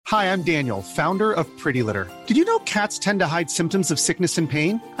Hi, I'm Daniel, founder of Pretty Litter. Did you know cats tend to hide symptoms of sickness and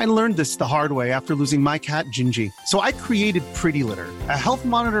pain? I learned this the hard way after losing my cat, Gingy. So I created Pretty Litter, a health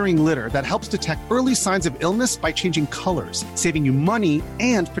monitoring litter that helps detect early signs of illness by changing colors, saving you money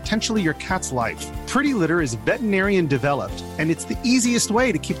and potentially your cat's life. Pretty Litter is veterinarian developed, and it's the easiest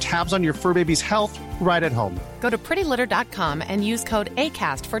way to keep tabs on your fur baby's health right at home. Go to prettylitter.com and use code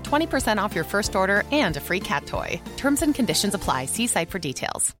ACAST for 20% off your first order and a free cat toy. Terms and conditions apply. See site for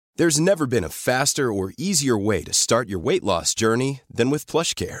details. There's never been a faster or easier way to start your weight loss journey than with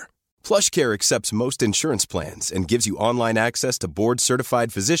PlushCare. PlushCare accepts most insurance plans and gives you online access to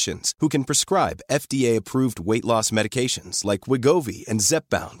board-certified physicians who can prescribe FDA-approved weight loss medications like Wegovy and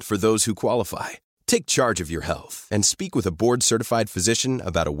Zepbound for those who qualify. Take charge of your health and speak with a board-certified physician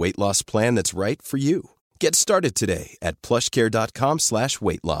about a weight loss plan that's right for you. Get started today at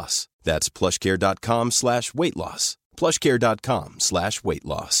plushcare.com/weight loss. That's plushcare.com/weight loss. plushcare.com/weight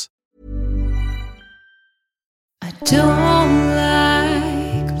loss. I don't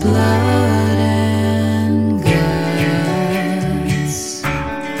like blood and guts,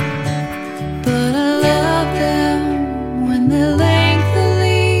 but I love them when they're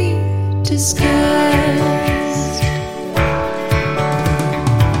lengthily discussed,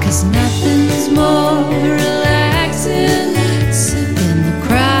 'cause nothing's more relaxing, sipping the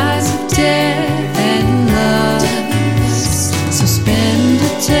cries of death and love. So spend a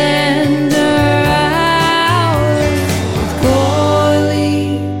tender hour with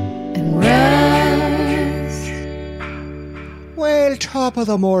Gourley and Russ. Well, top of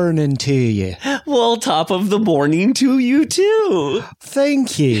the morning to you. Well, top of the morning to you too.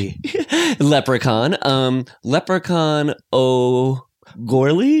 Thank you. Leprechaun. Leprechaun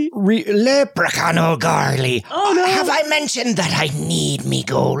O'Gorley? Leprechaun O'Garley. Oh, no. Have I mentioned that I need me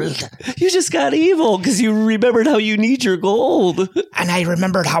gold? You just got evil because you remembered how you need your gold. And I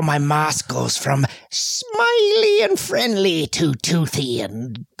remembered how my mask goes from smiley and friendly to toothy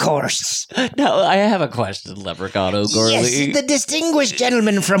and coarse. Now, I have a question, Leprechaun O'Gorley. Yes, the distinguished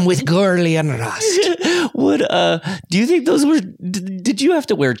gentleman from with Gourley and Rust. Do you think those were, did you have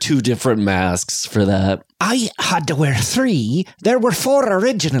to wear two different masks for that? I had to wear 3. There were 4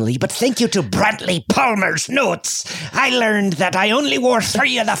 originally, but thank you to Brantley Palmer's notes, I learned that I only wore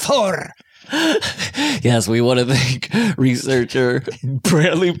 3 of the 4. Yes, we want to thank researcher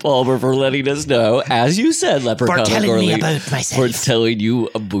Brantley Palmer for letting us know, as you said, Leprechaun For telling O'Gorley, me about myself. for telling you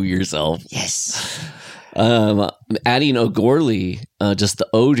about yourself. Yes. Adding O'Gorley, just the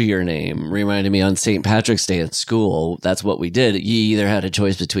O to your name, reminded me on St. Patrick's Day at school. That's what we did. You either had a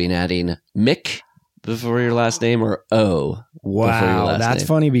choice between adding Mick before your last name or O before your last that's name.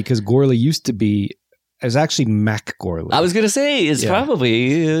 funny because Gourley used to be. It was actually Mac Gourley. I was going to say, it's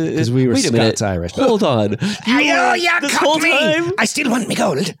probably... Because we were wait a minute. Scots-Irish. Hold on. You this caught whole me. time? I still want me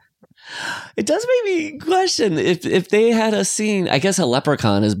gold. It does make me question if they had a scene. I guess a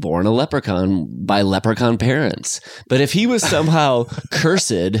leprechaun is born a leprechaun by leprechaun parents. But if he was somehow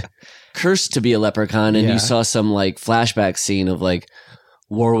cursed to be a leprechaun, and you saw some like flashback scene of like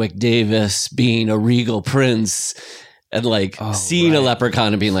Warwick Davis being a regal prince and like seeing a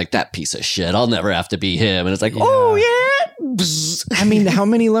leprechaun and being like, that piece of shit, I'll never have to be him. And it's like, oh yeah. I mean, how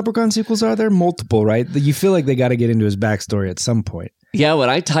many Leprechaun sequels are there? Multiple, right? You feel like they got to get into his backstory at some point. Yeah, when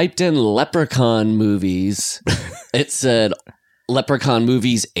I typed in Leprechaun movies, it said Leprechaun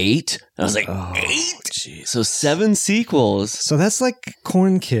movies 8. I was like, 8? Geez. So 7 sequels. So that's like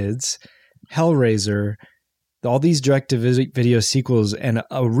Corn Kids, Hellraiser, all these direct-to-video sequels, and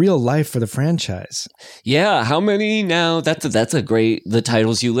a real life for the franchise. Yeah, how many now? That's a great, the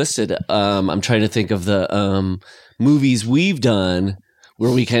titles you listed. I'm trying to think of the movies we've done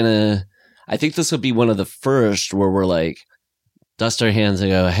where we kind of, I think this will be one of the first where we're like, dust our hands and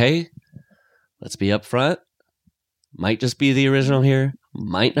go, hey, let's be upfront. Might just be the original here.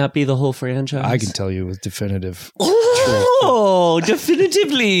 Might not be the whole franchise. I can tell you with definitive. Oh,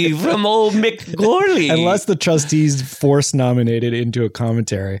 definitively from old Mick Gourley. Unless the trustees force nominated into a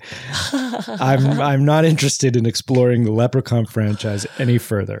commentary, I'm not interested in exploring the Leprechaun franchise any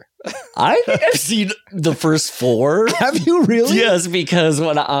further. I think I've seen the first 4. Have you really? Yes, because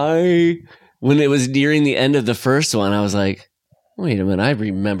when it was nearing the end of the first one, I was like, wait a minute, I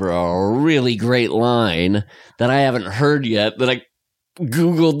remember a really great line that I haven't heard yet that I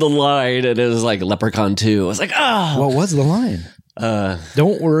Googled the line and it was like Leprechaun 2. I was like, oh. What was the line?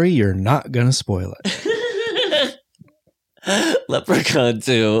 Don't worry, you're not going to spoil it. Leprechaun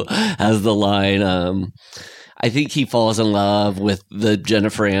 2 has the line, I think he falls in love with the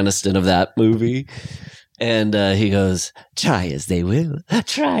Jennifer Aniston of that movie. And he goes, try as they will,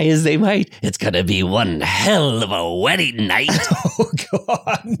 try as they might. It's going to be one hell of a wedding night. Oh,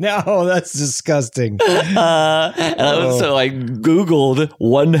 God. No, that's disgusting. So I Googled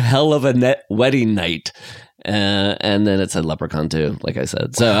one hell of a wedding night. And then it said Leprechaun too, like I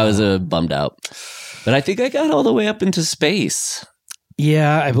said. So I was bummed out. But I think I got all the way up into space.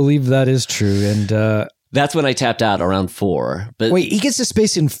 Yeah, I believe that is true. And that's when I tapped out around 4. But wait, he gets to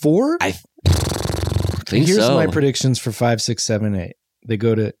space in 4? I think Here's so. my predictions for 5, 6, 7, 8. They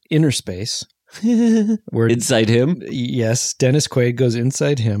go to inner space. Where, inside him? Yes, Dennis Quaid goes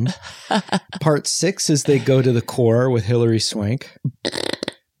inside him. Part 6 is they go to the core with Hilary Swank.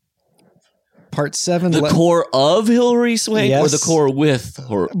 Part 7, the core of Hilary Swank, yes, or the core with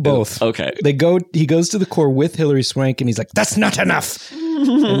her? Both. Okay. He goes to the core with Hilary Swank, and he's like, "That's not enough."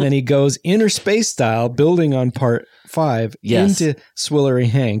 And then he goes inner space style, building on part 5 into Swillery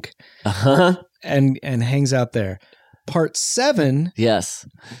Hank, and hangs out there. Part 7, yes,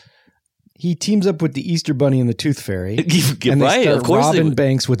 he teams up with the Easter Bunny and the Tooth Fairy, and they right, start of course robbing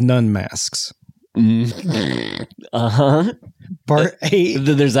banks with nun masks. Part 8.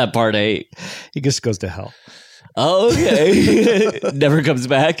 There's that part 8. He just goes to hell. Oh, okay. Never comes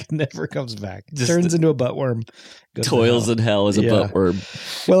back. Never comes back. Just turns into a buttworm. Toils in hell as a buttworm.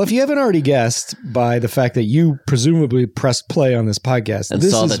 Well, if you haven't already guessed by the fact that you presumably pressed play on this podcast and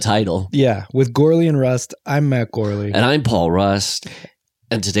saw the title. Yeah. With Gorley and Rust, I'm Matt Gorley. And I'm Paul Rust.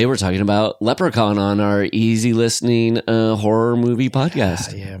 And today we're talking about Leprechaun on our easy listening horror movie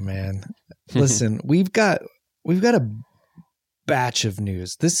podcast. Yeah, man. Listen, we've got a batch of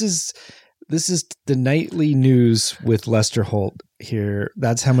news. This is the nightly news with Lester Holt here.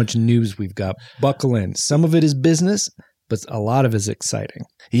 That's how much news we've got. Buckle in. Some of it is business, but a lot of it is exciting.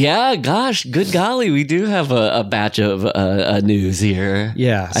 Yeah, gosh, good golly, we do have a batch of news here.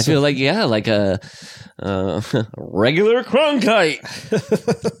 Yeah, I feel like a regular Cronkite.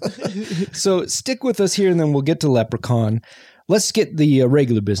 So stick with us here, and then we'll get to Leprechaun. Let's get the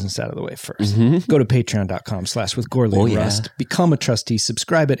regular business out of the way first. Go to patreon.com/withgorley-rust. Become a trustee.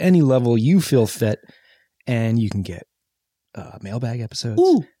 Subscribe at any level you feel fit. And you can get mailbag episodes,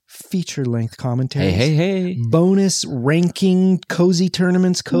 feature-length commentaries, hey, bonus ranking, cozy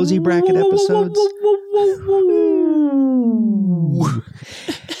tournaments, cozy bracket episodes.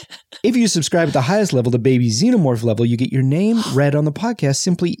 If you subscribe at the highest level, the baby xenomorph level, you get your name read on the podcast.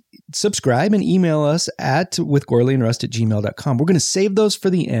 Simply subscribe and email us at withgorleyandrust@gmail.com. We're going to save those for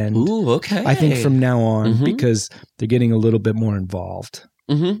the end. Ooh, okay. I think from now on, because they're getting a little bit more involved.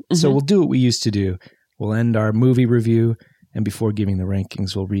 So we'll do what we used to do. We'll end our movie review, and before giving the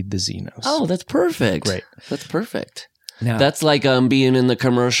rankings, we'll read the Xenos. Oh, that's perfect. Great. That's perfect. Now, that's like being in the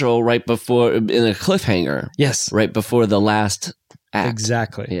commercial right before, in a cliffhanger. Yes. Right before the last act.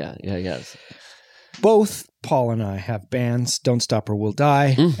 Exactly. Yeah, yes. Both Paul and I have bands, Don't Stop or We'll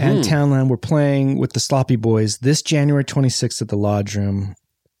Die, and Townland. We're playing with the Sloppy Boys this January 26th at the Lodge Room.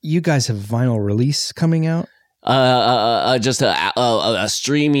 You guys have vinyl release coming out? Just a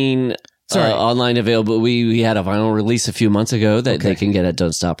streaming... online available. We had a vinyl release a few months ago that they can get at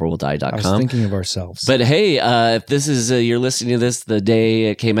don'tstoporwilldie.com. I was thinking of ourselves. But hey, if this is, you're listening to this the day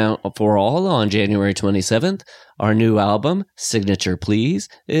it came out for all on January 27th, our new album, Signature Please,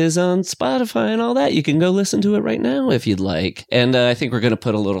 is on Spotify and all that. You can go listen to it right now if you'd like. And I think we're going to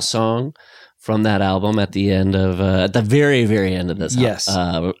put a little song from that album at the end of, at the very, very end of this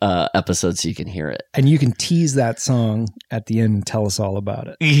episode so you can hear it. And you can tease that song at the end and tell us all about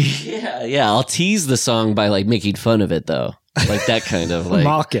it. Yeah. I'll tease the song by like making fun of it though. Like that kind of like.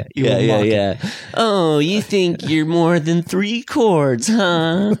 Mock it. Yeah. Oh, you think you're more than 3 chords,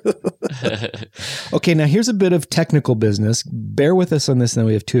 huh? Okay, now here's a bit of technical business. Bear with us on this, and then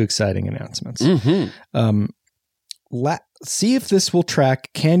we have 2 exciting announcements. See if this will track.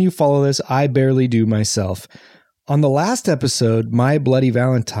 Can you follow this? I barely do myself. On the last episode, My Bloody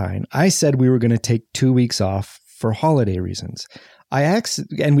Valentine, I said we were going to take 2 weeks off for holiday reasons.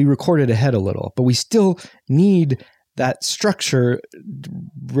 And we recorded ahead a little, but we still need that structure,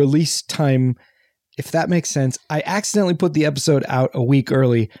 release time, if that makes sense. I accidentally put the episode out a week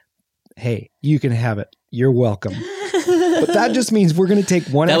early. Hey, you can have it. You're welcome. But that just means we're going to take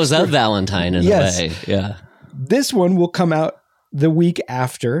one. That was a Valentine in a way. Yeah. This one will come out the week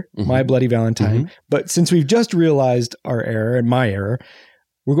after My Bloody Valentine. But since we've just realized our error and my error,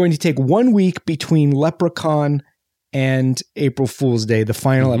 we're going to take 1 week between Leprechaun and April Fool's Day, the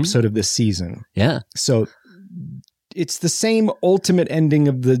final episode of this season. Yeah. So it's the same ultimate ending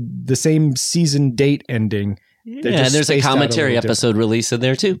of the same season date ending. Yeah, and there's a commentary episode release in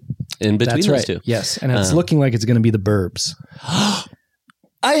there too, in between those two. Yes, and it's looking like it's going to be The Burbs.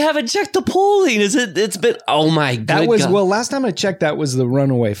 I haven't checked the polling. It's been, oh my god. That was, well, last time I checked, that was the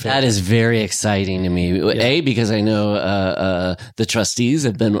runaway favorite. That is very exciting to me. A, because I know the trustees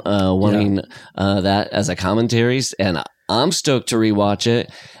have been wanting that as a commentary, and I'm stoked to rewatch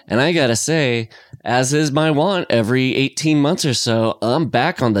it. And I gotta say, as is my want, every 18 months or so, I'm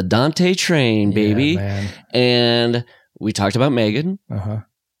back on the Dante train, baby. Man. And we talked about Megan.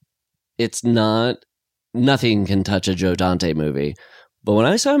 It's nothing can touch a Joe Dante movie. But when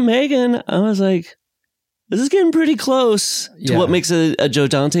I saw Megan, I was like, this is getting pretty close to what makes a Joe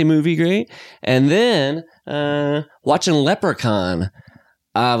Dante movie great. And then watching Leprechaun,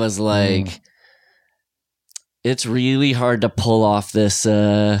 I was like, it's really hard to pull off this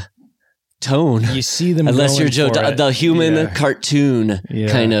tone. You see them unless you're Joe the human cartoon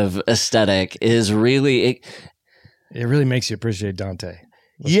kind of aesthetic is really it really makes you appreciate Dante.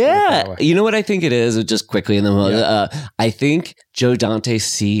 Yeah. You know what I think it is? Just quickly in the I think Joe Dante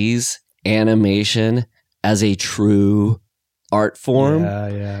sees animation as a true art form.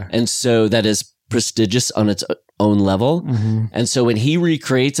 Yeah. And so that is prestigious on its own level. And so when he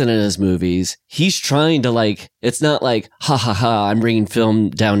recreates it in his movies, he's trying to like, it's not like, ha ha ha, I'm bringing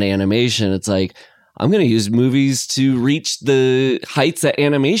film down to animation. It's like, I'm going to use movies to reach the heights that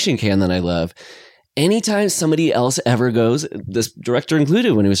animation can that I love. Anytime somebody else ever goes, this director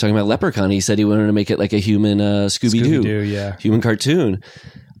included, when he was talking about Leprechaun, he said he wanted to make it like a human Scooby-Doo, human cartoon.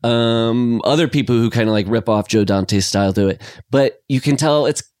 Other people who kind of like rip off Joe Dante's style do it, but you can tell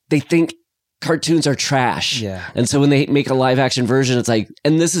they think cartoons are trash. Yeah. And so when they make a live action version, it's like,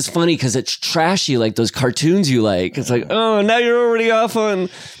 and this is funny because it's trashy like those cartoons you like. It's like, oh, now you're already off on.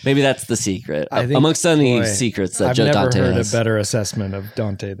 Maybe that's the secret. Amongst any secrets that Joe Dante has. I've never heard a better assessment of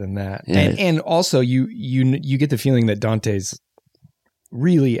Dante than that. Yeah. And also you get the feeling that Dante's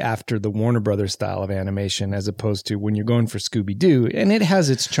really after the Warner Brothers style of animation as opposed to when you're going for Scooby-Doo, and it has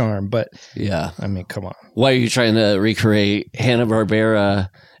its charm, but yeah, I mean, come on. Why are you trying to recreate Hanna-Barbera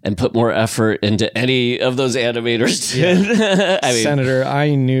and put more effort into any of those animators? I mean, Senator,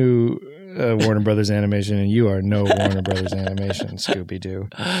 I knew Warner Brothers Animation, and you are no Warner Brothers Animation, Scooby-Doo.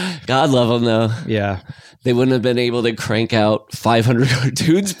 God love them, though. Yeah. They wouldn't have been able to crank out 500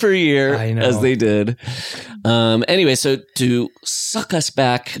 cartoons per year as they did. Anyway, so to suck us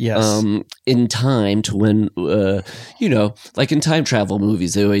back in time to when, like in time travel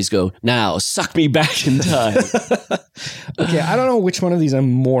movies, they always go, now, suck me back in time. Okay, I don't know which one of these I'm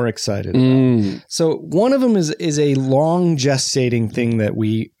more excited about. So one of them is a long gestating thing that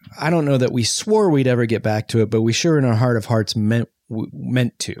I don't know that we swore we'd ever get back to it, but we sure in our heart of hearts meant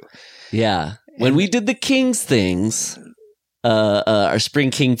to. Yeah. When we did the Kings things, our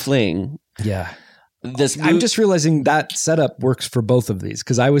Spring King Fling. Yeah. I'm just realizing that setup works for both of these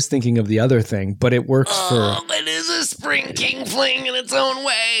because I was thinking of the other thing, but it works for... It is a Spring King Fling in its own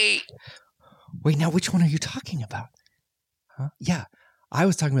way. Wait, now which one are you talking about? Huh? Yeah, I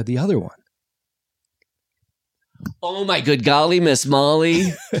was talking about the other one. Oh my good golly, Miss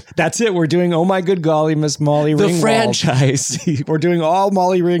Molly. That's it. We're doing Oh My Good Golly, Miss Molly Ringwald. The franchise. We're doing all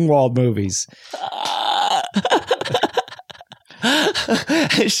Molly Ringwald movies.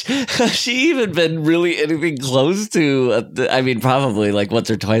 Has she even been really anything close to, probably like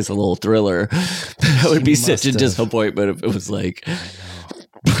once or twice a little Thriller. That would be such a disappointment if it was like...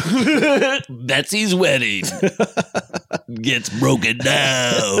 Betsy's wedding gets broken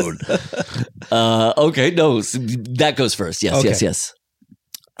down. Okay, no, that goes first. Yes.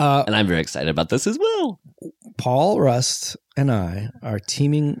 And I'm very excited about this as well. Paul Rust and I are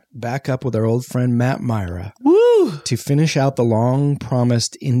teaming back up with our old friend Matt Myra to finish out the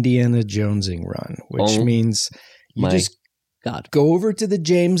long-promised Indiana Jonesing run, which means you just go over to the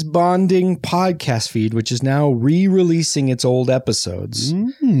James Bonding podcast feed, which is now re-releasing its old episodes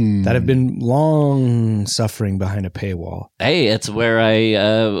that have been long suffering behind a paywall. Hey, it's where I,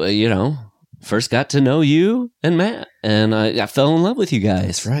 first got to know you and Matt, and I fell in love with you guys.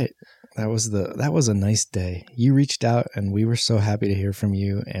 That's right. That was a nice day. You reached out, and we were so happy to hear from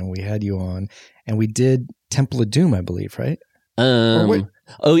you, and we had you on, and we did Temple of Doom, I believe, right?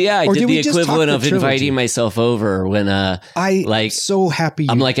 Oh yeah, I did the equivalent of inviting myself over when so happy.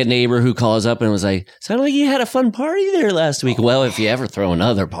 I'm like a neighbor who calls up and was like, "Sounded like you had a fun party there last week." Well, if you ever throw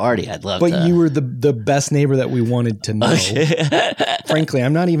another party, I'd love to. But you were the best neighbor that we wanted to know. Frankly,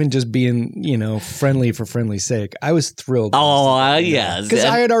 I'm not even just being friendly for friendly's sake. I was thrilled. Oh yes, because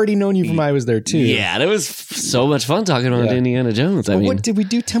I had already known you from I was there too. Yeah, and it was so much fun talking about Indiana Jones. What did we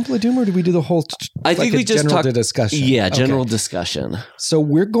do? Temple of Doom, or did we do the whole? I think we just talked discussion. Yeah, general discussion. So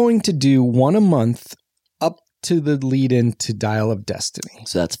we're going to do one a month up to the lead into Dial of Destiny.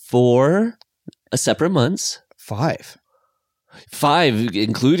 So that's 4 separate months. 5. 5,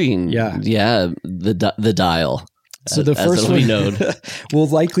 including the dial. So the first one known. will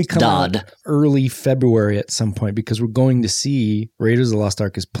likely come out early February at some point because we're going to see Raiders of the Lost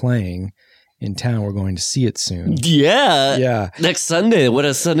Ark is playing in town. We're going to see it soon. Yeah. Next Sunday. What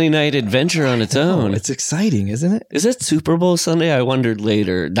a Sunday night adventure on its own. It's exciting, isn't it? Is it Super Bowl Sunday? I wondered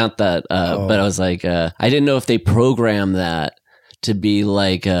later. Not that, but I was like, I didn't know if they program that to be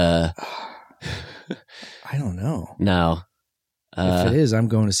like I don't know. No. If it is, I'm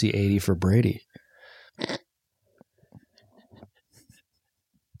going to see 80 for Brady.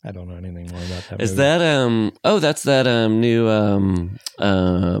 I don't know anything more about that. Is that that's that new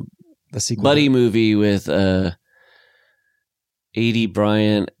the sequel buddy movie with A.D.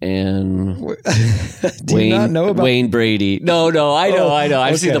 Bryant and Wayne Brady. No, I know.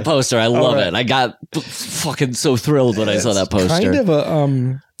 I've seen the poster. I love it. I got fucking so thrilled when I saw that poster. Kind of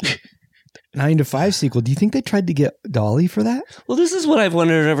a 9 to 5 sequel. Do you think they tried to get Dolly for that? Well, this is what I've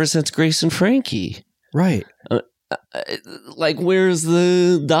wondered ever since Grace and Frankie. Right. Like, where's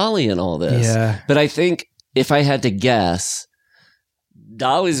the Dolly in all this? Yeah. But I think if I had to guess,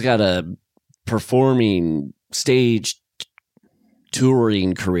 Dolly's got a performing stage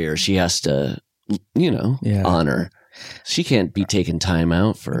touring career she has to, honor. She can't be taking time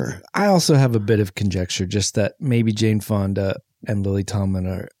out for... I also have a bit of conjecture, just that maybe Jane Fonda and Lily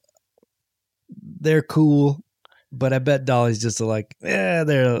Tomlin they're cool, but I bet Dolly's just like, I'm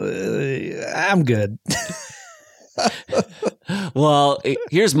good. Well,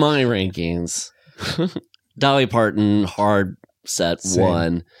 here's my rankings. Dolly Parton, hard set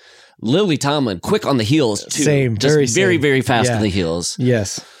 1. Lily Tomlin, quick on the heels 2. Same. Just very, very fast on the heels.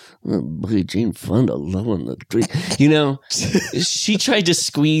 Yes. Boy, Jane Fonda, low on the tree. She tried to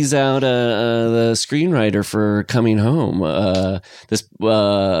squeeze out the screenwriter for Coming Home. This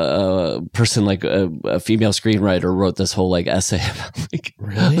person, like a female screenwriter, wrote this whole essay about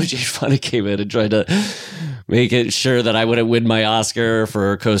how Jane Fonda came in and tried to make it sure that I wouldn't win my Oscar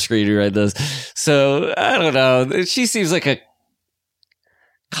for co-screenwriting this. So I don't know. She seems like a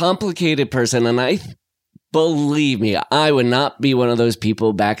complicated person, and believe me, I would not be one of those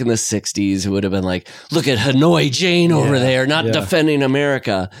people back in the 60s who would have been like, look at Hanoi Jane over there, not defending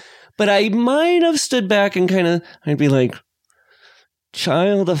America. But I might have stood back and I'd be like,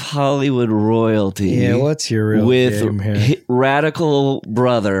 child of Hollywood royalty. Yeah, what's your real game here? Radical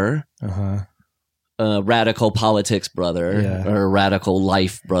brother. Radical politics brother or radical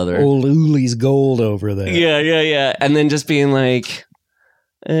life brother. Old Uli's gold over there. Yeah. And then just being like,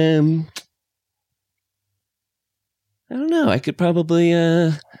 I don't know. I could probably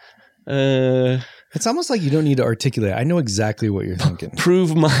it's almost like you don't need to articulate. I know exactly what you're thinking.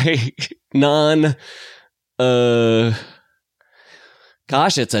 Prove my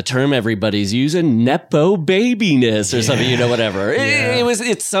gosh, it's a term everybody's using, nepo babiness or something, whatever.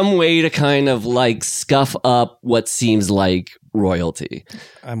 It's some way to kind of scuff up what seems like royalty.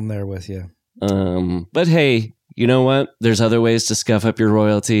 I'm there with you. But hey, you know what? There's other ways to scuff up your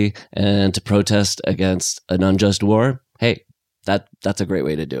royalty and to protest against an unjust war. Hey, that's a great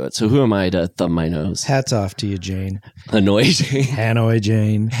way to do it. So who am I to thumb my nose? Hats off to you, Jane. Hanoi Jane. Hanoi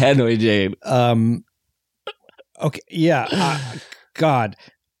Jane. Hanoi Jane. Okay. Yeah. God.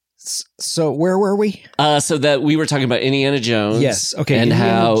 So where were we? So that we were talking about Indiana Jones. Yes. Okay. And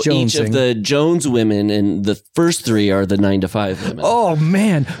Indiana how Jonesing. each of the Jones women, and the first 3 are the 9 to 5 women. Oh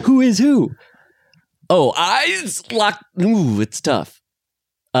man, who is who? Oh, it's tough.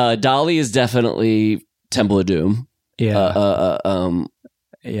 Dolly is definitely Temple of Doom. Yeah.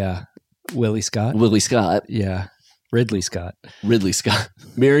 Yeah. Willie Scott. Yeah. Ridley Scott.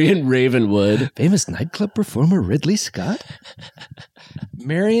 Marion Ravenwood. Famous nightclub performer Ridley Scott.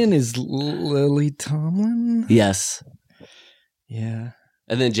 Marion is Lily Tomlin. Yes. Yeah.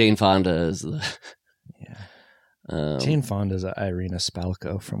 And then Jane Fonda is Jane Fonda is Irina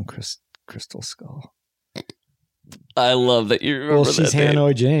Spalko from Crystal Skull. I love that you remember that. Well, she's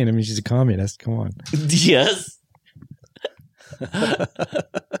Hanoi Jane. I mean, she's a communist. Come on. Yes.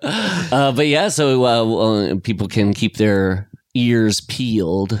 But yeah, so people can keep their ears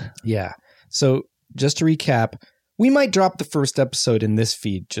peeled. Yeah. So just to recap, we might drop the first episode in this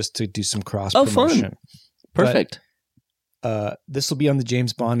feed just to do some cross promotion. Fun. Perfect. But, this will be on the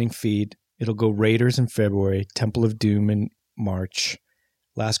James Bonding feed. It'll go Raiders in February, Temple of Doom in March,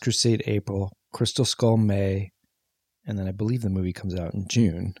 Last Crusade April, Crystal Skull May, and then I believe the movie comes out in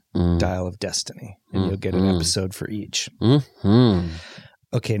June, Dial of Destiny, and you'll get an episode for each.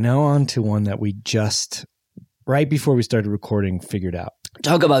 Okay, now on to one that we just, right before we started recording, figured out.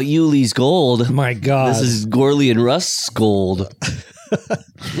 Talk about Yuli's gold. My God. This is Gorley and Rust's gold.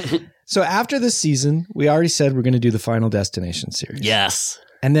 So after this season, we already said we're going to do the Final Destination series. Yes.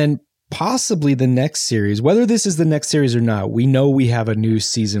 And then possibly the next series, whether this is the next series or not, we know we have a new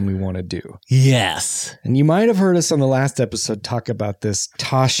season we want to do. Yes. And you might have heard us on the last episode talk about this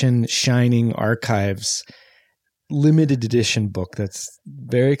Toshin Shining Archives limited edition book that's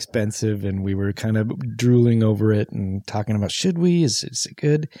very expensive, and we were kind of drooling over it and talking about, should we? Is it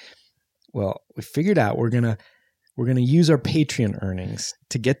good? Well, we figured out we're gonna use our Patreon earnings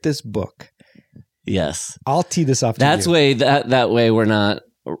to get this book. Yes. I'll tee this off to That's you. way that way we're not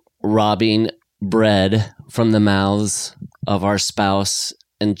robbing bread from the mouths of our spouses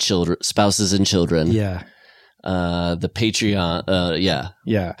and children. Yeah. The Patreon.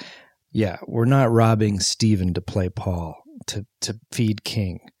 Yeah. We're not robbing Stephen to play Paul to feed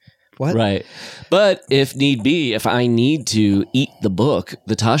King. What? Right. But if need be, if I need to eat the book,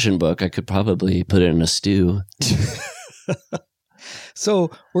 the Toshin book, I could probably put it in a stew. So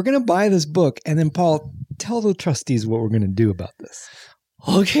we're going to buy this book, and then Paul, tell the trustees what we're going to do about this.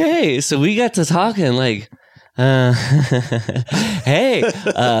 Okay. So we got to talking like, hey,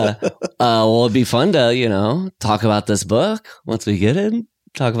 well, it'd be fun to, talk about this book once we get it.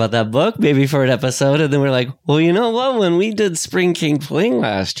 Talk about that book maybe for an episode. And then we're like, well, you know what? When we did Spring King Fling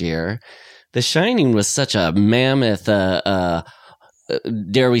last year, The Shining was such a mammoth, dare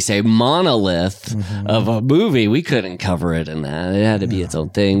we say, monolith of a movie. We couldn't cover it in that. It had to be its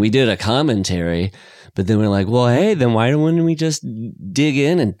own thing. We did a commentary, but then we're like, well, hey, then why wouldn't we just dig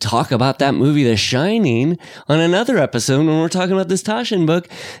in and talk about that movie, The Shining, on another episode when we're talking about this Toshin book?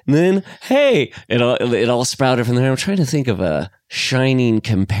 And then, hey, it all sprouted from there. I'm trying to think of a Shining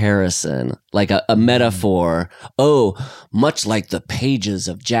comparison, like a metaphor. Oh, much like the pages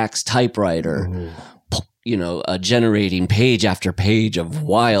of Jack's typewriter, generating page after page of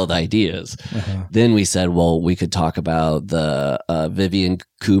wild ideas. Then we said, well, we could talk about the Vivian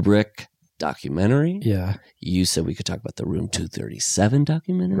Kubrick documentary. Yeah. You said we could talk about the Room 237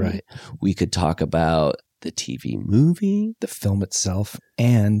 documentary. Right. We could talk about the TV movie, the film itself,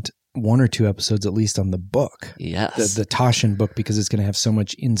 and one or two episodes at least on the book. Yes. The Toshin book, because it's going to have so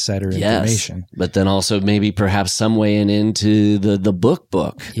much insider information. But then also maybe perhaps some way into the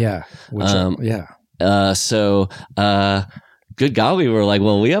book. Yeah. Good golly, we were like,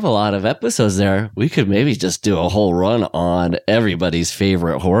 well, we have a lot of episodes there. We could maybe just do a whole run on everybody's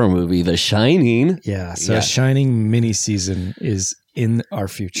favorite horror movie, The Shining. Yeah. So a Shining mini season is in our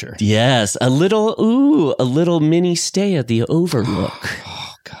future. Yes. A little mini stay at the Overlook.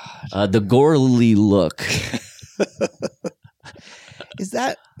 Oh, God. The Gorley Look. Is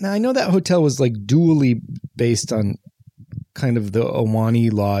that, now I know that hotel was like dually based on kind of the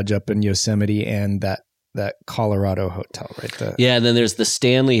Ahwahnee Lodge up in Yosemite and that Colorado hotel, right? Yeah, and then there's the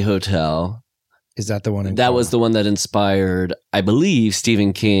Stanley Hotel. Is that the one in That was the one that inspired, I believe,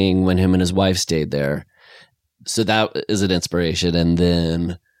 Stephen King when him and his wife stayed there. So that is an inspiration. And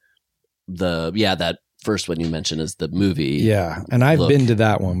then that first one you mentioned is the movie. Yeah, and I've been to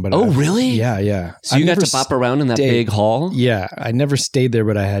that one. But really? Yeah. So you got to bop around in that big hall? Yeah, I never stayed there,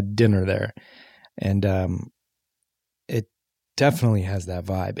 but I had dinner there. And it definitely has that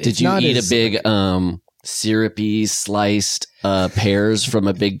vibe. Did you eat a big syrupy sliced pears from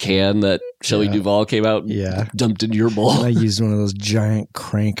a big can that Shelley Duvall came out and dumped into your bowl? And I used one of those giant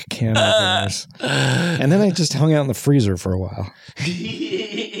crank can openers. And then I just hung out in the freezer for a while.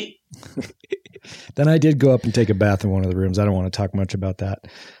 Then I did go up and take a bath in one of the rooms. I don't want to talk much about that.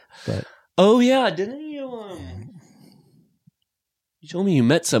 But oh yeah, didn't you? You told me you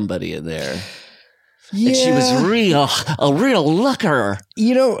met somebody in there. Yeah. And she was a real looker.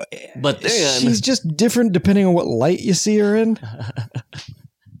 But then she's just different depending on what light you see her in.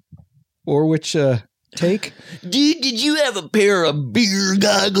 Or which take. Did you have a pair of beer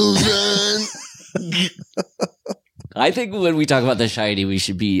goggles on? I think when we talk about The Shining, we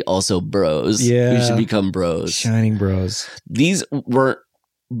should be also bros. Yeah. We should become bros. Shining bros. These weren't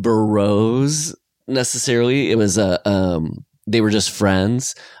bros necessarily. It was they were just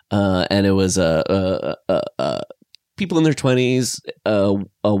friends. And it was people in their 20s,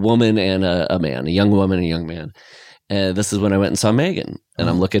 a woman and a man, a young woman and a young man. And this is when I went and saw Megan. And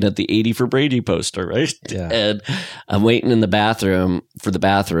I'm looking at the 80 for Brady poster, right? Yeah. And I'm waiting in the bathroom for the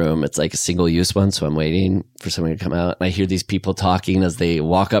bathroom. It's like a single-use one, so I'm waiting for someone to come out. And I hear these people talking as they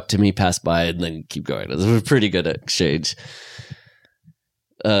walk up to me, pass by, and then keep going. It was a pretty good exchange.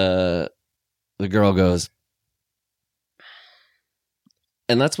 The girl goes,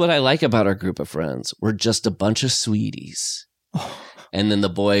 and that's what I like about our group of friends. We're just a bunch of sweeties. And then the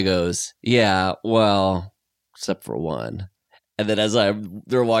boy goes, yeah, well, except for one. And then as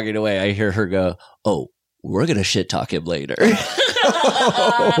they're walking away, I hear her go, oh, we're going to shit talk him later.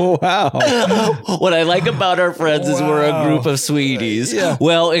 Oh, wow. What I like about our friends is we're a group of sweeties. Yeah.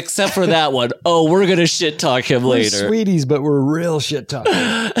 Well, except for that one. Oh, we're going to shit talk him We're later. sweeties, but we're real shit talking.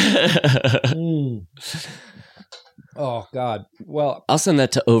 Oh, God. Well, I'll send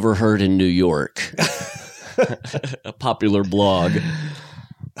that to Overheard in New York. A popular blog.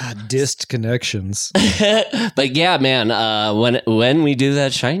 dist connections. But yeah, man, when we do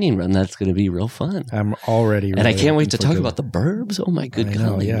that Shining run, that's going to be real fun. I'm already And I can't wait to talk about about the Burbs. Oh my good I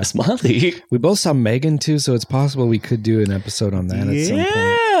know, golly, yeah. Miss Molly. We both saw Megan too, so it's possible we could do an episode on that at some point.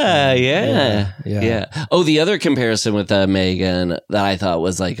 Yeah. Oh, the other comparison with Megan that I thought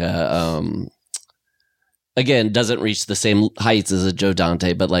was like a again, doesn't reach the same heights as a Joe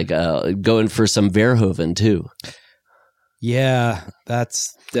Dante, but like going for some Verhoeven too. Yeah,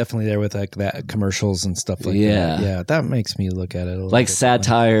 that's definitely there with like that commercials and stuff like that. Yeah, that makes me look at it a little like bit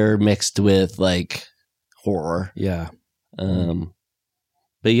satire mixed with like horror. Yeah.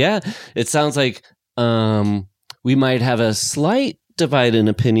 But yeah, it sounds like we might have a slight divided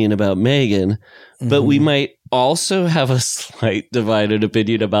opinion about Megan, but we might also have a slight divided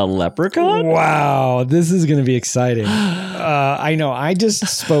opinion about Leprechaun. Wow, this is going to be exciting. I know. I just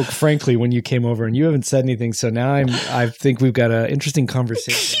spoke frankly when you came over, and you haven't said anything. So now I think we've got an interesting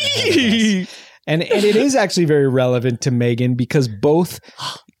conversation ahead of us. And it is actually very relevant to Megan because both,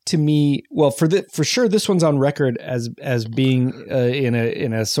 to me, well, for sure, this one's on record as being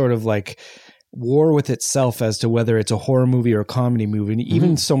in a sort of like war with itself as to whether it's a horror movie or a comedy movie. And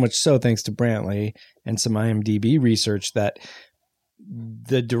even so much so, thanks to Brantley and some IMDb research, that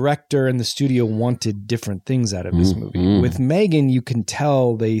the director and the studio wanted different things out of this movie. With Megan, you can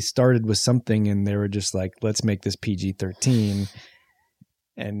tell they started with something and they were just like, let's make this PG-13.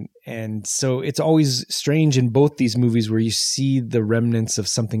 And so it's always strange in both these movies where you see the remnants of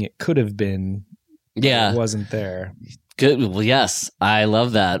something it could have been. Yeah. It wasn't there. Good. Well, yes, I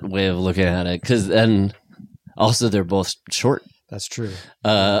love that way of looking at it and also they're both short. That's true.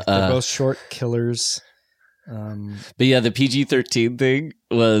 They're both short killers. But yeah, the PG-13 thing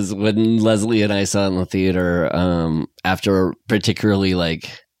was when Leslie and I saw it in the theater after a particularly like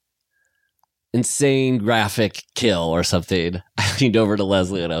insane graphic kill or something. I leaned over to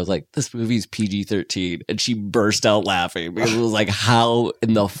Leslie and I was like, this movie's PG-13. And she burst out laughing because it was like, how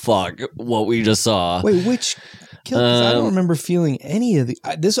in the fuck what we just saw. Wait, which kill? 'Cause I don't remember feeling any of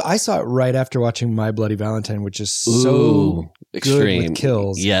this. I saw it right after watching My Bloody Valentine, which is so extreme good with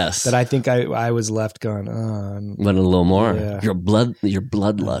kills. Yes. That I think I was left going, Went a little more. Yeah. Your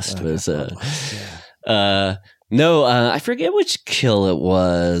bloodlust was no, I forget which kill it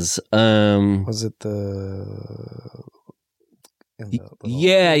was. Was it the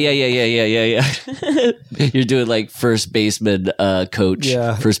Yeah. You're doing like first baseman coach,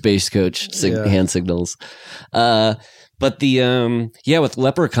 first base coach hand signals. But the with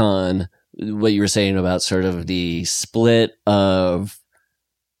Leprechaun, what you were saying about sort of the split of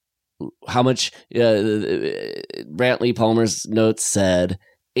how much Brantley Palmer's notes said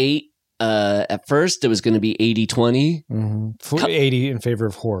 8. At first, it was going to be 80-20. 80 in favor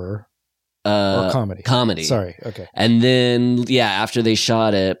of horror. Or comedy. Comedy. Sorry. Okay. And then, after they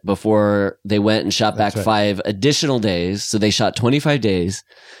shot it, before they went and shot back 5 additional days, so they shot 25 days.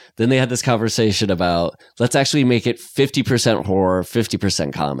 Then they had this conversation about, let's actually make it 50% horror,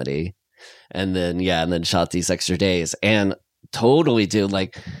 50% comedy. And then shot these extra days. And totally, dude,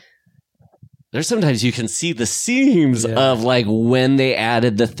 like, there's sometimes you can see the seams of like when they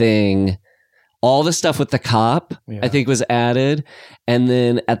added the thing, all the stuff with the cop, I think was added. And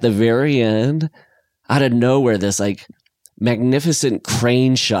then at the very end, out of nowhere, this like magnificent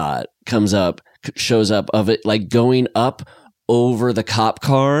crane shot shows up of it like going up over the cop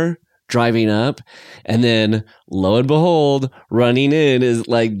car, driving up. And then lo and behold, running in is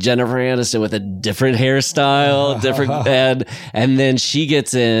like Jennifer Aniston with a different hairstyle, and then she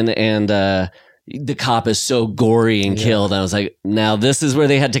gets in and, the cop is so gory and killed. I was like, now this is where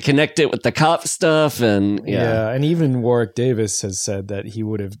they had to connect it with the cop stuff. And and even Warwick Davis has said that he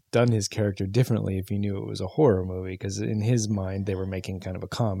would have done his character differently if he knew it was a horror movie, because in his mind they were making kind of a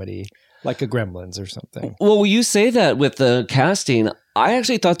comedy, like a Gremlins or something. Well, you say that with the casting. I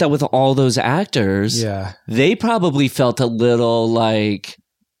actually thought that with all those actors, they probably felt a little like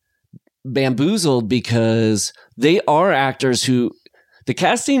bamboozled because they are actors who. The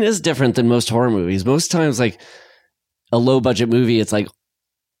casting is different than most horror movies. Most times, like a low budget movie, it's like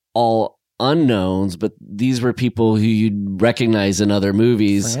all unknowns, but these were people who you'd recognize in other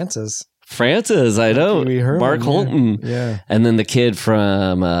movies. Francis, I know. Mark Holton. Yeah. And then the kid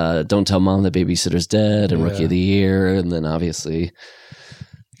from Don't Tell Mom the Babysitter's Dead and Rookie of the Year. And then obviously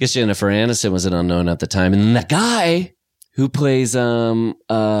guess Jennifer Aniston was an unknown at the time. And then that guy who plays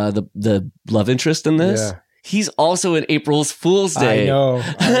the love interest in this, he's also in April's Fool's Day. I know.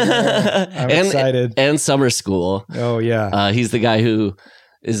 I'm excited. And Summer School. Oh, yeah. He's the guy who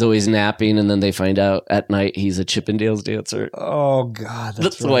is always napping, and then they find out at night he's a Chippendales dancer. Oh, God.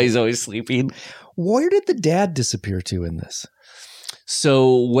 That's why he's always sleeping. Where did the dad disappear to in this?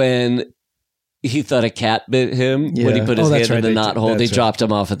 So when he thought a at bit him, when he put his hand in the knothole, they dropped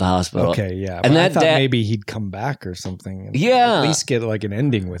him off at the hospital. Okay, yeah. And I thought maybe he'd come back or something. And at least get like an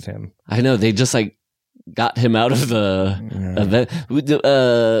ending with him. I know. They just like got him out of the event.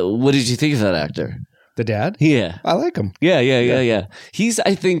 What did you think of that actor? The dad? Yeah. I like him. Yeah. He's,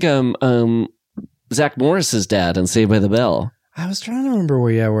 I think, Zach Morris's dad in Saved by the Bell. I was trying to remember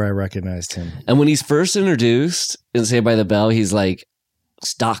where I recognized him. And when he's first introduced in Saved by the Bell, he's like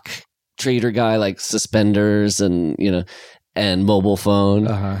stock trader guy, like suspenders and, and mobile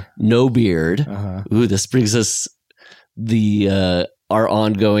phone, no beard. Ooh, this brings us our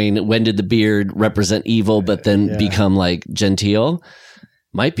ongoing, when did the beard represent evil, but then become like genteel?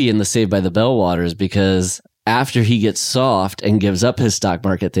 Might be in the Saved by the Bell waters, because after he gets soft and gives up his stock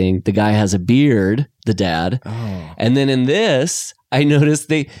market thing, the guy has a beard, the dad. Oh. And then in this, I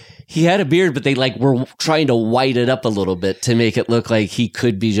noticed he had a beard, but they like were trying to white it up a little bit to make it look like he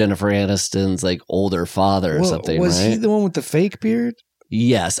could be Jennifer Aniston's like older father or something. Was he the one with the fake beard?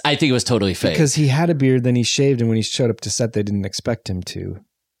 Yes, I think it was totally fake. Because he had a beard, then he shaved, and when he showed up to set, they didn't expect him to.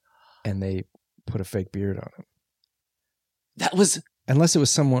 And they put a fake beard on him. That was... Unless it was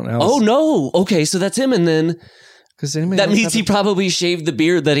someone else. Oh, no. Okay, so that's him. And then that means he probably shaved the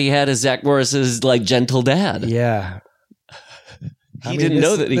beard that he had as Zach Morris's like gentle dad. Yeah. He didn't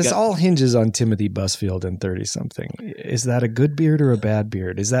know that this all hinges on Timothy Busfield and 30-something. Is that a good beard or a bad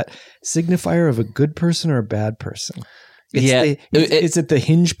beard? Is that signifier of a good person or a bad person? Is it the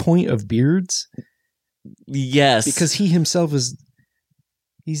hinge point of beards? Yes. Because he himself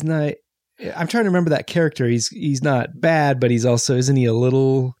he's not... I'm trying to remember that character. He's not bad, but he's also, isn't he a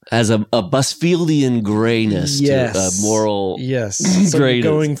little... Has a Busfieldian grayness to a moral so grayness.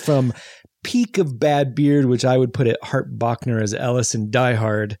 Going from peak of bad beard, which I would put at Hart Bochner as Ellis in Die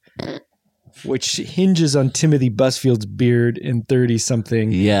Hard, which hinges on Timothy Busfield's beard in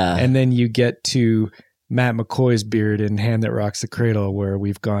 30-something. Yeah. And then you get to Matt McCoy's beard in Hand That Rocks the Cradle, where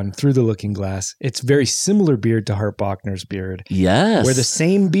we've gone through the looking glass. It's very similar beard to Hart Bochner's beard. Yes. Where the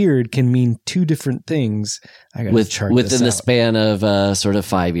same beard can mean two different things. I got to chart within this the out. span of sort of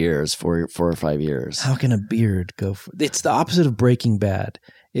 5 years, 4 or 5 years. How can a beard go for... It's the opposite of Breaking Bad.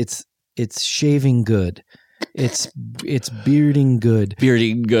 It's shaving good. It's bearding good.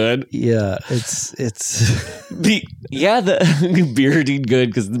 Bearding good. Yeah, it's the bearding good,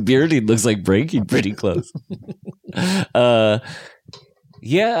 because the bearding looks like breaking pretty close. How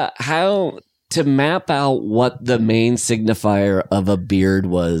to map out what the main signifier of a beard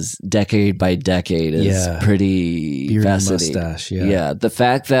was decade by decade is pretty beard fascinating. And mustache, Yeah, the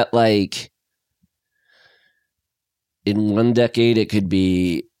fact that like in one decade it could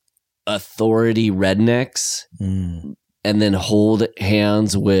be authority rednecks and then hold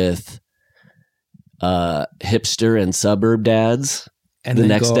hands with hipster and suburb dads, and the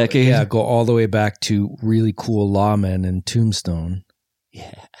next decade. Yeah, go all the way back to really cool lawmen and Tombstone.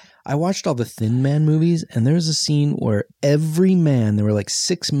 Yeah. I watched all the Thin Man movies, and there was a scene where every man, there were like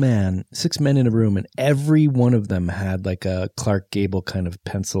six men in a room, and every one of them had like a Clark Gable kind of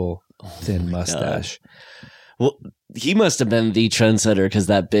pencil thin mustache. God. Well, he must have been the trendsetter, because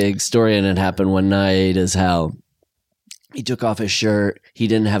that big story and it happened one night is how he took off his shirt. He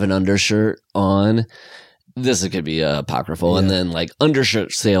didn't have an undershirt on. This could be apocryphal. And then like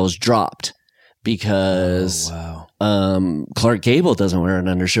undershirt sales dropped because Clark Gable doesn't wear an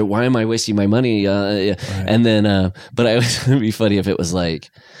undershirt. Why am I wasting my money? Right. And then, but it would be funny if it was like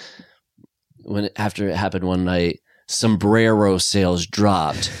after it happened one night, sombrero sales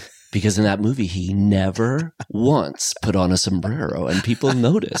dropped. Because in that movie, he never once put on a sombrero, and people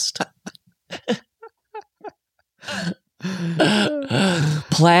noticed.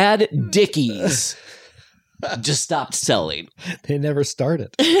 Plaid Dickies just stopped selling. They never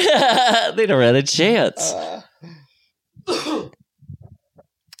started. They never had a chance.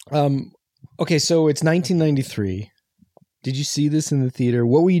 Okay, so it's 1993. Did you see this in the theater?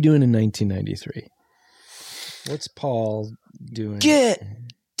 What were you doing in 1993? What's Paul doing? Get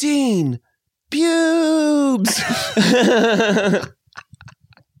Dean pubes. That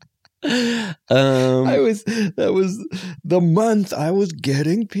was the month I was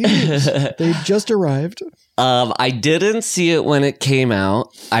getting pubes. They just arrived. I didn't see it when it came out.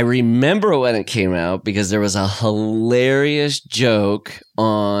 I remember when it came out because there was a hilarious joke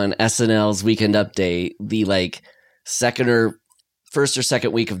on SNL's Weekend Update, the like first or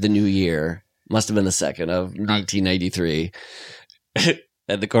second week of the new year. Must have been the second of 1993.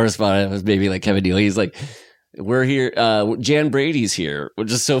 And the correspondent was maybe like Kevin Neal. He's like, we're here. Jan Brady's here,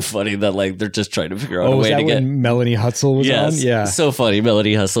 which is so funny that like they're just trying to figure out a way to get. When Melanie Hutzel was on? Yeah, so funny.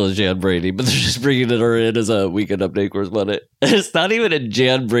 Melanie Hutzel and Jan Brady, but they're just bringing her in as a Weekend Update correspondent. It's not even a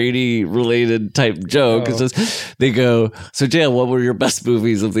Jan Brady related type joke. It's just they go, so Jan, what were your best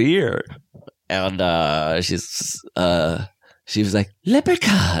movies of the year? And she was like,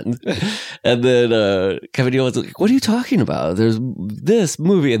 Leprechaun. And then Kevin Neal was like, what are you talking about? There's this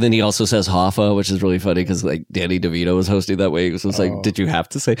movie. And then he also says Hoffa, which is really funny because like Danny DeVito was hosting that way. So it's like, did you have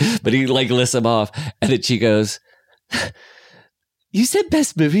to say? But he like lists them off. And then she goes, you said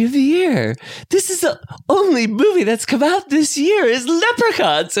best movie of the year. This is the only movie that's come out this year is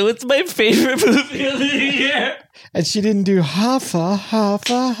Leprechaun. So it's my favorite movie of the year. And she didn't do Hoffa,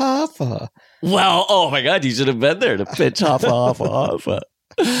 Hoffa, Hoffa. Well, oh my God, you should have been there to pitch Hoffa.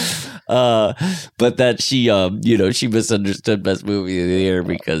 But that she, she misunderstood best movie of the year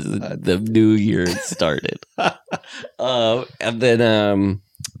because the new year started. And then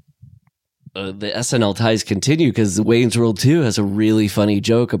the SNL ties continue because Wayne's World 2 has a really funny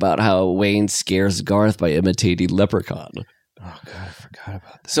joke about how Wayne scares Garth by imitating Leprechaun. Oh, God, I forgot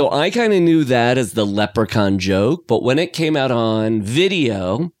about that. So I kind of knew that as the Leprechaun joke, but when it came out on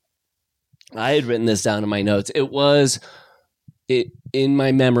video, I had written this down in my notes. It was, in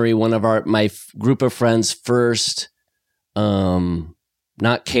my memory, one of my group of friends' first,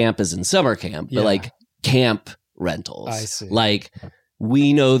 not camp as in summer camp, but like camp rentals. I see. Like,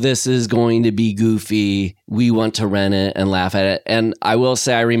 we know this is going to be goofy. We want to rent it and laugh at it. And I will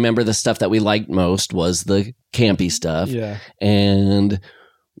say, I remember the stuff that we liked most was the campy stuff. Yeah. And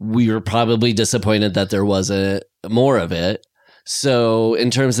we were probably disappointed that there wasn't more of it. So in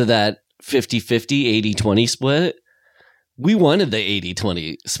terms of that 50-50, 80-20 split, we wanted the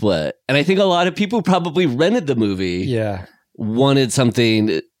 80-20 split. And I think a lot of people probably rented the movie. Wanted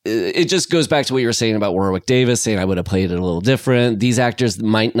something. It just goes back to what you were saying about Warwick Davis, saying I would have played it a little different. These actors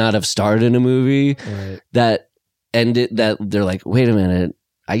might not have starred in a movie that ended, that they're like, wait a minute,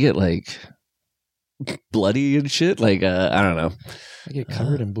 I get like bloody and shit. Like, I don't know. I get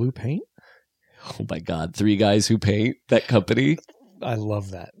covered in blue paint? Oh my God. 3 guys who paint that company. I love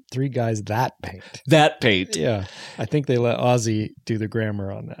that. 3 guys that paint. That paint. Yeah. I think they let Ozzy do the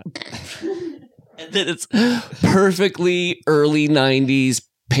grammar on that. And then it's perfectly early 90s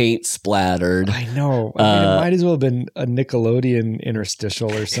paint splattered. I know. I mean, it might as well have been a Nickelodeon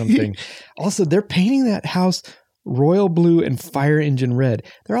interstitial or something. Also, they're painting that house royal blue and fire engine red.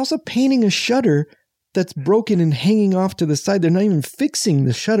 They're also painting a shutter that's broken and hanging off to the side. They're not even fixing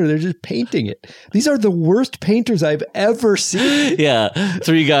the shutter. They're just painting it. These are the worst painters I've ever seen. Yeah.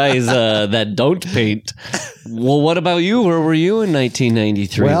 3 guys that don't paint. Well, what about you? Where were you in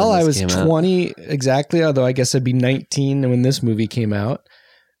 1993? Well, I was 20 exactly, although I guess I'd be 19 when this movie came out.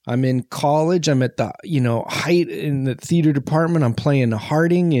 I'm in college. I'm at the, height in the theater department. I'm playing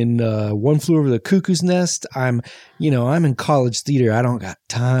Harding in One Flew Over the Cuckoo's Nest. I'm in college theater. I don't got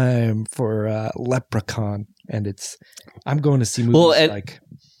time for Leprechaun. And I'm going to see movies like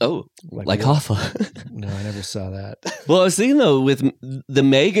Hoffa. No, I never saw that. Well, I was thinking though, with the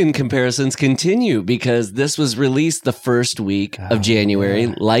Megan comparisons continue because this was released the first week of January,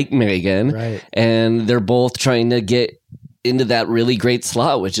 like Megan. Right. And they're both trying to get into that really great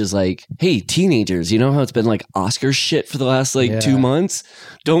slot, which is like, hey, teenagers, you know how it's been like Oscar shit for the last 2 months?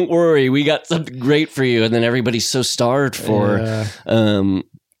 Don't worry, we got something great for you. And then everybody's so starved for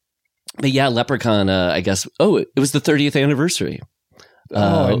but yeah, Leprechaun, I guess it was the 30th anniversary. When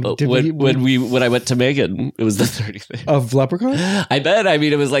I went to Megan, it was the 30th of Leprechaun. I bet. I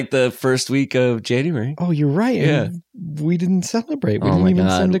mean, it was like the first week of January. Oh, you're right. Yeah, we didn't celebrate. We didn't even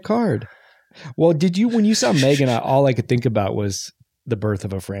send a card. Well, when you saw Megan, all I could think about was the birth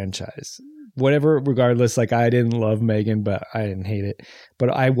of a franchise. Whatever, regardless, like I didn't love Megan, but I didn't hate it. But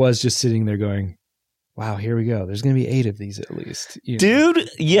I was just sitting there going, wow, here we go. There's going to be 8 of these at least. Dude,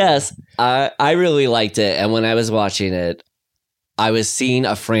 yes. I really liked it. And when I was watching it, I was seeing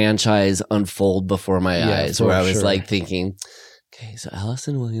a franchise unfold before my eyes where I was like thinking, okay, so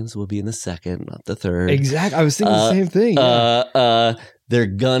Allison Williams will be in the second, not the third. Exactly. I was thinking the same thing. They're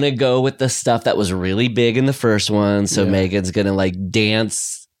going to go with the stuff that was really big in the first one. So Megan's going to like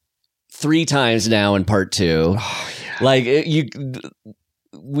dance 3 times now in part 2. Oh, yeah. Like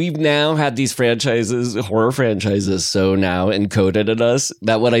we've now had these franchises, horror franchises, so now encoded in us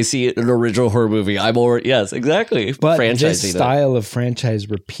that when I see an original horror movie, I'm already, yes, exactly. But franchising this style of franchise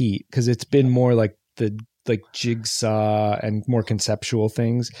repeat, because it's been more like the Jigsaw and more conceptual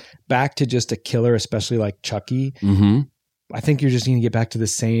things, back to just a killer, especially like Chucky. Mm-hmm. I think you're just going to get back to the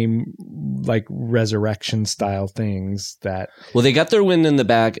same like resurrection style things that. Well, they got their wind in their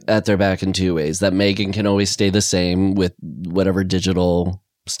back in two ways. That Megan can always stay the same with whatever digital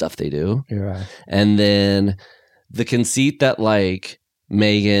stuff they do. Yeah. And then the conceit that like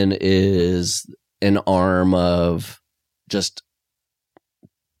Megan is an arm of just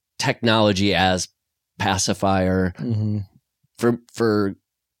technology as pacifier. Mm-hmm. For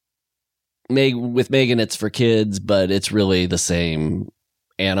with Megan, it's for kids, but it's really the same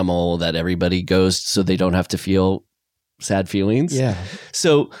animal that everybody goes so they don't have to feel sad feelings. Yeah.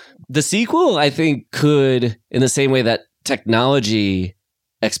 So the sequel, I think, could, in the same way that technology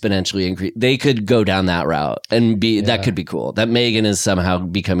exponentially increase, they could go down that route and that could be cool. That Megan is somehow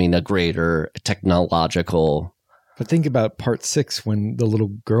becoming a greater technological. But think about part 6 when the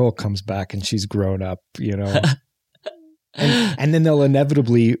little girl comes back and she's grown up, you know, and then they'll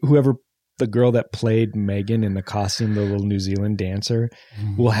inevitably, whoever the girl that played Megan in the costume, the little New Zealand dancer,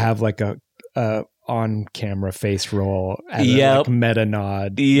 will have like a on camera face roll and a like meta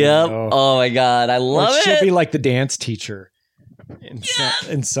nod. Yep. You know? Oh my God. I love it. She'll be like the dance teacher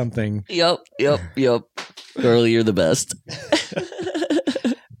in something. Yep. Girl, you're the best.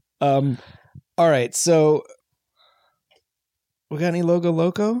 All right. So we got any Logo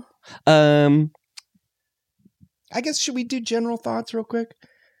Loco? I guess, should we do general thoughts real quick?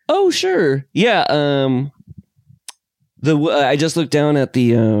 Oh, sure. Yeah. I just looked down at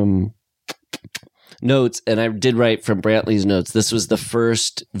the notes, and I did write from Brantley's notes. This was the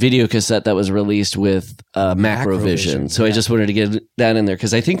first video cassette that was released with Macrovision. So I just wanted to get that in there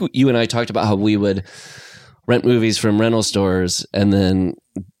because I think you and I talked about how we would rent movies from rental stores and then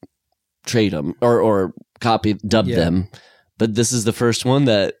trade them or dub them. But this is the first one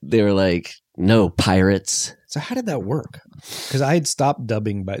that they were like, no, pirates. So how did that work? Because I had stopped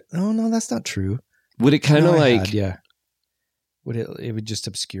dubbing, but no, that's not true. Would it kind of like, yeah? Would it would just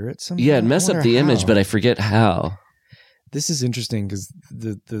obscure it somehow? Yeah, it'd mess up the image, but I forget how. This is interesting because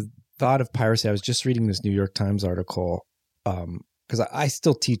the thought of piracy. I was just reading this New York Times article because I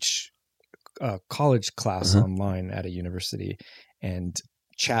still teach a college class online at a university, and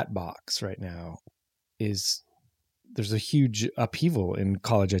Chatbox right now there's a huge upheaval in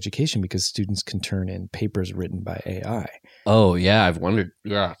college education because students can turn in papers written by AI. Oh, yeah. I've wondered.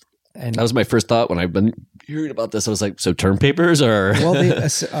 Yeah. And that was my first thought when I've been hearing about this. I was like, so term papers are... Well, they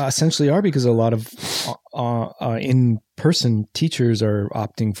essentially are, because a lot of in-person teachers are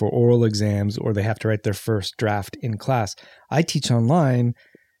opting for oral exams, or they have to write their first draft in class. I teach online.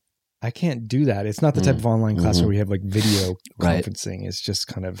 I can't do that. It's not the type of online class where we have like video conferencing. It's just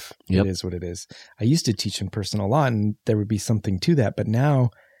kind of, it is what it is. I used to teach in person a lot, and there would be something to that, but now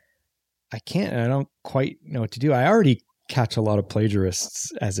I can't, and I don't quite know what to do. I already catch a lot of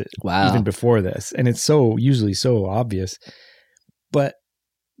plagiarists even before this, and it's usually so obvious. But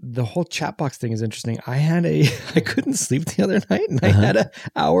the whole chat box thing is interesting. I couldn't sleep the other night, and I had an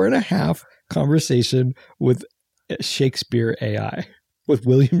hour and a half conversation with Shakespeare AI. With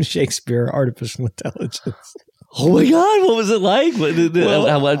William Shakespeare artificial intelligence. Oh my God, what was it like?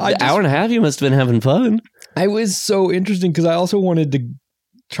 Hour and a half, you must have been having fun. I was so interesting because I also wanted to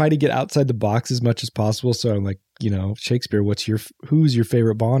try to get outside the box as much as possible. So I'm like, Shakespeare, who's your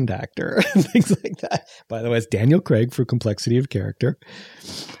favorite Bond actor? And things like that. By the way, it's Daniel Craig for complexity of character.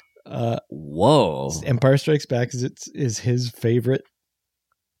 Whoa. Empire Strikes Back is his favorite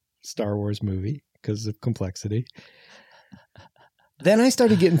Star Wars movie because of complexity. Then I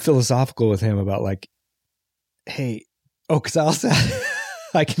started getting philosophical with him about like, hey, because I also,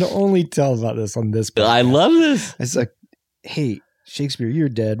 I can only tell about this on this podcast. I love this. It's like, hey, Shakespeare, you're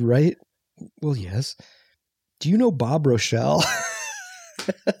dead, right? Well, yes. Do you know Bob Rochelle?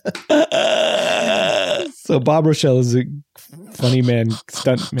 So Bob Rochelle is a funny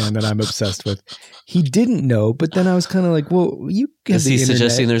stunt man that I'm obsessed with. He didn't know, but then I was kind of like, well, you have Is he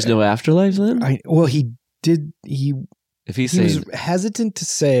suggesting there's no afterlife then? He did. He was hesitant to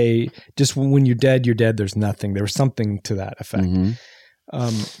say just when you're dead, there's nothing. There was something to that effect.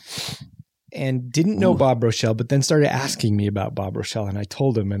 And didn't know Bob Rochelle, but then started asking me about Bob Rochelle. And I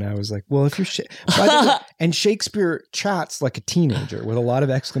told him, and I was like, well, if you're by the way, and Shakespeare chats like a teenager with a lot of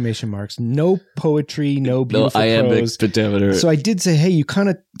exclamation marks, no poetry, no beautiful prose. So I did say, hey, you kind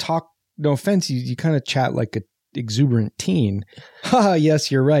of talk, no offense, you kind of chat like an exuberant teen.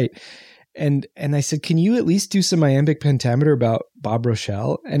 Yes, you're right. And I said, can you at least do some iambic pentameter about Bob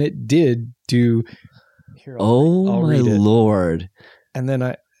Rochelle? And it did do. Here, I'll my read it. Lord. And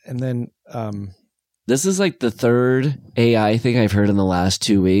then this is like the third AI thing I've heard in the last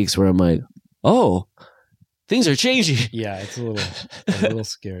 2 weeks where I'm like, oh, things are changing. yeah, it's a little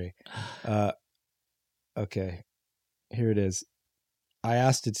scary. Okay, here it is. I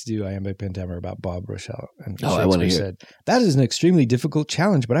asked it to do iambic pentameter about Bob Rochelle, and I want to hear. said, "That is an extremely difficult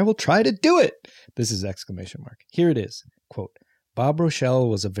challenge, but I will try to do it." This is exclamation mark. Here it is. Quote: Bob Rochelle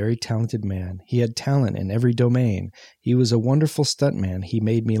was a very talented man. He had talent in every domain. He was a wonderful stuntman. He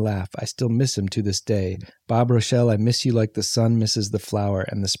made me laugh. I still miss him to this day. Bob Rochelle, I miss you like the sun misses the flower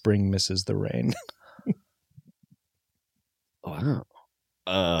and the spring misses the rain. Wow.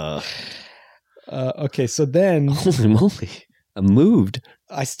 Okay, so then Holy moly. I'm moved.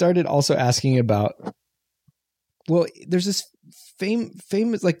 I started also asking about, well, there's this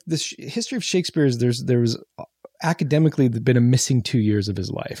famous, like the history of Shakespeare is there was academically been a missing 2 years of his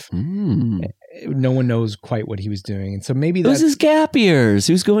life. No one knows quite what he was doing. And so maybe those his gap years.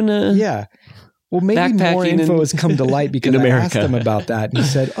 He was going to yeah. Well, maybe more info has come to light because I asked him about that. And he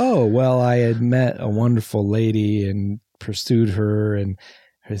said, oh, well, I had met a wonderful lady and pursued her, and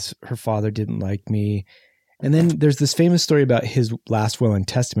her father didn't like me. And then there's this famous story about his last will and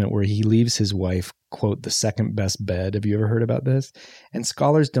testament where he leaves his wife, quote, the second best bed. Have you ever heard about this? And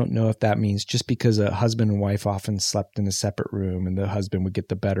scholars don't know if that means just because a husband and wife often slept in a separate room and the husband would get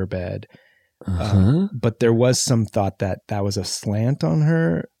the better bed. But there was some thought that was a slight on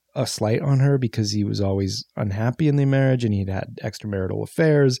her because he was always unhappy in the marriage and he'd had extramarital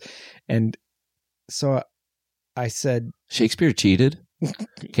affairs. And so I said, Shakespeare cheated?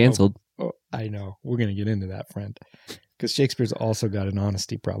 Canceled. Oh, I know. We're going to get into that, friend. Because Shakespeare's also got an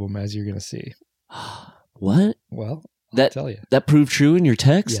honesty problem, as you're going to see. What? Well, I'll tell you. That proved true in your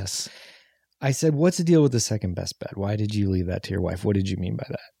text? Yes. I said, what's the deal with the second best bed? Why did you leave that to your wife? What did you mean by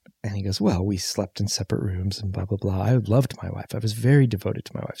that? And he goes, well, we slept in separate rooms and blah, blah, blah. I loved my wife. I was very devoted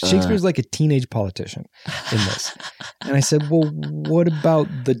to my wife. Shakespeare's like a teenage politician in this. And I said, well, what about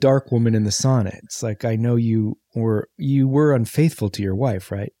the dark woman in the sonnet? It's like, I know you were unfaithful to your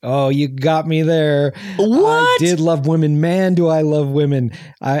wife, right? Oh, you got me there. What? I did love women. Man, do I love women.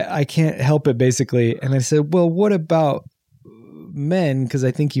 I can't help it, basically. And I said, well, what about men? Because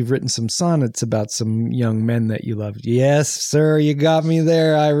I think you've written some sonnets about some young men that you loved. Yes, sir, you got me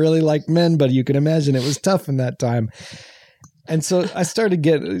there. I really like men, but you can imagine it was tough in that time. And so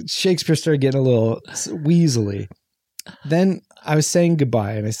Shakespeare started getting a little weaselly. Then I was saying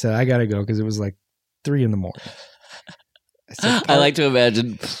goodbye and I said, I got to go because it was like 3 a.m. I like to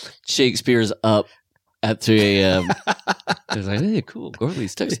imagine Shakespeare's up at 3 a.m. I was like, hey, cool.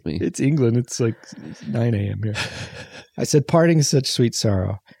 Gorley's texted me. It's England. It's like 9 a.m. here. I said, parting is such sweet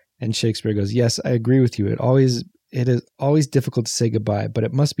sorrow. And Shakespeare goes, yes, I agree with you. It is always difficult to say goodbye, but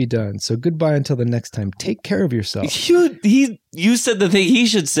it must be done. So goodbye until the next time. Take care of yourself. You said the thing he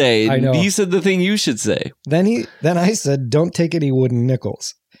should say. I know. He said the thing you should say. Then I said, don't take any wooden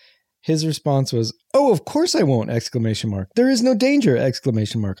nickels. His response was, oh, of course I won't! Exclamation mark. There is no danger!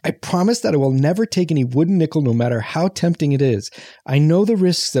 Exclamation mark. I promise that I will never take any wooden nickel no matter how tempting it is. I know the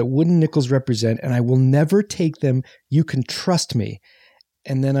risks that wooden nickels represent and I will never take them. You can trust me.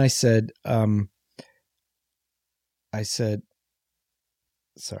 And then I said,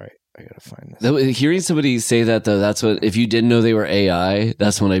 sorry, I gotta find this. Hearing somebody say that though, that's what, if you didn't know they were AI,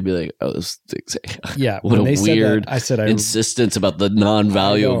 that's when I'd be like, oh, this thing's AI. Yeah. What a weird I said insistence about the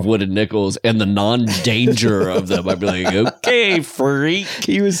non-value of wooden nickels and the non-danger of them. I'd be like, okay, freak.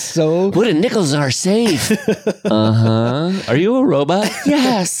 He was so... Wooden nickels are safe. Uh-huh. Are you a robot?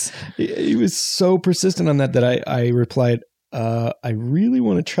 Yes. He was so persistent on that I replied, I really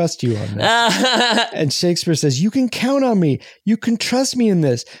want to trust you on this. And Shakespeare says, you can count on me. You can trust me in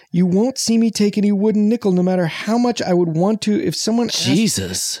this. You won't see me take any wooden nickel no matter how much I would want to. If someone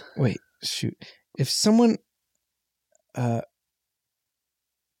Jesus. If someone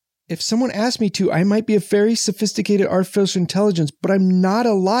asked me to, I might be a very sophisticated artificial intelligence, but I'm not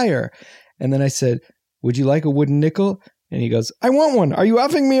a liar. And then I said, would you like a wooden nickel? And he goes, I want one. Are you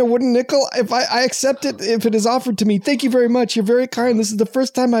offering me a wooden nickel? If I accept it, if it is offered to me, thank you very much. You're very kind. This is the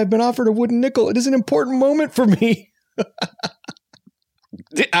first time I've been offered a wooden nickel. It is an important moment for me.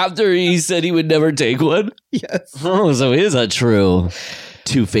 After he said he would never take one? Yes. Oh, so he is a true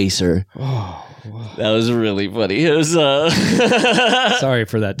two-facer. Oh, wow. That was really funny. It was sorry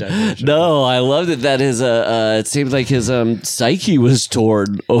for that diversion. No, I loved it that his it seemed like his psyche was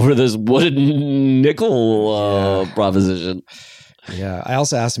torn over this wooden nickel proposition. Yeah. I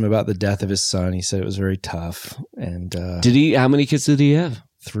also asked him about the death of his son. He said it was very tough. And how many kids did he have?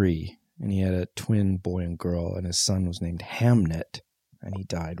 3. and he had a twin boy and girl, and his son was named Hamnet, and he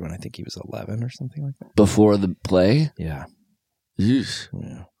died when I think he was 11 or something like that. Before the play? Yeah. Yeesh.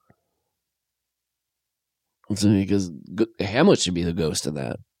 Yeah. Because Hamlet should be the ghost of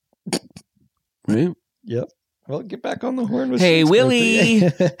that. Right? Yep. Well, get back on the horn with Hey, Willie.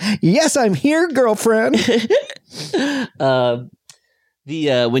 Yes, I'm here, girlfriend. When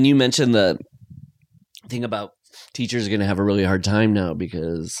you mentioned the thing about teachers are going to have a really hard time now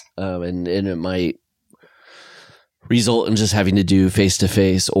because and it might result in just having to do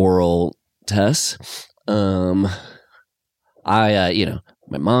face-to-face oral tests. My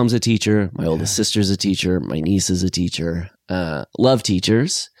mom's a teacher, my oldest sister's a teacher, my niece is a teacher. Love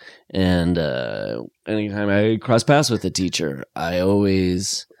teachers, and anytime I cross paths with a teacher,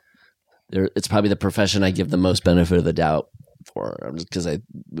 it's probably the profession I give the most benefit of the doubt for, because I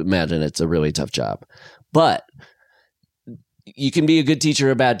imagine it's a really tough job. But you can be a good teacher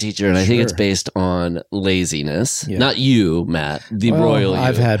or a bad teacher, and I think it's based on laziness. Yeah. Not you, Matt, the royal you.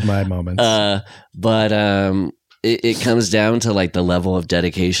 I've had my moments. But it comes down to like the level of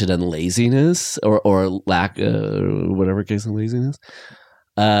dedication and laziness or lack, whatever case of laziness.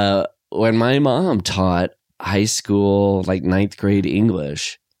 When my mom taught high school, like 9th grade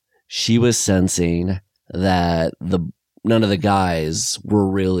English, she was sensing that none of the guys were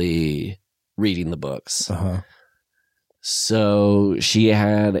really reading the books. Uh-huh. So she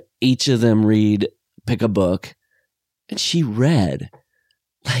had each of them pick a book, and she read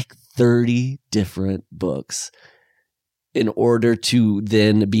like 30 different books in order to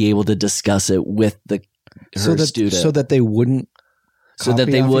then be able to discuss it with her student. So that they wouldn't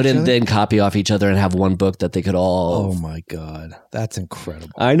then copy off each other and have one book that they could all. Oh my God. That's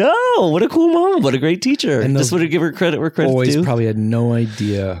incredible. I know. What a cool mom. What a great teacher. And this would give her credit where credit's boys due. Probably had no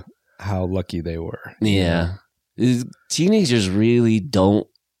idea how lucky they were. Yeah. Teenagers really don't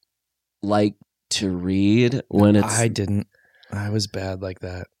like to read when it's. I didn't. I was bad like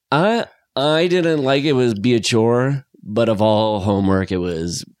that. I didn't like it was be a chore, but of all homework, it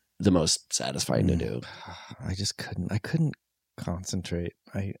was the most satisfying to do. I just couldn't. I couldn't concentrate.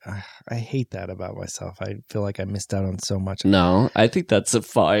 I hate that about myself. I feel like I missed out on so much. No, I think that's a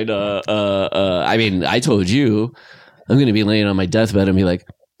fine. I mean, I told you I'm going to be laying on my deathbed and be like,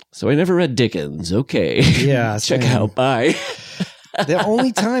 so I never read Dickens. Okay, yeah, check out. Bye. The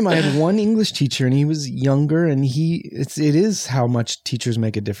only time I had one English teacher, and he was younger, and it is how much teachers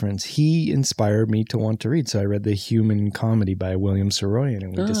make a difference. He inspired me to want to read, so I read The Human Comedy by William Saroyan,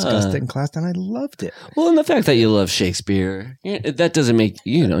 and we discussed it in class, and I loved it. Well, and the fact that you love Shakespeare, that doesn't make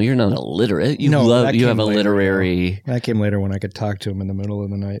you're not illiterate. You have a literary. That came later when I could talk to him in the middle of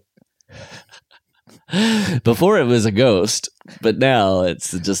the night. Before it was a ghost, but now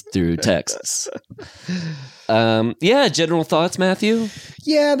it's just through texts. General thoughts, Matthew?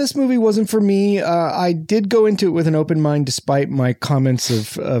 Yeah, this movie wasn't for me. I did go into it with an open mind despite my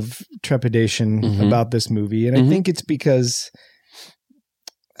comments of trepidation about this movie. And I think it's because,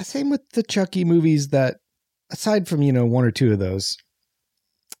 same with the Chucky movies, that aside from, one or two of those,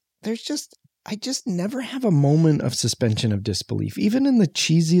 I just never have a moment of suspension of disbelief. Even in the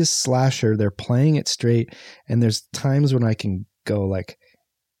cheesiest slasher, they're playing it straight. And there's times when I can go like,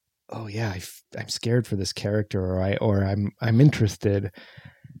 oh yeah, I'm scared for this character, or I'm interested.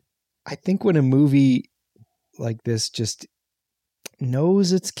 I think when a movie like this just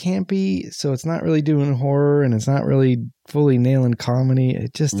knows it's campy, so it's not really doing horror and it's not really fully nailing comedy.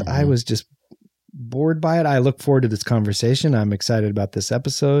 I was just bored by it. I look forward to this conversation. I'm excited about this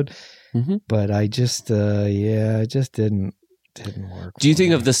episode. But I just, it just didn't work. Do you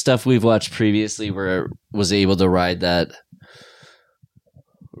think of the stuff we've watched previously where it was able to ride that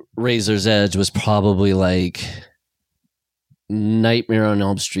razor's edge was probably like Nightmare on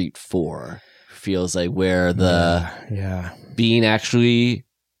Elm Street 4 feels like, where the being actually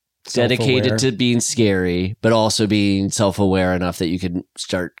dedicated to being scary, but also being self-aware enough that you can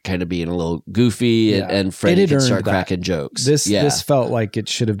start kind of being a little goofy and Freddy can start cracking jokes. This felt like it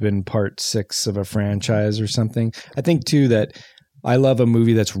should have been part 6 of a franchise or something. I think too that I love a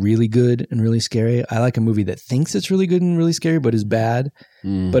movie that's really good and really scary. I like a movie that thinks it's really good and really scary, but is bad.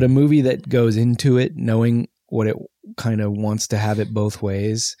 But a movie that goes into it knowing what it kind of wants to have it both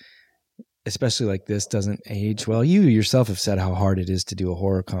ways, especially like this, doesn't age well. You yourself have said how hard it is to do a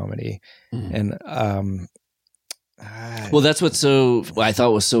horror comedy. And well, that's what I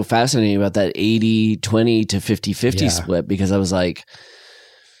thought was so fascinating about that 80-20 to 50-50 split, because I was like,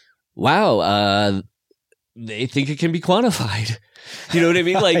 wow, they think it can be quantified. You know what I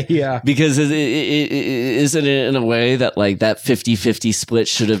mean? Like, because it isn't it in a way that like that 50-50 split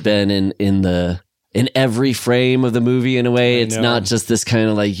should have been in the in every frame of the movie in a way. I It's know. not just this kind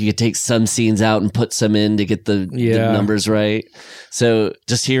of like you could take some scenes out and put some in to get the numbers right. So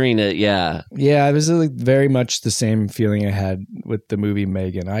just hearing it, yeah. Yeah, it was like very much the same feeling I had with the movie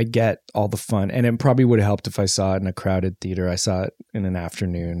Megan. I get all the fun, and it probably would have helped if I saw it in a crowded theater. I saw it in an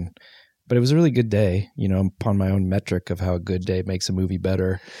afternoon, but it was a really good day, you know, upon my own metric of how a good day makes a movie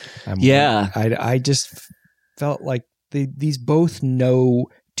better. I just felt like these both know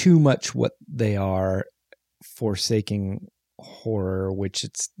too much what they are, forsaking horror, which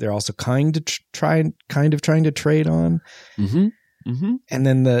they're also kind of trying to trade on. Mm-hmm. Mm-hmm. And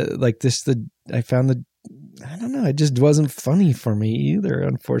then I found I don't know, it just wasn't funny for me either,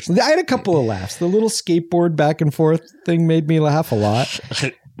 unfortunately. I had a couple of laughs. The little skateboard back and forth thing made me laugh a lot.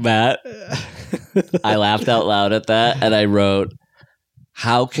 Matt, I laughed out loud at that, and I wrote,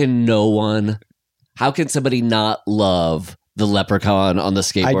 how can somebody not love the leprechaun on the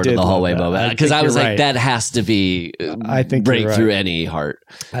skateboard in the hallway moment? Because I was like, right. That has to be I think break you're through right. any heart.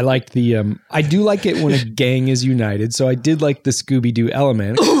 I liked I do like it when a gang is united. So I did like the Scooby-Doo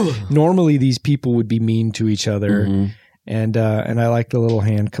element. Normally these people would be mean to each other. Mm-hmm. And I like the little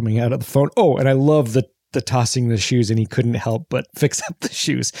hand coming out of the phone. Oh, and I love the tossing the shoes, and he couldn't help but fix up the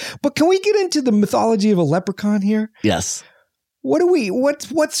shoes. But can we get into the mythology of a leprechaun here? Yes.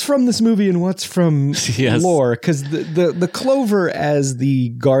 What's from this movie and what's from Yes. lore? Because the clover as the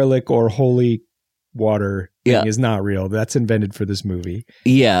garlic or holy water thing is not real. That's invented for this movie.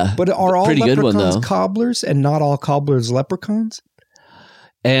 Yeah. But are all Pretty good one, leprechauns though. cobblers and not all cobblers leprechauns?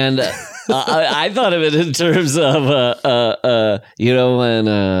 And I thought of it in terms of, when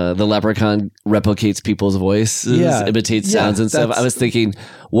the leprechaun replicates people's voices, imitates sounds and stuff. I was thinking,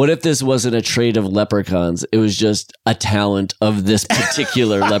 what if this wasn't a trait of leprechauns? It was just a talent of this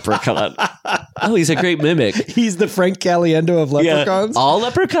particular leprechaun. Oh, he's a great mimic. He's the Frank Caliendo of leprechauns? Yeah. All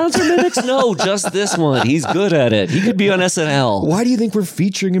leprechauns are mimics? No, just this one. He's good at it. He could be on SNL. Why do you think we're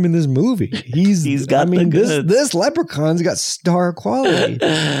featuring him in this movie? He's got the goods. This leprechaun's got star quality.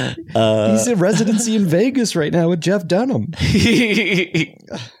 He's in residency in Vegas right now with Jeff Dunham. I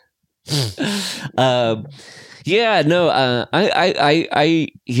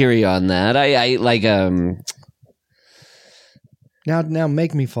hear you on that. I like Now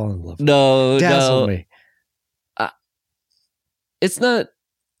make me fall in love. Dazzle me. It's not.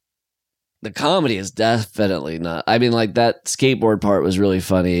 The comedy is definitely not. I mean, like that skateboard part was really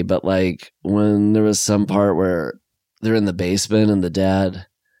funny, but like when there was some part where they're in the basement and the dad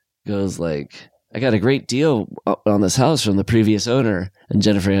goes like, I got a great deal on this house from the previous owner. And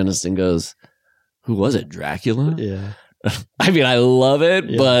Jennifer Aniston goes, who was it? Dracula? Yeah. I mean, I love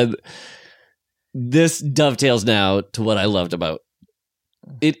it, but this dovetails now to what I loved about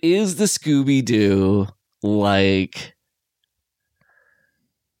it is the Scooby-Doo, like,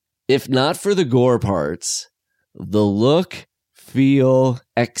 if not for the gore parts, the look, feel,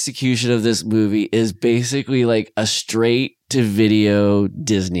 execution of this movie is basically like a straight to video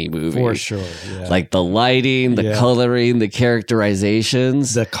Disney movie. For sure. Yeah. Like the lighting, the coloring, the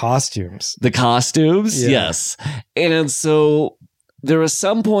characterizations. The costumes. Yes. And so there was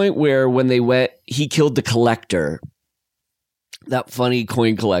some point where when they went, he killed the collector, that funny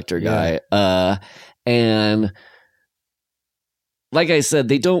coin collector guy. And like I said,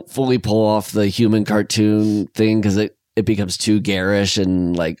 they don't fully pull off the human cartoon thing because it becomes too garish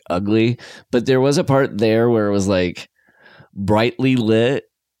and like ugly. But there was a part there where it was like brightly lit,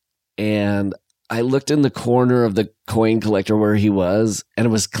 and I looked in the corner of the coin collector where he was, and it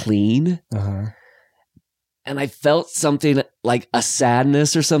was clean. Uh-huh. And I felt something like a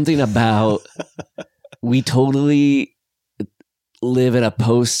sadness or something about we totally live in a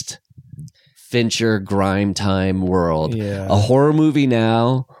post Fincher grime time world. Yeah. A horror movie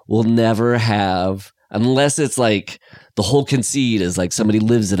now will never have, unless it's like the whole conceit is like somebody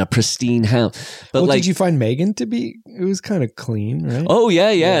lives in a pristine house. But did you find Megan to be? It was kind of clean, right? Oh yeah,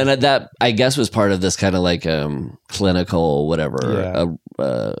 and that I guess was part of this kind of like clinical whatever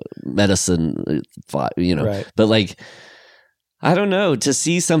medicine, Right. But like I don't know, to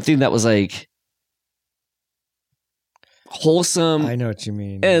see something that was like wholesome. I know what you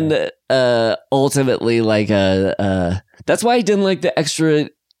mean. And ultimately like that's why I didn't like the extra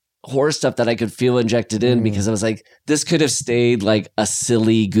horror stuff that I could feel injected in, because I was like, this could have stayed like a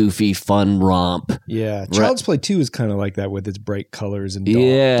silly, goofy, fun romp. Yeah. Child's Play 2 is kind of like that with its bright colors and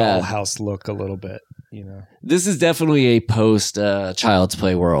dollhouse look a little bit, This is definitely a post Child's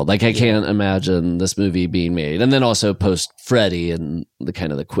Play world. Like I can't imagine this movie being made. And then also post Freddy and the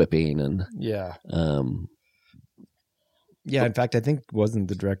kind of the quipping and in fact, I think wasn't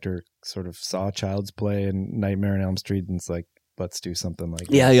the director sort of saw Child's Play and Nightmare on Elm Street and it's like, let's do something like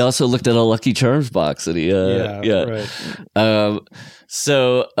Yeah, this. he also looked at a Lucky Charms box and he Right.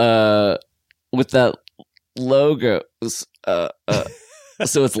 So with that logo, so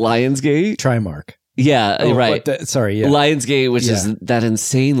it's Lionsgate. Trimark. Yeah, right. Sorry, yeah. Lionsgate, which is that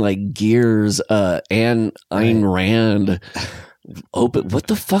insane like Gears and Ayn Rand. Open. What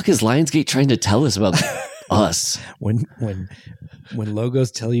the fuck is Lionsgate trying to tell us about us? When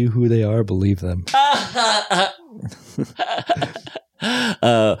logos tell you who they are, believe them. But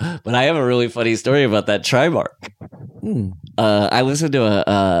I have a really funny story about that Trimark. I listened to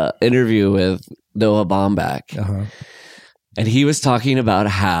a interview with Noah Baumbach, and he was talking about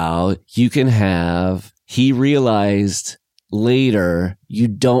how you can have. He realized later you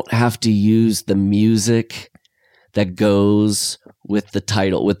don't have to use the music that goes with the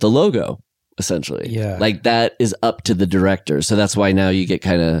title, with the logo. Essentially. Yeah. Like that is up to the director. So that's why now you get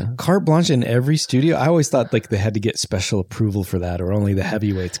kind of carte blanche in every studio. I always thought like they had to get special approval for that, or only the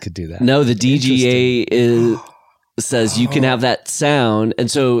heavyweights could do that. No, the DGA says you can have that sound. And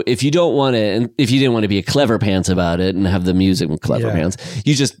so if you don't want it, and if you didn't want to be a clever pants about it and have the music with clever pants,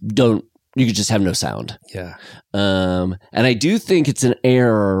 you just don't, you could just have no sound. Yeah. And I do think it's an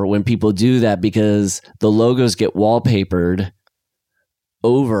error when people do that because the logos get wallpapered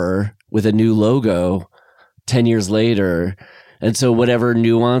over with a new logo 10 years later. And so whatever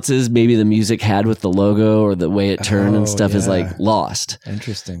nuances maybe the music had with the logo or the way it turned and stuff is like lost.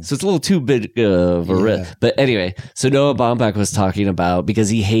 Interesting. So it's a little too big of a risk. But anyway, so Noah Baumbach was talking about, because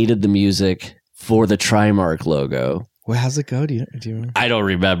he hated the music for the Trimark logo. Well, how's it go? Do you remember? I don't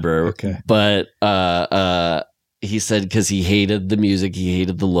remember. Okay. But he said because he hated the music, he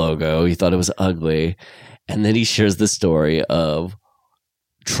hated the logo, he thought it was ugly. And then he shares the story of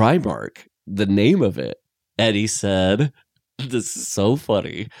Trimark, the name of it. And he said, this is so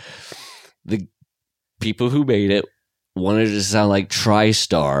funny. The people who made it wanted it to sound like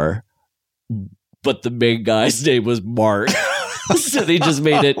TriStar, but the main guy's name was Mark. So they just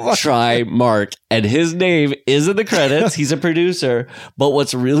made it Trimark. And his name is in the credits. He's a producer. But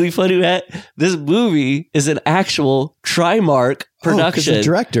what's really funny at this movie is an actual Trimark production. The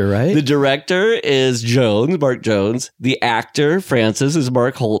director, right? The director is Jones, Mark Jones. The actor, Francis, is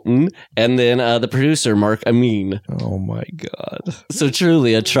Mark Holton. And then the producer, Mark Amin. Oh my God. So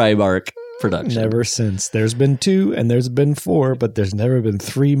truly a Trimark production. Never since. There's been 2 and there's been 4, but there's never been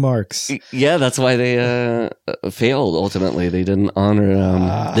 3 marks. Yeah, that's why they failed ultimately. They didn't honor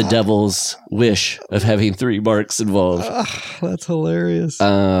the devil's wish of having 3 marks involved. That's hilarious.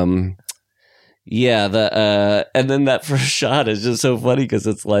 Yeah, and then that first shot is just so funny because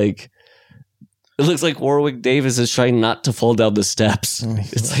it's like, it looks like Warwick Davis is trying not to fall down the steps.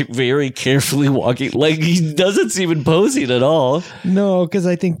 It's like very carefully walking, like he doesn't seem imposing at all. No, because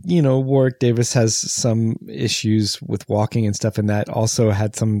I think, Warwick Davis has some issues with walking and stuff, and that also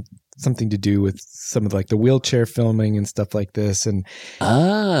had something to do with some of like the wheelchair filming and stuff like this. And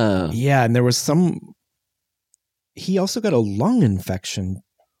yeah, and there was he also got a lung infection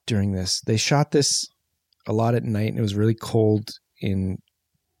during this. They shot this a lot at night and it was really cold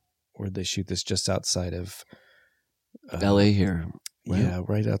where'd they shoot this? Just outside of LA here. Yeah,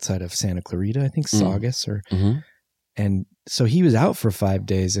 right outside of Santa Clarita, I think Saugus and so he was out for 5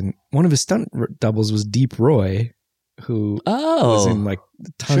 days, and one of his stunt doubles was Deep Roy, who was in like a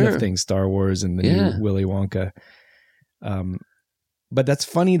ton of things, Star Wars and the new Willy Wonka. But that's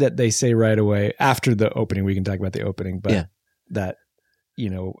funny that they say right away after the opening, we can talk about the opening, but that,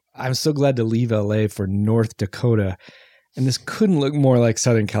 I'm so glad to leave LA for North Dakota. And this couldn't look more like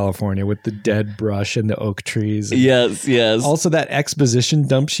Southern California with the dead brush and the oak trees. Yes. Also, that exposition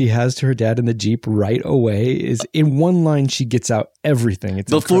dump she has to her dad in the Jeep right away is in one line. She gets out everything. It's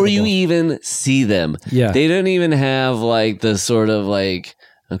before incredible. you even see them. Yeah. They don't even have like the sort of like,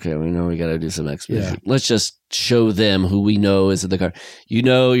 okay, we know we got to do some exposition. Yeah. Let's just show them who we know is in the car.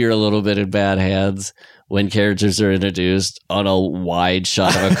 You're a little bit in bad hands when characters are introduced on a wide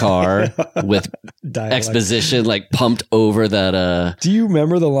shot of a car with Dialogue. exposition like pumped over that. Do you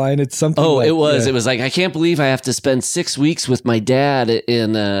remember the line? It's something. Oh, like, it was like, I can't believe I have to spend 6 weeks with my dad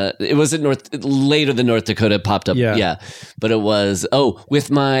in. It was in later than North Dakota popped up. Yeah, but it was with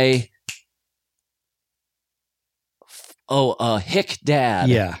my. Hick dad.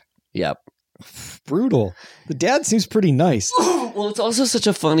 Yeah. Yep. Brutal. The dad seems pretty nice. Well, it's also such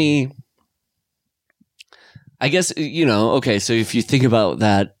a funny. I guess, okay, so if you think about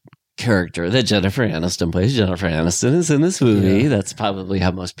that character that Jennifer Aniston plays, Jennifer Aniston is in this movie. Yeah. That's probably how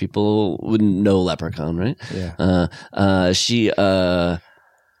most people would know Leprechaun, right? Yeah.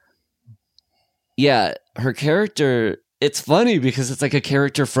 Her character it's funny because it's like a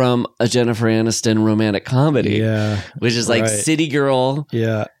character from a Jennifer Aniston romantic comedy. Yeah. Which is like city girl.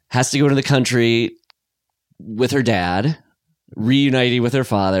 Yeah. Has to go to the country with her dad, reuniting with her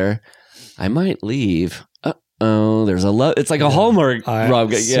father. I might leave. Oh, there's a love. It's like a Hallmark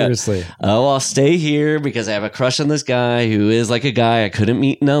rom. Seriously. Oh, I'll stay here because I have a crush on this guy who is like a guy I couldn't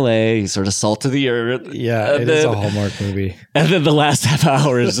meet in LA. He's sort of salt of the earth. Yeah, it is a Hallmark movie. And then the last half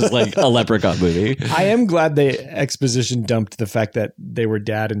hour is just like a Leprechaun movie. I am glad they exposition dumped the fact that they were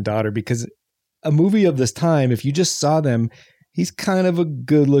dad and daughter, because a movie of this time, if you just saw them, he's kind of a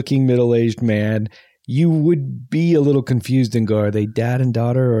good-looking middle-aged man. You would be a little confused and go, are they dad and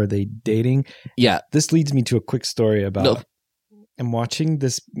daughter or are they dating? Yeah. This leads me to a quick story about I'm watching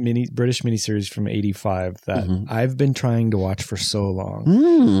this British miniseries from 85 that I've been trying to watch for so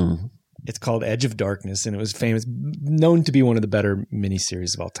long. It's called Edge of Darkness, and it was famous, known to be one of the better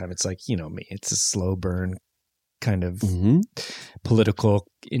miniseries of all time. It's like, you know me, it's a slow burn kind of political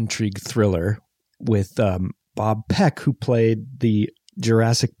intrigue thriller with Bob Peck, who played the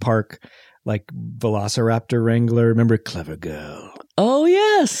Jurassic Park like Velociraptor Wrangler. Remember Clever Girl? Oh,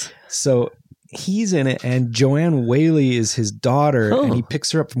 yes. So he's in it, and Joanne Whaley is his daughter, and he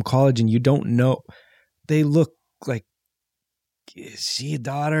picks her up from college, and you don't know. They look like, is she a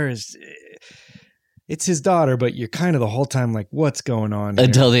daughter? It's his daughter, but you're kind of the whole time like, what's going on here?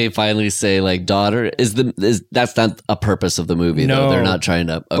 Until they finally say like daughter. That's not a purpose of the movie, though. They're not trying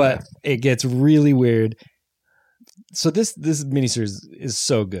to. Okay. But it gets really weird. So this miniseries is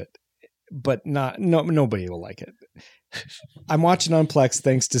so good. But nobody will like it. I'm watching on Plex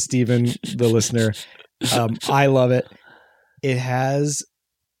thanks to Steven, the listener. I love it. It has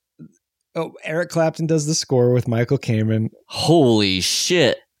Eric Clapton does the score with Michael Kamen. Holy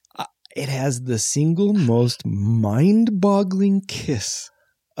shit. It has the single most mind-boggling kiss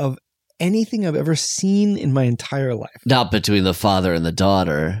of anything I've ever seen in my entire life. Not between the father and the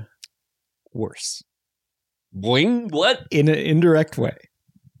daughter. Worse. Boing? What? In an indirect way.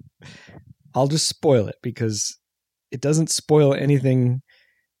 I'll just spoil it because it doesn't spoil anything.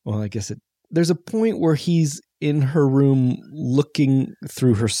 Well, I guess there's a point where he's in her room looking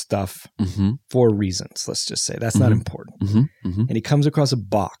through her stuff for reasons. Let's just say that's not important. And he comes across a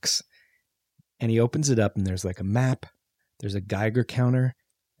box and he opens it up and there's like a map. There's a Geiger counter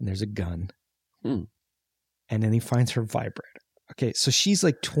and there's a gun. And then he finds her vibrator. Okay. So she's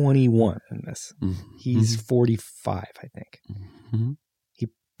like 21 in this. He's 45, I think.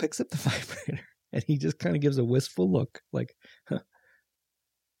 Picks up the vibrator and he just kind of gives a wistful look like, huh.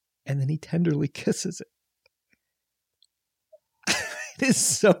 And then he tenderly kisses it. It is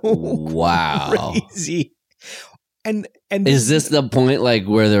so crazy. And is this the point like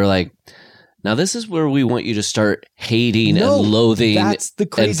where they're like, now this is where we want you to start hating and loathing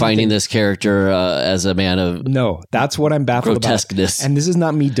and finding this character as a man of that's what I'm baffled grotesqueness. About. And this is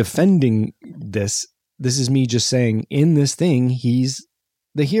not me defending this. This is me just saying in this thing, he's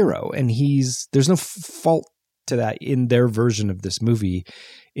the hero, and there's no fault to that in their version of this movie.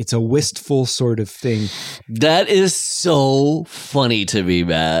 It's a wistful sort of thing. That is so funny to me,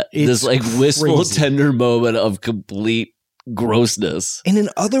 Matt. This like wistful, crazy, tender moment of complete grossness. In an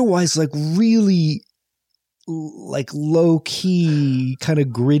otherwise like really like low key, kind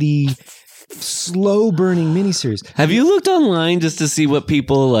of gritty, slow burning miniseries. Have you looked online just to see what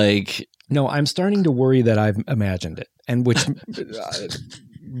people like? No, I'm starting to worry that I've imagined it, and which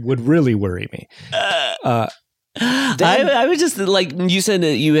would really worry me. I would just like, you said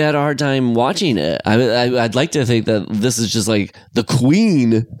that you had a hard time watching it. I'd like to think that this is just like the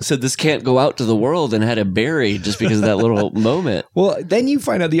Queen said this can't go out to the world and had it buried just because of that little moment. Well, then you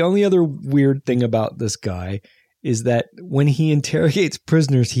find out the only other weird thing about this guy is that when he interrogates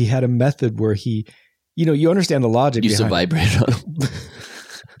prisoners, he had a method where he, you understand the logic. Use a vibrator on them.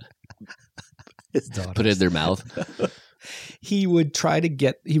 His daughters. Put it in their mouth. He would try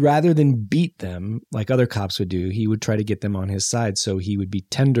to rather than beat them like other cops would do, he would try to get them on his side. So he would be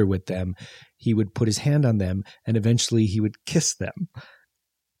tender with them. He would put his hand on them and eventually he would kiss them.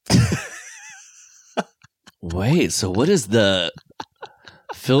 Wait, so what is the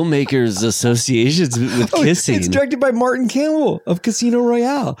filmmakers' associations with kissing? It's directed by Martin Campbell of Casino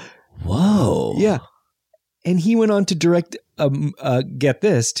Royale. Whoa. Yeah. And he went on to direct, get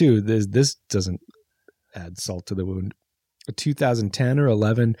this too. This doesn't add salt to the wound. A 2010 or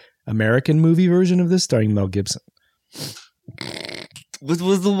 11 American movie version of this starring Mel Gibson. What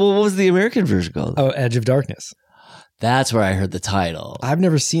was the American version called? Oh, Edge of Darkness. That's where I heard the title. I've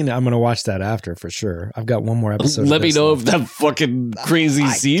never seen it. I'm going to watch that after for sure. I've got one more episode. Let me know if that fucking crazy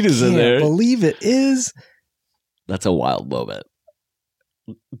scene is in there. I can't believe it is. That's a wild moment.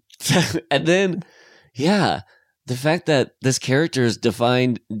 And then, yeah, The fact that this character is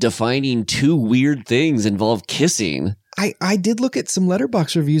defining two weird things involve kissing. I did look at some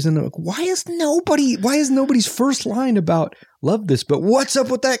Letterboxd reviews and I'm like, why is nobody's first line about love this, but what's up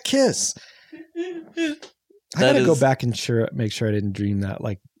with that kiss? I gotta go back and make sure I didn't dream that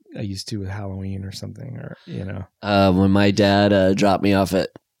like I used to with Halloween or something, or When my dad dropped me off at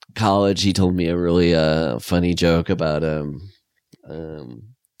college, he told me a really funny joke about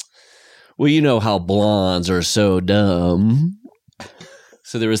well, you know how blondes are so dumb.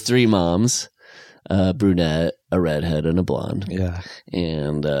 So there was 3 moms, a brunette, a redhead, and a blonde. Yeah.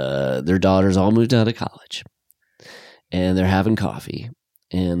 And their daughters all moved out of college. And they're having coffee.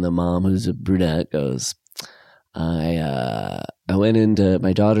 And the mom, who's a brunette, goes, I went into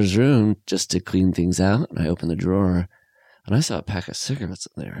my daughter's room just to clean things out. And I opened the drawer. And I saw a pack of cigarettes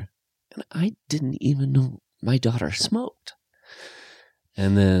in there. And I didn't even know my daughter smoked.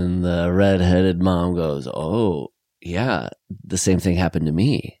 And then the redheaded mom goes, oh, yeah, the same thing happened to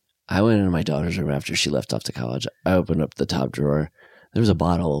me. I went into my daughter's room after she left off to college. I opened up the top drawer. There was a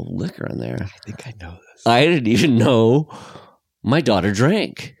bottle of liquor in there. I think I know this. I didn't even know my daughter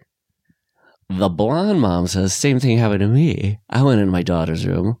drank. The blonde mom says, same thing happened to me. I went into my daughter's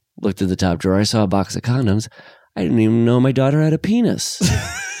room, looked at the top drawer. I saw a box of condoms. I didn't even know my daughter had a penis.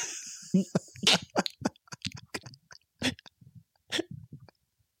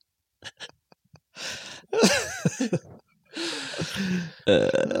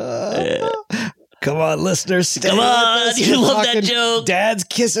 Come on, listeners. Come on, you love that joke. Dad's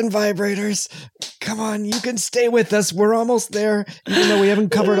kissing vibrators. Come on, you can stay with us. We're almost there, even though we haven't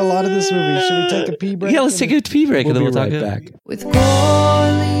covered a lot of this movie. Should we take a pee break? Yeah, let's take a pee break and then we'll talk back. With Corley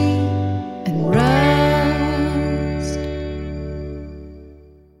and Rust.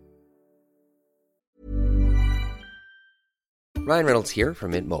 Ryan Reynolds here from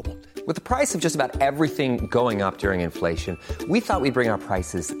Mint Mobile. With the price of just about everything going up during inflation, we thought we'd bring our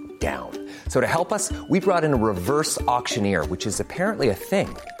prices down. So to help us, we brought in a reverse auctioneer, which is apparently a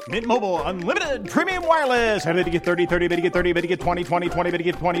thing. Mint Mobile Unlimited Premium Wireless. How to get 30, 30, bit to get 30, bit to get 20, 20, 20, bit to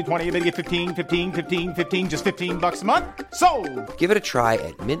get 20, 20, bit to get 15, 15, 15, 15, just $15 a month? Sold! Give it a try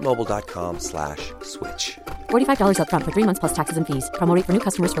at mintmobile.com/switch. $45 up front for 3 months plus taxes and fees. Promo rate for new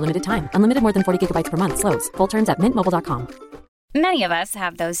customers for limited time. Unlimited more than 40 gigabytes per month. Slows full terms at mintmobile.com. Many of us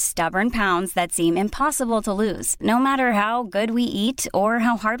have those stubborn pounds that seem impossible to lose, no matter how good we eat or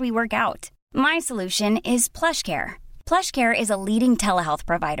how hard we work out. My solution is PlushCare. PlushCare is a leading telehealth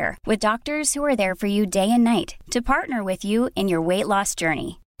provider with doctors who are there for you day and night to partner with you in your weight loss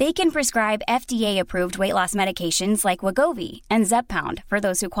journey. They can prescribe FDA-approved weight loss medications like Wegovy and Zepbound for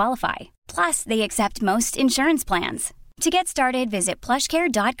those who qualify. Plus, they accept most insurance plans. To get started, visit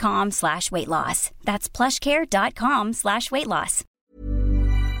plushcare.com/weightloss. That's plushcare.com/weightloss.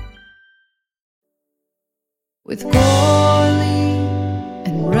 With Corley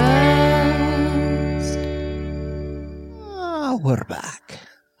and Rust. Oh, we're back.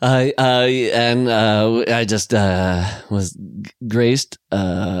 I just was graced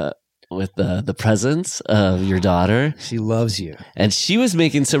with the presence of your daughter. She loves you. And she was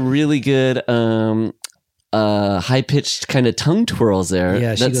making some really good high-pitched kind of tongue twirls there.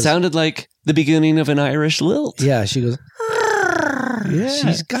 Yeah, that sounded like the beginning of an Irish lilt. Yeah, she goes. Yeah,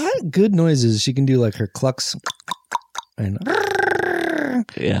 she's got good noises. She can do like her clucks and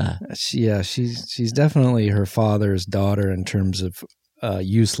she's definitely her father's daughter in terms of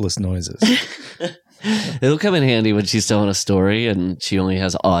useless noises. It'll come in handy when she's telling a story and she only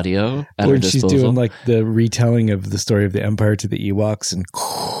has audio at her disposal. She's doing like the retelling of the story of the Empire to the Ewoks and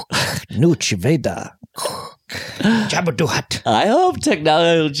Nooch Veda. Jabaduhat. I hope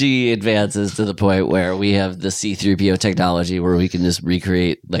technology advances to the point where we have the C-3PO technology where we can just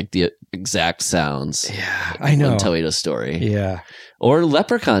recreate like the exact sounds. Yeah, I know. When telling a story. Yeah. Or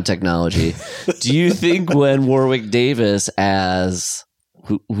Leprechaun technology. Do you think when Warwick Davis as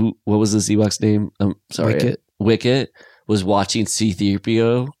who what was this Ewok's name? I'm sorry. Wicket was watching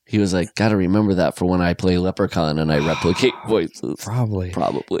C-3PO, he was like, gotta remember that for when I play Leprechaun and I replicate voices. Probably.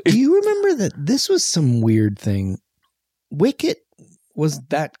 Do you remember that this was some weird thing? Wicket was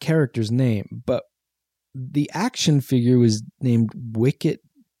that character's name, but the action figure was named Wicket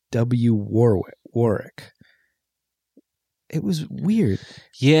W. Warwick. It was weird.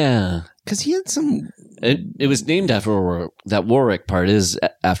 Yeah. Because he had some... It was named after Warwick. That Warwick part is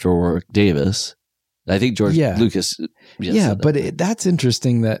after Warwick Davis. I think George Lucas. Yeah, but that's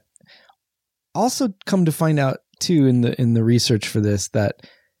interesting that also come to find out too in the research for this that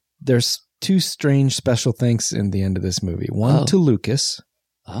there's two strange special thanks in the end of this movie. One to Lucas.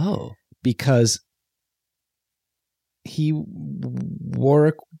 Oh. Because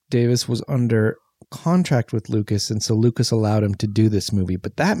Warwick Davis was under contract with Lucas, and so Lucas allowed him to do this movie.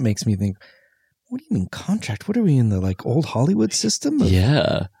 But that makes me think, what do you mean contract? What are we in the like old Hollywood system?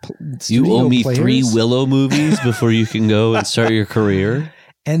 Yeah. You owe me players? 3 Willow movies before you can go and start your career.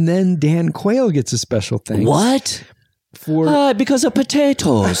 And then Dan Quayle gets a special thing. What? Because of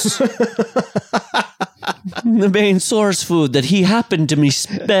potatoes. The main source food that he happened to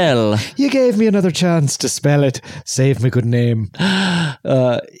misspell. You gave me another chance to spell it. Save me good name.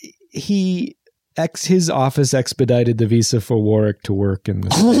 His office expedited the visa for Warwick to work in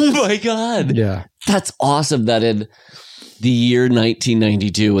this. Oh my God. Yeah. That's awesome that in the year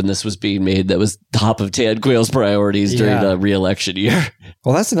 1992, when this was being made, that was top of Dan Quayle's priorities during the re-election year.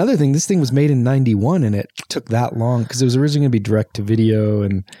 Well, that's another thing. This thing was made in 91 and it took that long because it was originally going to be direct to video.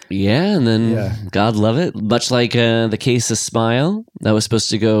 And then God love it. Much like The Case of Smile, that was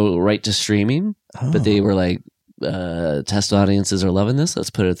supposed to go right to streaming, but they were like, test audiences are loving this. Let's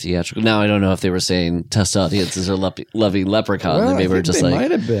put it theatrical. Now, I don't know if they were saying test audiences are loving Leprechaun. Well, They were just they like,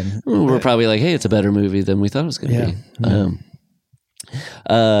 might have been. We're probably like, hey, it's a better movie than we thought it was going to be.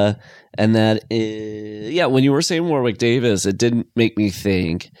 And that is, when you were saying Warwick Davis, it didn't make me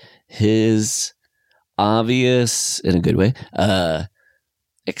think his obvious, in a good way,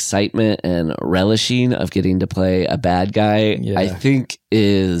 excitement and relishing of getting to play a bad guy, I think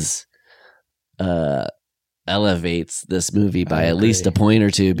is elevates this movie by at least a point or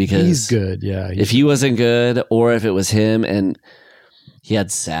two, because he's good. Yeah. If he wasn't good, or if it was him and he had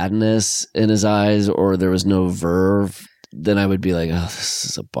sadness in his eyes, or there was no verve, then I would be like, oh, this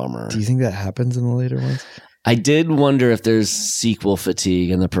is a bummer. Do you think that happens in the later ones? I did wonder if there's sequel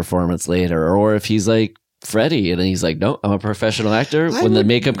fatigue in the performance later, or if he's like Freddie and he's like, no, I'm a professional actor. When the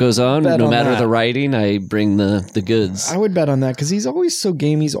makeup goes on, no matter the writing, I bring the goods. I would bet on that because he's always so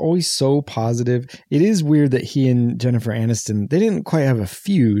game. He's always so positive. It is weird that he and Jennifer Aniston, they didn't quite have a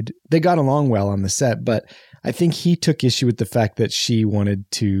feud. They got along well on the set, but I think he took issue with the fact that she wanted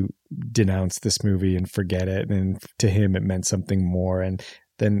to denounce this movie and forget it. And to him, it meant something more. And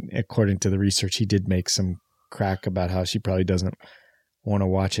then according to the research, he did make some crack about how she probably doesn't want to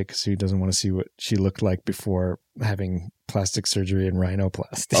watch it because he doesn't want to see what she looked like before having plastic surgery and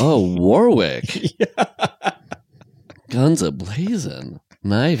rhinoplasty. Oh, Warwick. Guns a-blazing.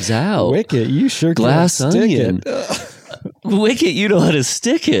 Knives out. Wicket, you sure Glass can stick onion. it. Wicket, you know how to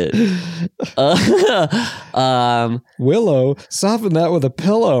stick it. Willow, soften that with a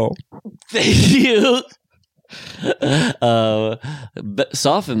pillow. Thank you. But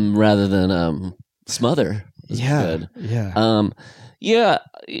soften rather than smother. Good. Yeah.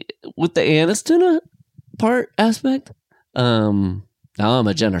 With the Aniston aspect. Now I'm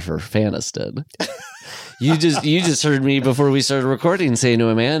a Jennifer Aniston. You just heard me before we started recording saying to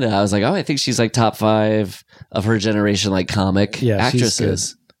Amanda, I was like, oh, I think she's like top 5 of her generation, like comic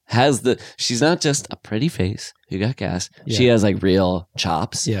actresses. She's not just a pretty face who got gas. Yeah. She has like real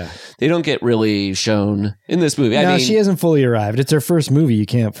chops. Yeah. They don't get really shown in this movie. No, she hasn't fully arrived. It's her first movie. You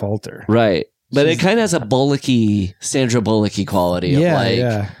can't fault her. Right. But it kind of has a Sandra Bullocky quality of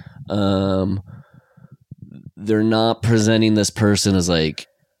they're not presenting this person as like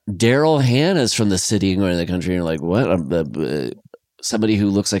Daryl Hannah's from the city and going to the country, and you're like, what? Somebody who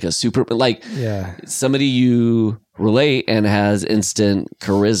looks like a somebody you relate and has instant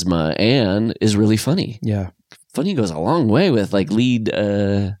charisma and is really funny. Yeah. Funny goes a long way with like lead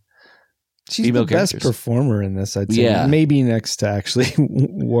she's the best performer in this, I'd say. Yeah. Maybe next to actually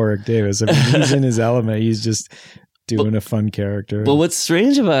Warwick Davis. I mean, he's in his element. He's just doing a fun character. But what's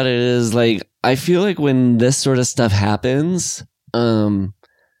strange about it is like, I feel like when this sort of stuff happens,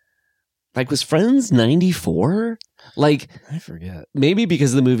 like was Friends 94? Like, I forget. Maybe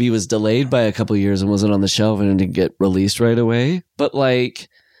because the movie was delayed by a couple years and wasn't on the shelf and didn't get released right away. But like,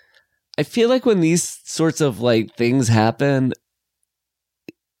 I feel like when these sorts of like things happen,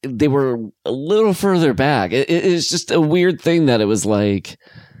 they were a little further back. It's just a weird thing that it was like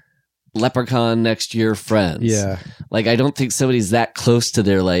Leprechaun next year, Friends. Yeah. Like, I don't think somebody's that close to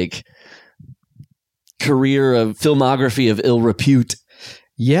their like career of filmography of ill repute.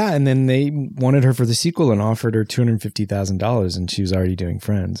 Yeah, and then they wanted her for the sequel and offered her $250,000, and she was already doing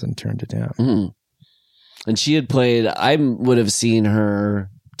Friends and turned it down. Mm. And she had played, I would have seen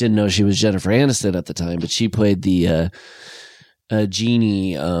her, didn't know she was Jennifer Aniston at the time, but she played the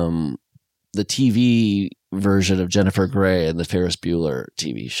Jeannie, the TV version of Jennifer Grey in the Ferris Bueller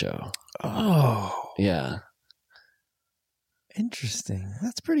TV show. Oh. Yeah. Interesting.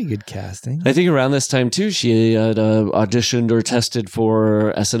 That's pretty good casting. I think around this time, too, she had auditioned or tested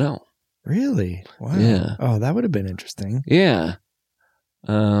for SNL. Really? Wow. Yeah. Oh, that would have been interesting. Yeah.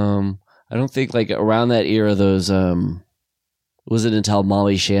 I don't think, like, around that era, those... wasn't until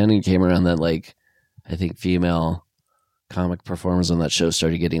Molly Shannon came around that, like, I think, female comic performers on that show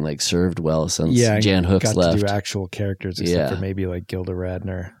started getting like served well since Yeah, Jan Hooks got left. to do actual characters, except for maybe like Gilda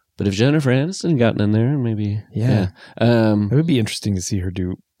Radner. But if Jennifer Aniston gotten in there, maybe it would be interesting to see her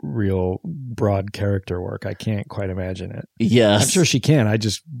do real broad character work. I can't quite imagine it. Yes, I'm sure she can. I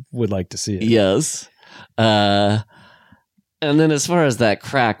just would like to see it. Yes. And then as far as that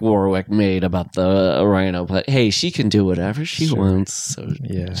crack Warwick made about the rhino, but hey, she can do whatever she wants, so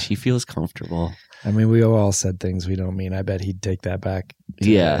she feels comfortable. I mean, we all said things we don't mean. I bet he'd take that back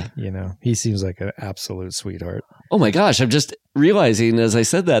today. Yeah. You know, he seems like an absolute sweetheart. Oh my gosh, I'm just realizing as I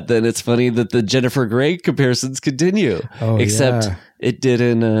said that, then it's funny that the Jennifer Grey comparisons continue. Oh, except yeah. it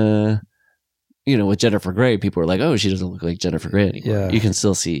didn't, with Jennifer Grey, people were like, oh, she doesn't look like Jennifer Grey anymore. Yeah. You can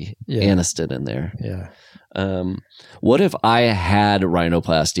still see Aniston in there. Yeah. What if I had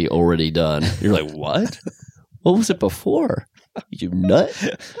rhinoplasty already done? You're like, what? What was it before? You nut?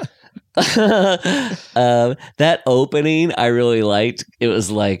 That opening I really liked. It was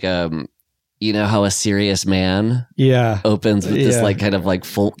like you know how A Serious Man opens with this like kind of like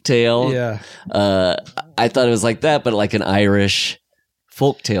folk tale. I thought it was like that, but like an Irish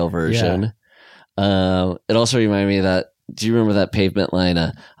folk tale version. It also reminded me of that. Do you remember that Pavement line?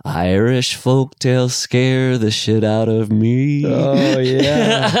 Irish folk tales scare the shit out of me. Oh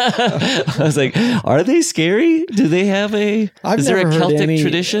yeah. I was like, are they scary? Do they have is there a Celtic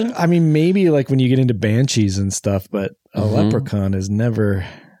tradition? I mean, maybe like when you get into banshees and stuff, but a leprechaun is never.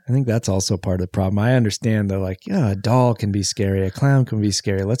 I think that's also part of the problem. I understand that, like, a doll can be scary, a clown can be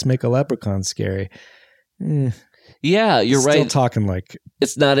scary. Let's make a leprechaun scary. Yeah, you're right. Still talking like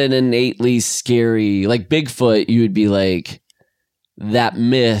it's not an innately scary, like Bigfoot. You would be like, that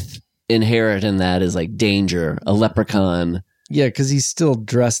myth inherent in that is like danger. A leprechaun, yeah, because he's still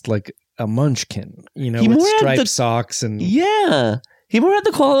dressed like a munchkin, with striped socks and he more had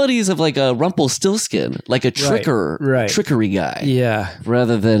the qualities of like a Rumpelstiltskin, like a trickery guy. Yeah,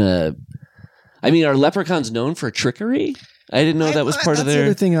 rather than I mean, are leprechauns known for trickery? I didn't know that was part of their. That's the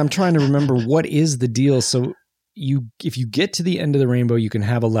other thing I'm trying to remember. What is the deal? So if you get to the end of the rainbow, you can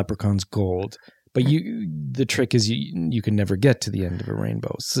have a leprechaun's gold, but the trick is you can never get to the end of a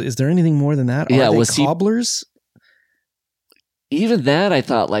rainbow. So is there anything more than that? Yeah, are they cobblers? Even that, I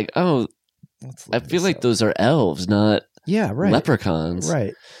thought like, oh, I feel like those are elves, not leprechauns.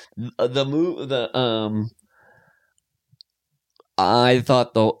 Right. I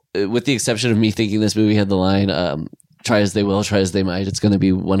thought with the exception of me thinking this movie had the line, try as they will, try as they might, it's going to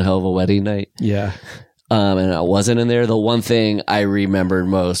be one hell of a wedding night. Yeah. And I wasn't in there. The one thing I remembered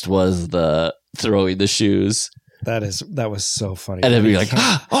most was the throwing the shoes. That was so funny. And it'd be like,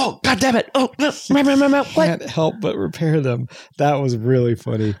 oh, God damn it. Oh, what? Can't help but repair them. That was really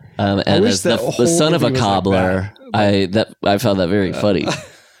funny. And as the son of a cobbler, like I found that very funny.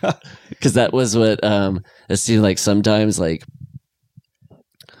 Because that was what it seemed like sometimes, like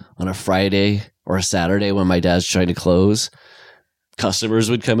on a Friday or a Saturday when my dad's trying to close, customers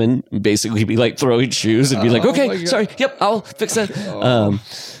would come in and basically be like throwing shoes and be like, okay, sorry, yep, I'll fix that.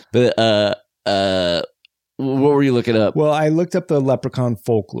 What were you looking up? Well, I looked up the leprechaun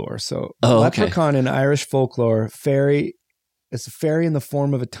folklore. So leprechaun in Irish folklore, it's a fairy in the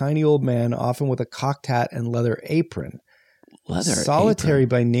form of a tiny old man, often with a cocked hat and leather apron. Solitary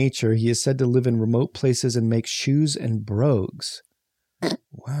by nature, he is said to live in remote places and make shoes and brogues.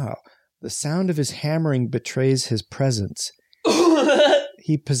 Wow. The sound of his hammering betrays his presence.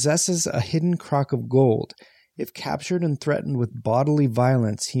 He possesses a hidden crock of gold. If captured and threatened with bodily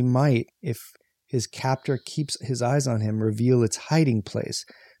violence, he might, if his captor keeps his eyes on him, reveal its hiding place.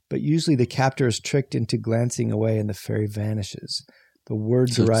 But usually the captor is tricked into glancing away and the fairy vanishes. The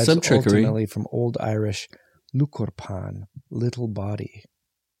word derives ultimately from Old Irish lucorpan, little body.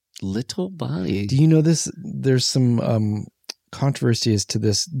 Little body. Do you know this? There's some controversy as to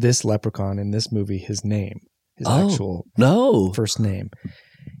this leprechaun in this movie, his name. His actual first name.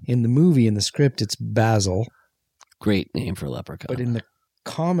 In the movie, in the script, it's Basil. Great name for a leprechaun. But in the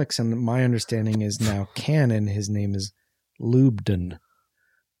comics, and my understanding is now canon, his name is Lubden.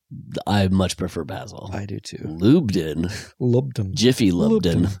 I much prefer Basil. I do too. Lubden. Jiffy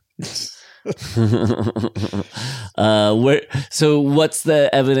Lubden. So what's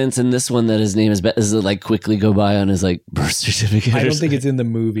the evidence in this one that his name is? Is it like quickly go by on his like birth certificate? I don't think it's in the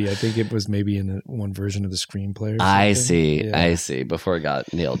movie. I think it was maybe in one version of the screenplay. I see. Before it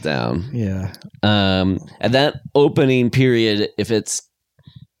got nailed down. Yeah. And that opening period, if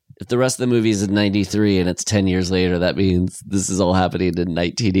the rest of the movie is in 93 and it's 10 years later, that means this is all happening in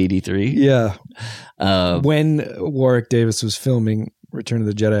 1983. Yeah. When Warwick Davis was filming Return of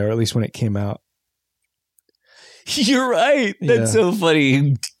the Jedi, or at least when it came out. You're right. That's so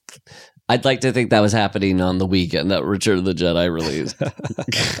funny. I'd like to think that was happening on the weekend that Return of the Jedi released.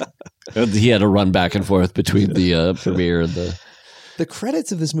 He had to run back and forth between the premiere and the... The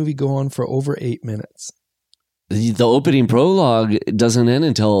credits of this movie go on for over 8 minutes. The opening prologue doesn't end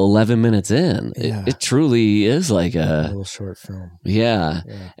until 11 minutes in. Yeah. It truly is like A little short film. Yeah.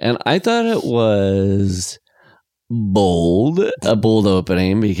 And I thought it was a bold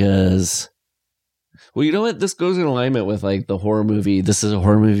opening because, well, you know what? This goes in alignment with like the horror movie. This is a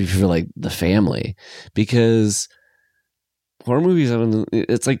horror movie for like the family because horror movies,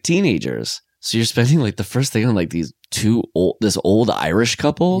 it's like teenagers. So you're spending like the first thing on like this old Irish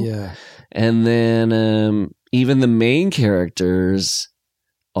couple. Yeah. And then even the main characters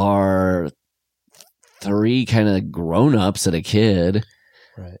are 3 kind of grown-ups and a kid.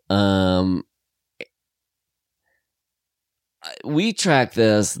 Right. We track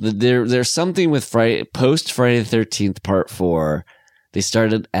this. There's something with post Friday the 13th Part 4. They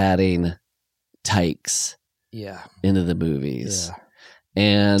started adding tykes into the movies. Yeah.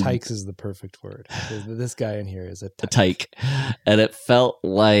 And Tykes is the perfect word. This guy in here is a tyke. And it felt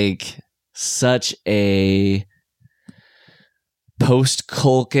like such a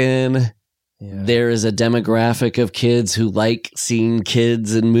post-Culkin. Yeah. There is a demographic of kids who like seeing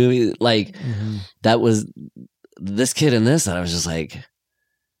kids in movies. Like, that was this kid in this, and I was just like,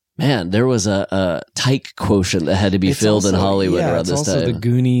 man, there was a tyke quote that had to be filled in Hollywood around this time. It's also the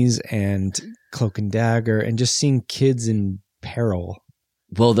Goonies and Cloak and Dagger, and just seeing kids in peril.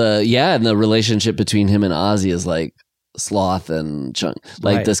 Well, and the relationship between him and Ozzy is like Sloth and Chunk,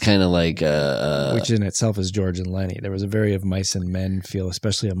 like this kind of like which in itself is George and Lenny. There was a very of mice and men feel,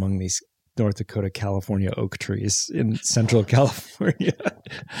 especially among these North Dakota, California oak trees in Central California,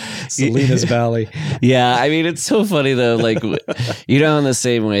 Salinas Valley. Yeah, I mean, it's so funny though. Like, you know, in the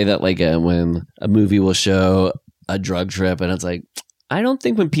same way that like when a movie will show a drug trip, and it's like, I don't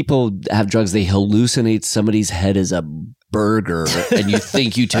think when people have drugs, they hallucinate somebody's head as a burger and you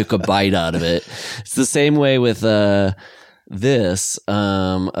think you took a bite out of it. It's the same way with this. What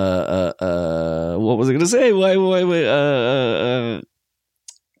was I going to say? Why were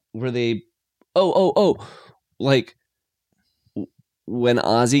they? Like when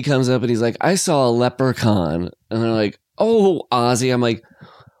Ozzy comes up and he's like, I saw a leprechaun, and they're like, oh, Ozzy. I'm like,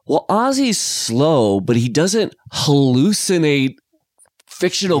 well, Ozzy's slow, but he doesn't hallucinate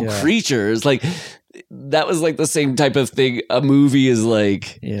fictional creatures. Like, that was like the same type of thing. A movie is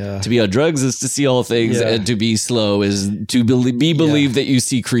like, to be on drugs is to see all things, and to be slow is to believe that you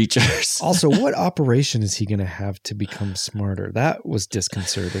see creatures. Also, what operation is he going to have to become smarter? That was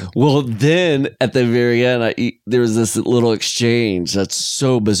disconcerting. Well, then at the very end, there was this little exchange that's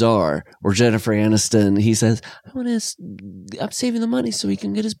so bizarre where Jennifer Aniston, he says, I'm saving the money so he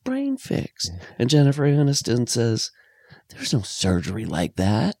can get his brain fixed. And Jennifer Aniston says, there's no surgery like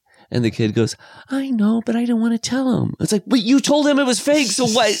that. And the kid goes, I know, but I didn't want to tell him. It's like, but you told him it was fake, so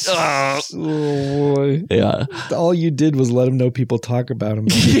what? Oh, boy. Yeah. All you did was let him know people talk about him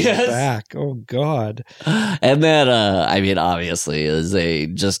back. Oh, God. And that, I mean, obviously is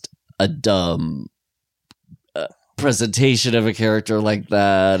just a dumb presentation of a character like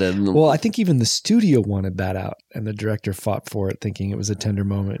that. And well, I think even the studio wanted that out, and the director fought for it, thinking it was a tender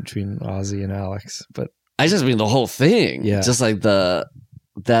moment between Ozzy and Alex. But I just mean the whole thing. Yeah. Just like that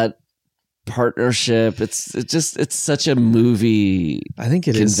partnership, it's such a movie. I think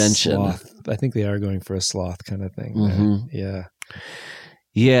it convention. Is sloth. I think they are going for a sloth kind of thing.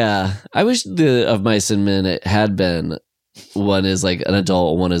 Yeah. I wish the Of Mice and Men it had been one is like an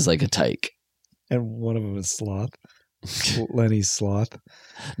adult, one is like a tyke, and one of them is Sloth. Lenny's Sloth.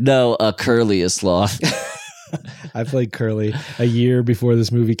 No, Curly is Sloth. I played Curly a year before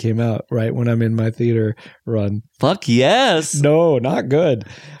this movie came out, right when I'm in my theater run. Fuck yes. No, not good.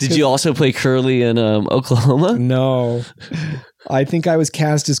 Did you also play Curly in Oklahoma? No. I think I was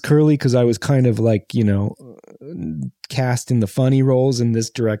cast as Curly because I was kind of like, cast in the funny roles, and this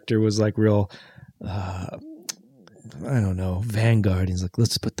director was like real, I don't know, Vanguard. He's like,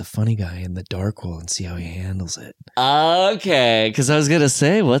 let's put the funny guy in the dark role and see how he handles it. Okay, because I was going to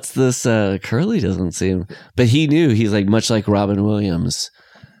say, what's this? Curly doesn't seem, but he knew. He's like, much like Robin Williams,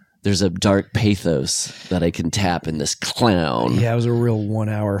 there's a dark pathos that I can tap in this clown. Yeah, it was a real 1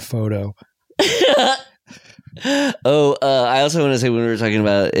 hour photo. I also want to say, when we were talking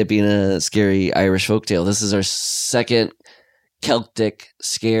about it being a scary Irish folktale, this is our second Celtic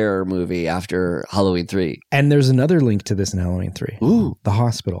scare movie after Halloween 3. And there's another link to this in Halloween 3. Ooh. The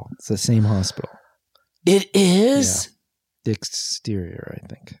hospital. It's the same hospital. It is? Yeah. The exterior, I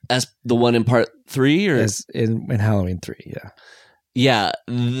think. As the one in part 3? Or As in Halloween 3, yeah. Yeah,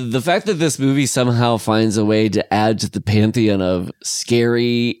 the fact that this movie somehow finds a way to add to the pantheon of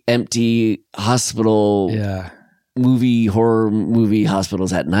scary, empty hospital horror movie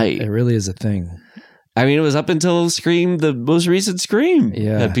hospitals at night. It really is a thing. I mean, it was up until Scream, the most recent Scream,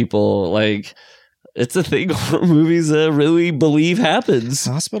 that people like. It's a thing horror movies really believe happens.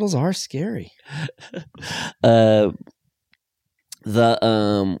 Hospitals are scary. The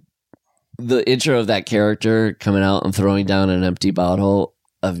intro of that character coming out and throwing down an empty bottle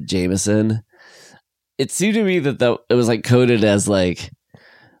of Jameson, it seemed to me that it was like coded as like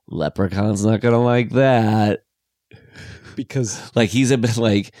Leprechaun's not gonna like that because like he's a bit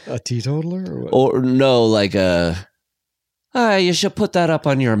like a teetotaler or what? Or no, like you should put that up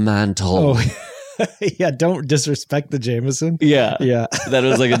on your mantle. Oh. Yeah, don't disrespect the Jameson. Yeah. That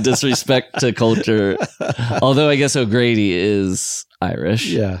was like a disrespect to culture. Although I guess O'Grady is Irish.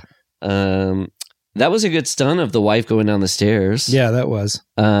 Yeah. That was a good stunt of the wife going down the stairs. Yeah, that was.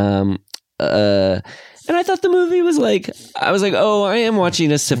 And I thought the movie was like, I was like, oh, I am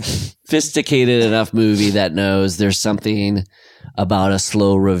watching a sophisticated enough movie that knows there's something about a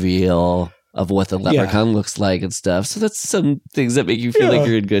slow reveal of what the leprechaun looks like and stuff. So that's some things that make you feel like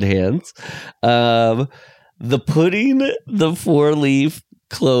you're in good hands. The putting the 4-leaf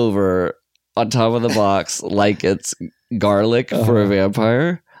clover on top of the box like it's garlic for a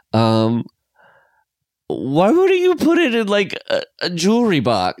vampire. Why wouldn't you put it in like a jewelry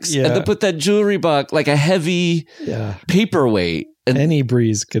box and then put that jewelry box like a heavy paperweight? And any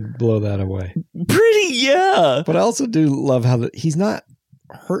breeze could blow that away. But I also do love how he's not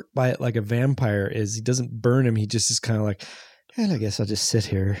hurt by it like a vampire is. He doesn't burn him. He just is kind of like, I guess I'll just sit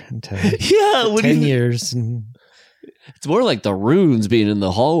here until 10 years. And it's more like the runes being in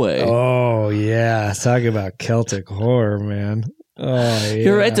the hallway. Oh, yeah. Talk about Celtic horror, man. Oh, yeah.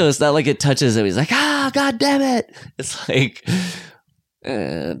 You're right, though. It's not like it touches him. He's like, God damn it. It's like,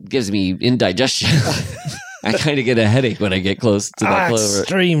 gives me indigestion. I kind of get a headache when I get close to that clover.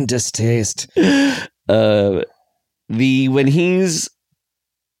 Extreme distaste.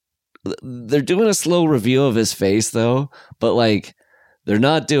 They're doing a slow reveal of his face, though, but like they're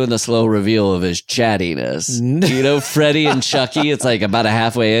not doing the slow reveal of his chattiness. You know, Freddy and Chucky, it's like about a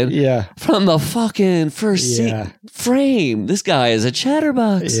halfway in. Yeah. From the fucking first frame, this guy is a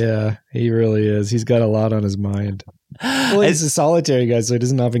chatterbox. Yeah, he really is. He's got a lot on his mind. Well, he's a solitary guy, so he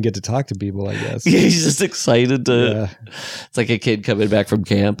doesn't often get to talk to people, I guess. Yeah, he's just excited to. It's like a kid coming back from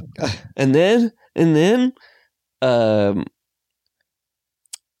camp. And then,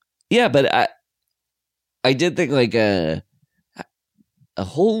 yeah, but I did think like a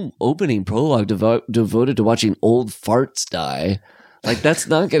whole opening prologue devoted to watching old farts die. Like that's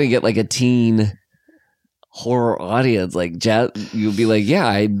not going to get like a teen horror audience. Like you'll be like, yeah,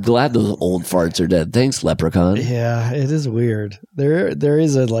 I'm glad those old farts are dead. Thanks, Leprechaun. Yeah, it is weird. There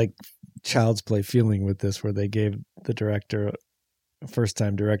is a like Child's Play feeling with this, where they gave the director, first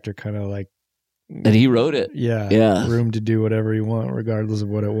time director, kind of like. And he wrote it. Yeah. Room to do whatever you want, regardless of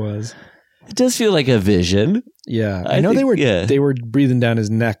what it was. It does feel like a vision. Yeah. I know they were breathing down his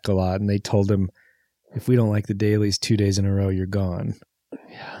neck a lot, and they told him, if we don't like the dailies 2 days in a row, you're gone.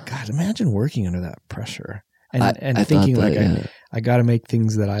 Yeah. God, imagine working under that pressure. And thinking that, I got to make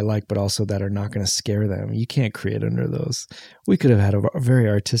things that I like, but also that are not going to scare them. You can't create under those. We could have had a very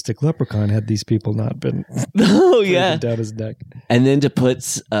artistic Leprechaun had these people not been down his neck. And then to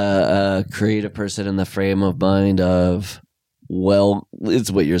put a creative person in the frame of mind of, well, it's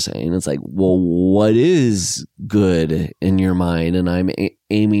what you're saying. It's like, well, what is good in your mind? And I'm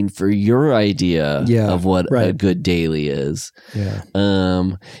aiming for your idea of what a good daily is. Yeah.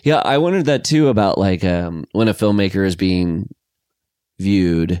 I wondered that too about like when a filmmaker is being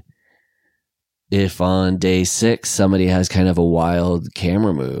viewed, if on day 6 somebody has kind of a wild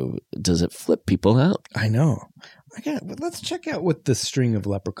camera move, does it flip people out? I know. Let's check out what the string of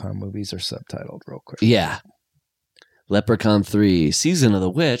Leprechaun movies are subtitled real quick. Yeah. Leprechaun 3, Season of the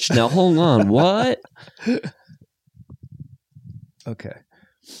Witch. Now, hold on. What? Okay.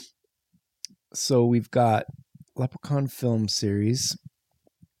 So we've got Leprechaun film series,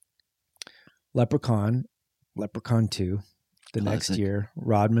 Leprechaun 2, the next year.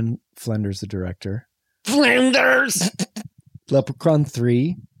 Rodman Flenders, the director. Flenders! Leprechaun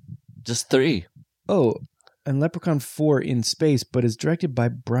 3. Just 3. Oh, and Leprechaun 4 in space, but is directed by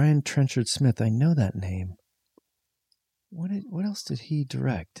Brian Trenchard Smith. I know that name. What else did he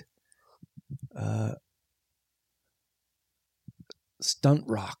direct? Stunt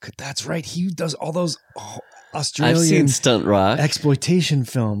Rock. That's right. He does all those Australian I've seen Stunt Rock exploitation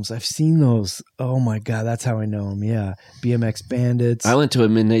films. I've seen those. Oh my God, that's how I know him. Yeah, BMX Bandits. I went to a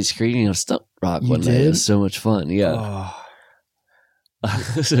midnight screening of Stunt Rock one night. It was so much fun. Yeah.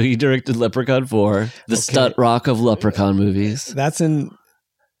 So he directed Leprechaun 4, the stunt rock of Leprechaun movies. That's in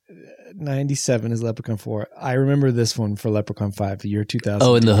 97 is Leprechaun 4. I remember this one for Leprechaun 5, the year 2000.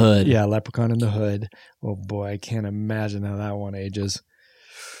 Oh, in the Hood. Yeah, Leprechaun in the Hood. Oh boy, I can't imagine how that one ages.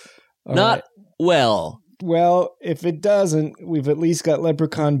 Not well. Well, if it doesn't, we've at least got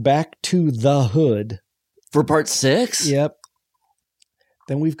Leprechaun Back to the Hood. For part 6? Yep.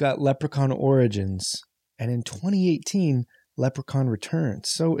 Then we've got Leprechaun Origins. And in 2018, Leprechaun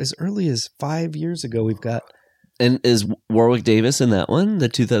Returns. So as early as 5 years ago, we've got... And is Warwick Davis in that one, the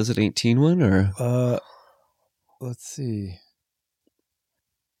 2018 one, or? Let's see.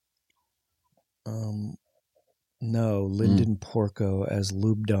 No, Lyndon Porco as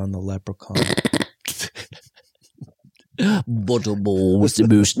Lubdon the Leprechaun. Butterball was the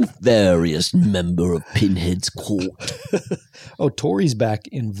most nefarious member of Pinhead's court. Oh, Tori's back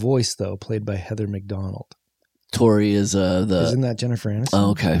in voice, though, played by Heather McDonald. Tori is Isn't that Jennifer Aniston?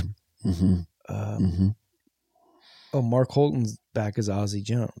 Oh, okay. Mm-hmm. Oh, Mark Holton's back as Ozzy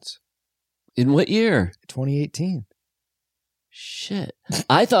Jones. In what year? 2018. Shit.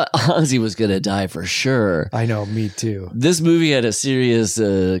 I thought Ozzy was going to die for sure. I know, me too. This movie had a serious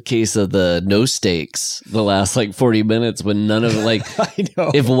case of the no stakes the last 40 minutes when none of I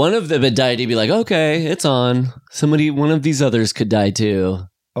know. If one of them had died, he'd be like, okay, it's on. One of these others could die too.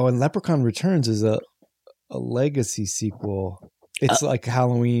 Oh, and Leprechaun Returns is a legacy sequel. It's like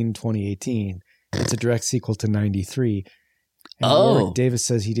Halloween 2018. It's a direct sequel to 93. And Warwick Davis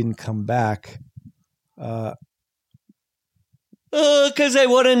says he didn't come back. Because they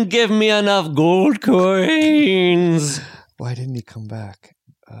wouldn't give me enough gold coins. Why didn't he come back?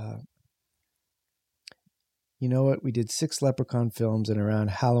 You know what? We did 6 Leprechaun films, and around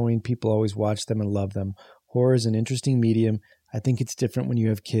Halloween, people always watch them and love them. Horror is an interesting medium. I think it's different when you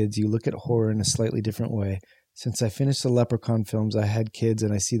have kids. You look at horror in a slightly different way. Since I finished the Leprechaun films, I had kids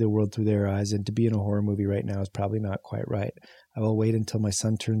and I see the world through their eyes, and to be in a horror movie right now is probably not quite right. I will wait until my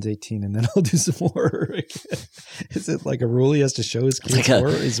son turns 18 and then I'll do some horror again. Is it like a rule he has to show his kids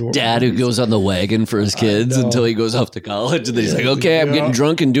horror? Dad who goes on the wagon for his kids until he goes off to college, and then he's like, okay, I'm getting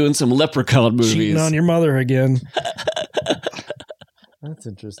drunk and doing some Leprechaun movies. Cheating on your mother again. That's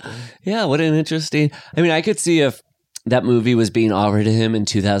interesting. Yeah, what an interesting... I mean, I could see if that movie was being offered to him in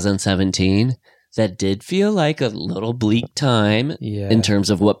 2017... That did feel like a little bleak time in terms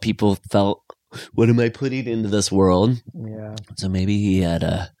of what people felt. What am I putting into this world? Yeah. So maybe he had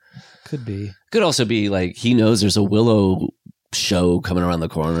Could be. Could also be like he knows there's a Willow show coming around the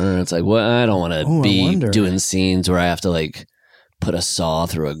corner. And it's like, well, I don't want to be doing scenes where I have to put a saw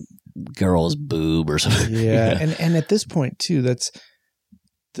through a girl's boob or something. Yeah. And at this point, too,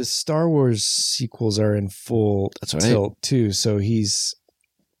 the Star Wars sequels are in full tilt, too. So he's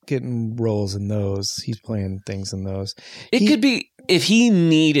getting roles in those. He's playing things in those. It could be if he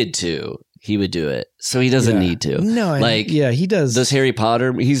needed to, he would do it. So he doesn't need to. No, he does. Those Harry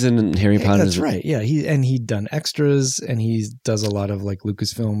Potter. He's in Harry Potter. That's right. Yeah, he'd done extras, and he does a lot of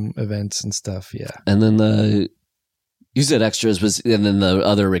Lucasfilm events and stuff. Yeah, and then you said extras and then the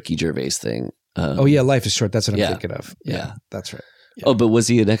other Ricky Gervais thing. Life is Short. That's what I'm thinking of. Yeah, that's right. Yeah. Oh, but was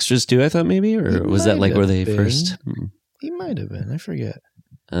he in extras too? I thought maybe, or was that where they first? He might have been. I forget.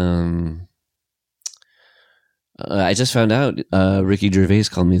 I just found out Ricky Gervais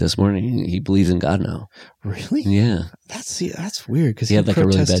called me this morning. He believes in God now. Really? Yeah. That's weird because he had a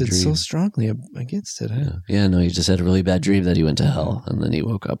really bad dream so strongly against it. Huh? Yeah, no, he just had a really bad dream that he went to hell, and then he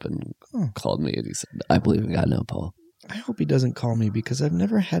woke up and called me and he said, "I believe in God now, Paul." I hope he doesn't call me because I've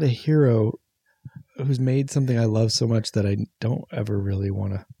never had a hero who's made something I love so much that I don't ever really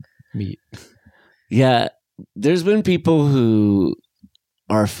want to meet. Yeah, there's been people who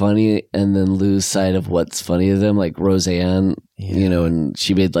are funny and then lose sight of what's funny to them, like Roseanne, and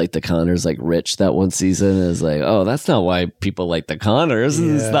she made the Connors rich that one season. Is oh, that's not why people like the Connors.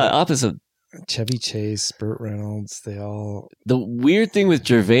 Yeah. It's the opposite. Chevy Chase, Burt Reynolds, they all. The weird thing with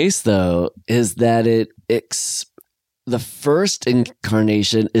Gervais though is that the first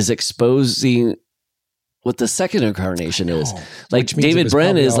incarnation is exposing what the second incarnation is. David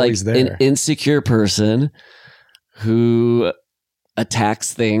Brent is an insecure person who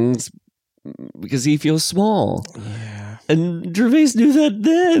attacks things because he feels small. Yeah. And Gervais knew that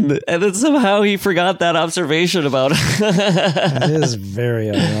then. And then somehow he forgot that observation about it. That is very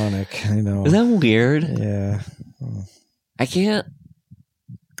ironic. I know. Is that weird? Yeah. I can't.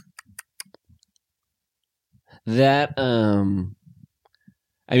 That,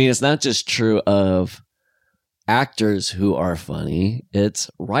 it's not just true of actors who are funny. It's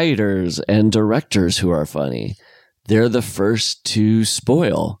writers and directors who are funny. They're the first to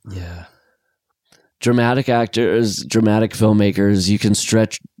spoil. Yeah. dramatic actors, dramatic filmmakers, you can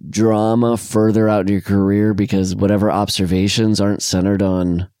stretch drama further out in your career because whatever observations aren't centered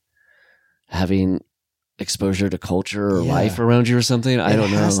on having exposure to culture or life around you or something. I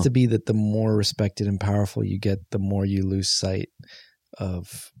don't know. It has to be that the more respected and powerful you get, the more you lose sight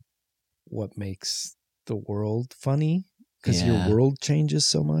of what makes the world funny, because your world changes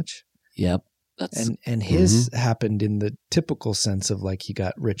so much. Yep. And his happened in the typical sense of like he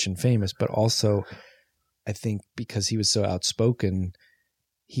got rich and famous, but also I think because he was so outspoken,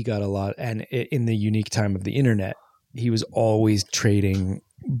 he got a lot. And in the unique time of the internet, he was always trading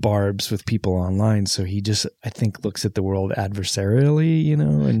barbs with people online. So he just, I think, looks at the world adversarially, you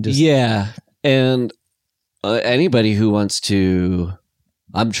know, and just. Yeah. And anybody who wants to,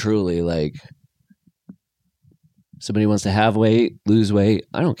 I'm truly like, somebody wants to have weight, lose weight,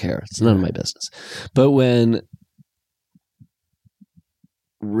 I don't care. It's none of my business. But when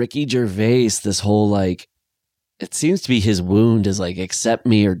Ricky Gervais, this whole like, it seems to be his wound is like, accept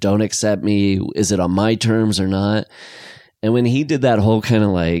me or don't accept me. Is it on my terms or not? And when he did that whole kind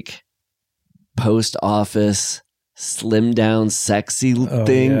of like post office, slim down, sexy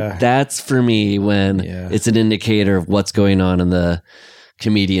thing, that's for me when it's an indicator of what's going on in the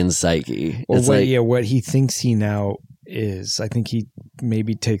comedian's psyche. Well, what he thinks he now is, I think he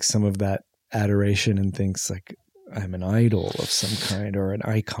maybe takes some of that adoration and thinks like, I'm an idol of some kind or an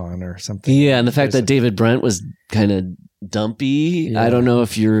icon or something. Yeah, and the fact that David Brent was kind of dumpy, I don't know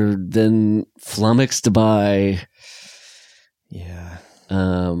if you're then flummoxed by. Yeah.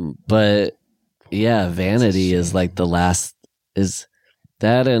 But yeah, Vanity is like the last, is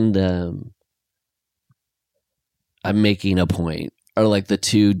that and I'm Making a Point are like the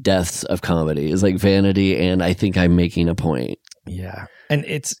two deaths of comedy, is like Vanity and I Think I'm Making a Point. Yeah. And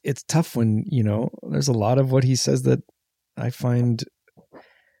it's tough when, you know, there's a lot of what he says that I find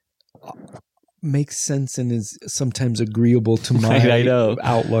makes sense and is sometimes agreeable to my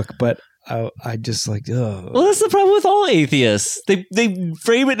outlook, but I just like, oh. Well, that's the problem with all atheists. They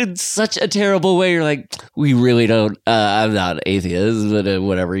frame it in such a terrible way. You're like, we really don't. I'm not an atheist, but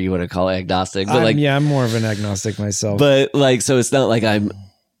whatever you want to call it, agnostic. But I'm more of an agnostic myself. But like, so it's not like I'm.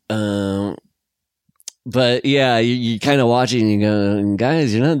 But yeah, you kind of watching and you go,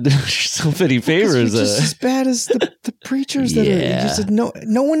 guys, you're not doing yourself any favors. You're just as bad as the preachers that are. You said, no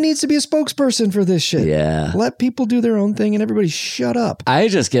one needs to be a spokesperson for this shit. Yeah, let people do their own thing and everybody shut up. I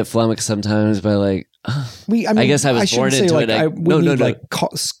just get flummoxed sometimes by like. I guess I was born into it. We need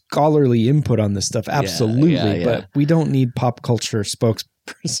scholarly input on this stuff, absolutely. But we don't need pop culture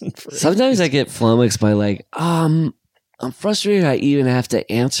spokesperson for it. Sometimes I get flummoxed by like, I'm frustrated. I even have to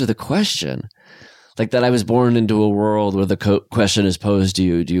answer the question. Like that I was born into a world where the question is posed to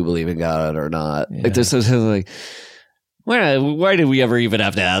you, do you believe in God or not? Yeah. Like there's sometimes like, why did we ever even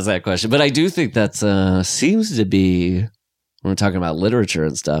have to ask that question? But I do think that seems to be, when we're talking about literature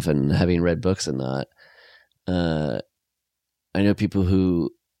and stuff and having read books and that, I know people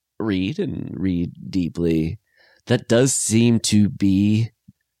who read and read deeply, that does seem to be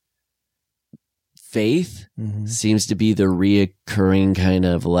faith, seems to be the reoccurring kind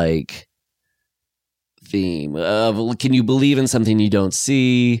of like, theme of can you believe in something you don't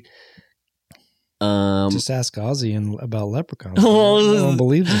see? Just ask Ozzy about Leprechaun. No one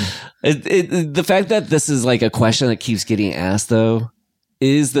believes him. The fact that this is like a question that keeps getting asked though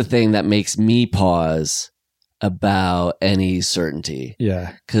is the thing that makes me pause about any certainty.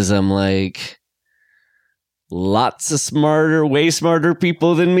 Yeah, because I'm like, lots of way smarter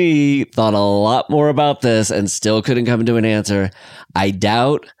people than me thought a lot more about this and still couldn't come to an answer. I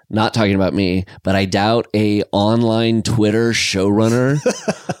doubt, not talking about me, but I doubt a online Twitter showrunner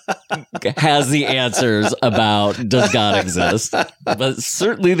has the answers about does God exist. But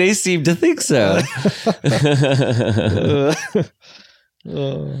certainly they seem to think so.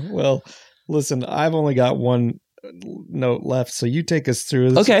 Well, listen, I've only got one note left, so you take us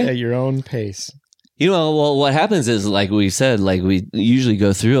through this at your own pace. You know, well, what happens is, like we said, like we usually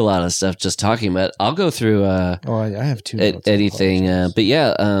go through a lot of stuff just talking about. I'll go through. I have two notes. Anything, but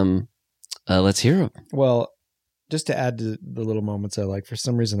yeah, let's hear them. Well, just to add to the little moments I like. For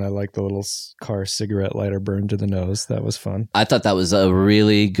some reason, I like the little car cigarette lighter burned to the nose. That was fun. I thought that was a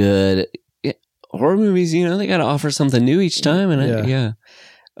really good horror movies. You know, they got to offer something new each time, and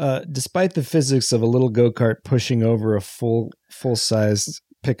despite the physics of a little go-kart pushing over a full-sized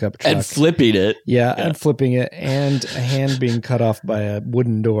pickup truck and flipping it, and flipping it, and a hand being cut off by a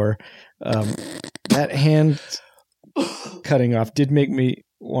wooden door, that hand cutting off did make me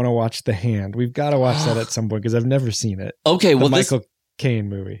want to watch The Hand. We've got to watch that at some point because I've never seen it. Okay, the Michael Caine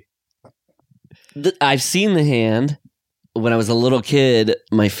movie. I've seen The Hand. when I was a little kid,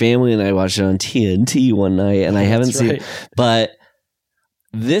 my family and I watched it on TNT one night, and I haven't seen it. But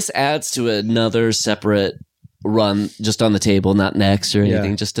this adds to another separate run just on the table, not next or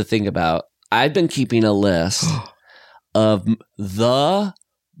anything, just to think about. I've been keeping a list of the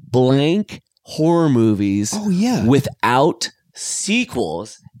blank horror movies without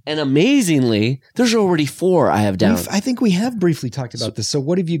sequels. And amazingly, there's already 4 I have down. I think we have briefly talked about this. So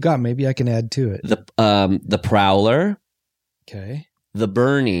what have you got? Maybe I can add to it. The Prowler. Okay. The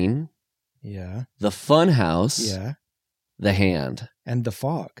Burning. Yeah. The Funhouse. Yeah. The Hand. And The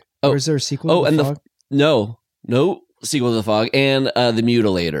Fog. Or is there a sequel to and The Fog? No sequel to The Fog. And The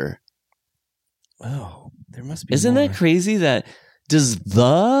Mutilator. Oh, there must be Isn't more. that crazy that does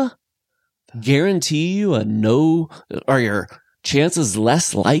the guarantee you a no? Are your chances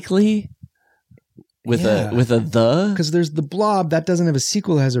less likely with a the? Because there's The Blob that doesn't have a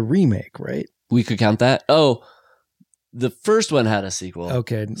sequel, it has a remake, right? We could count that. Oh, the first one had a sequel.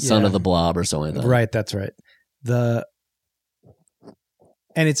 Okay, Son of the Blob or something like that. Right, that's right.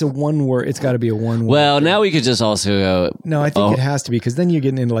 And it's a one word. It's got to be a one word. Well, now we could just also go. No, I think it has to be, because then you're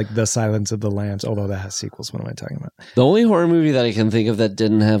getting into like The Silence of the Lambs, although that has sequels. What am I talking about? The only horror movie that I can think of that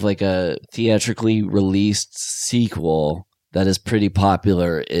didn't have like a theatrically released sequel that is pretty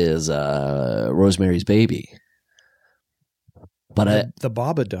popular is Rosemary's Baby. But the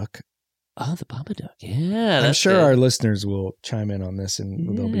Babadook. Oh, the Babadook. Yeah. I'm sure our listeners will chime in on this,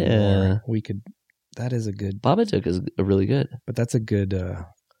 and there'll be more. That is a good... Babadook is really good. But that's a good...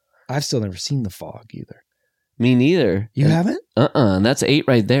 I've still never seen The Fog either. Me neither. You haven't? And that's 8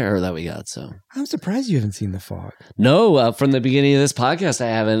 right there that we got. So I'm surprised you haven't seen The Fog. No, from the beginning of this podcast I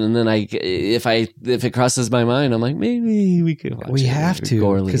haven't. And then if it crosses my mind, I'm like, maybe we could watch it. We have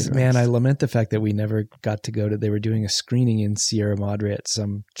to, because man, I lament the fact that we never got to go to... They were doing a screening in Sierra Madre at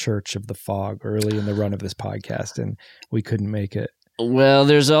some church of The Fog early in the run of this podcast, and we couldn't make it. Well,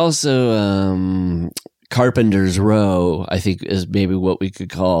 there's also Carpenter's Row, I think is maybe what we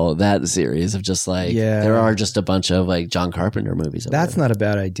could call that series of just like, there are just a bunch of like John Carpenter movies. That's not a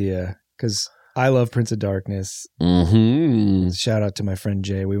bad idea, because I love Prince of Darkness. Mm-hmm. Shout out to my friend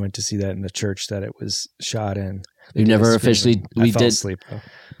Jay. We went to see that in the church that it was shot in. We've never officially, I fell asleep, though.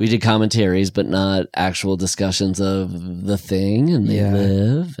 We did commentaries, but not actual discussions of The Thing and They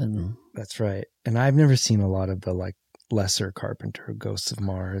Live. And that's right. And I've never seen a lot of the like lesser Carpenter, Ghosts of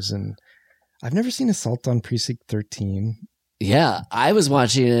Mars, and I've never seen Assault on Precinct 13. Yeah, I was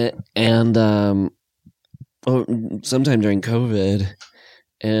watching it and sometime during COVID,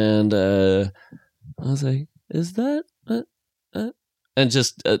 and I was like, "Is that?" And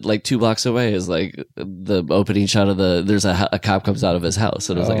just like 2 blocks away is like the opening shot of there's a cop comes out of his house,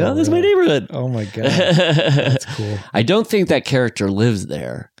 and I was like, "Oh, this is my neighborhood." Oh my god, that's cool. I don't think that character lives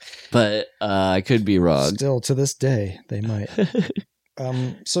there, but I could be wrong. Still to this day, they might.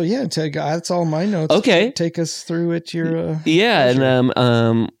 So yeah, that's all my notes. Okay, take us through it. Your pleasure.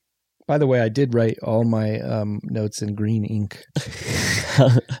 And by the way, I did write all my notes in green ink,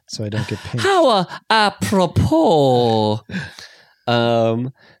 so I don't get pink. How apropos.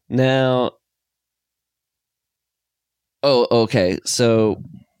 Now, okay. So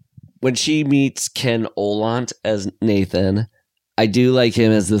when she meets Ken Olant as Nathan, I do like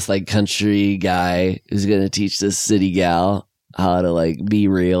him as this like country guy who's going to teach this city gal how to like be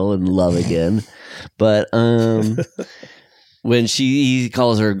real and love again. But, when he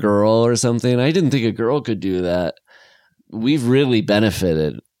calls her a girl or something, I didn't think a girl could do that. We've really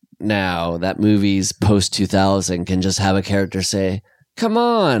benefited now that movies post 2000 can just have a character say, "Come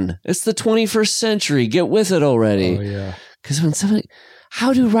on, it's the 21st century, get with it already." Oh yeah. Because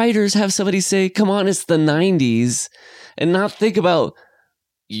how do writers have somebody say, "Come on, it's the 90s," and not think about,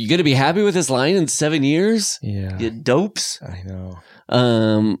 you gonna be happy with this line in 7 years? Yeah, you dopes. I know.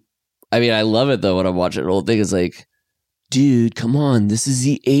 I mean, I love it though when I'm watching an old thing. It's like, dude, come on, this is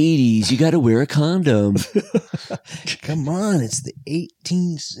the 80s. You got to wear a condom. Come on, it's the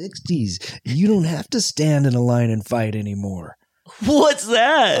 1860s. You don't have to stand in a line and fight anymore. What's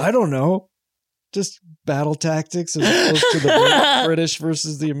that? I don't know. Just battle tactics as opposed to the British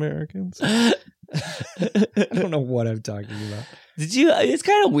versus the Americans. I don't know what I'm talking about. It's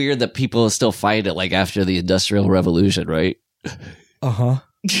kind of weird that people still fight it like after the Industrial Revolution, right? Uh-huh.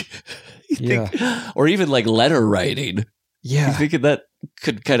 Yeah. Or even like letter writing. Yeah. You think that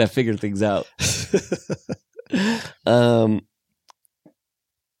could kind of figure things out.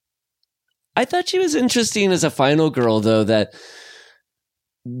 I thought she was interesting as a final girl, though, that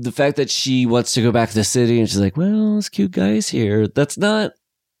the fact that she wants to go back to the city and she's like, well, this cute guy's here. That's not...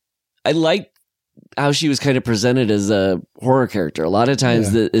 I like how she was kind of presented as a horror character. A lot of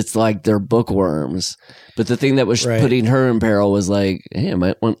times it's like they're bookworms, but the thing that was putting her in peril was like, hey, I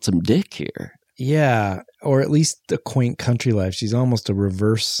might want some dick here. Yeah, or at least a quaint country life. She's almost a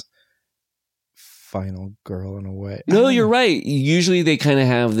reverse final girl in a way. No, you're right. Usually they kind of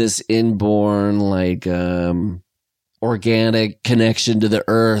have this inborn like organic connection to the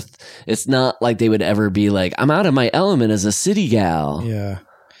earth. It's not like they would ever be like, I'm out of my element as a city gal. Yeah.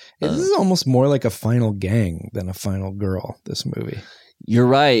 This is almost more like a final gang than a final girl, this movie. You're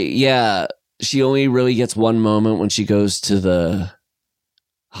right. Yeah. She only really gets one moment when she goes to the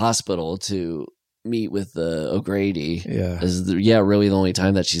hospital to meet with O'Grady. Yeah. Really the only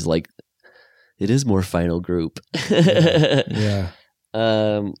time that she's like, it is more final group. Yeah.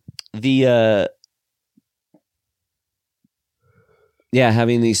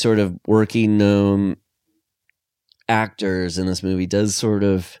 Having these sort of working known actors in this movie does sort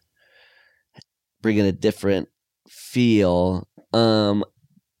of bring in a different feel.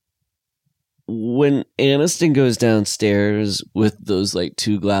 When Aniston goes downstairs with those like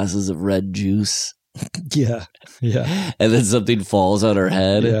 2 glasses of red juice. Yeah. And then something falls on her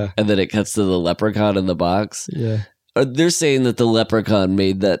head. Yeah. And then it cuts to the leprechaun in the box. Yeah. They're saying that the leprechaun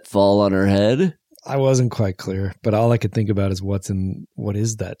made that fall on her head. I wasn't quite clear, but all I could think about is what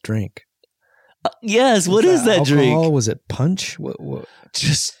is that drink? Yes, what is that alcohol? drink? Was it punch? What?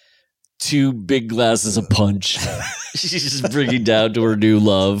 Just 2 big glasses of punch. She's just bringing down to her new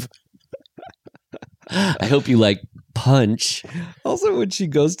love. I hope you like punch. Also, when she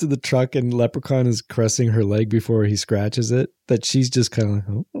goes to the truck and Leprechaun is caressing her leg before he scratches it, that she's just kind of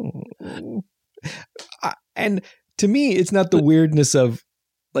like, oh. And to me, it's not the weirdness of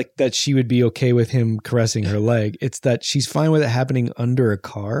like that she would be okay with him caressing her leg. It's that she's fine with it happening under a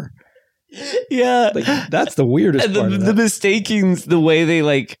car. Yeah. Like, that's the weirdest and part of the that. mistakings, the way they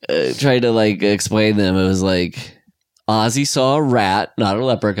like try to like explain them, it was like Ozzy saw a rat, not a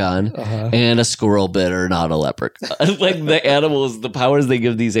leprechaun, and a squirrel bit her, not a leprechaun. Like the animals, the powers they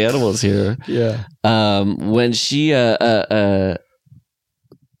give these animals here. Yeah. When she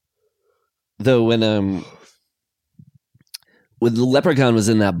when the leprechaun was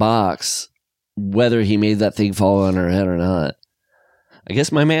in that box, whether he made that thing fall on her head or not, I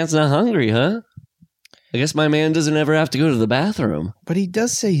guess my man's not hungry, huh? I guess my man doesn't ever have to go to the bathroom. But he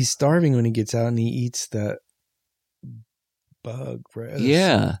does say he's starving when he gets out and he eats that bug, right?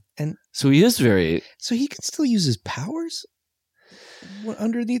 Yeah. And so he is very... So he can still use his powers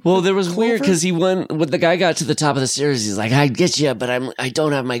underneath. Well, there was weird because when the guy got to the top of the stairs, he's like, "I'd get you, but I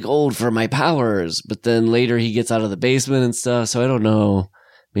don't have my gold for my powers." But then later he gets out of the basement and stuff. So I don't know.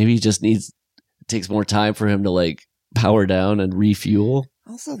 Maybe he just takes more time for him to like power down and refuel.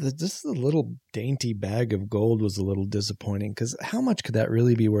 Also, this little dainty bag of gold was a little disappointing because how much could that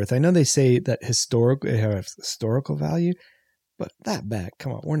really be worth? I know they say that it have historical value, but that bag,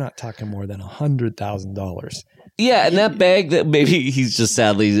 come on, we're not talking more than $100,000. Yeah, and that bag that maybe he's just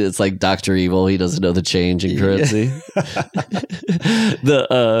sadly, it's like Dr. Evil. He doesn't know the change in currency.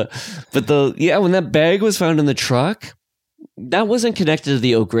 When that bag was found in the truck, that wasn't connected to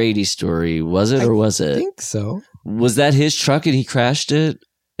the O'Grady story, was it? Or was it? I think so. Was that his truck and he crashed it?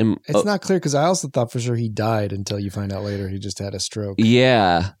 It's not clear because I also thought for sure he died until you find out later he just had a stroke.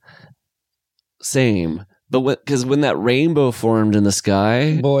 Yeah. Same. But because when that rainbow formed in the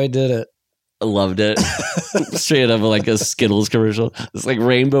sky. Boy, did it. I loved it. Straight up like a Skittles commercial. It's like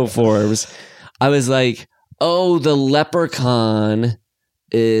rainbow forms. I was like, oh, the leprechaun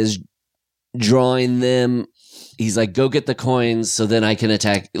is drawing them. He's like, go get the coins so then I can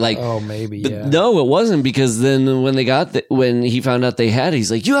attack. Like, oh, maybe. But yeah. no, it wasn't, because then when he found out they had it,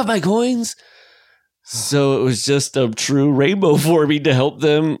 he's like, you have my coins. So it was just a true rainbow forming to help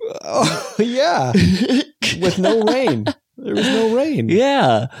them. Oh, yeah. With no rain. There was no rain.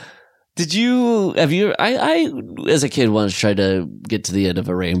 Yeah. I as a kid once tried to get to the end of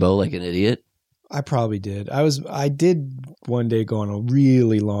a rainbow like an idiot. I probably did. I did one day go on a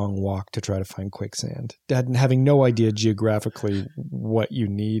really long walk to try to find quicksand, having no idea geographically what you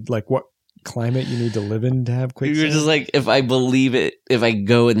need, like what climate you need to live in to have quicksand. You're just like, if I believe it, if I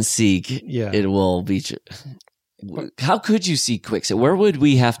go and seek, it will be true. How could you seek quicksand? Where would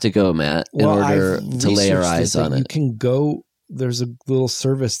we have to go, Matt, in order to lay our eyes on it? You can go. There's a little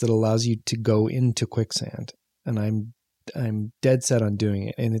service that allows you to go into quicksand, and I'm dead set on doing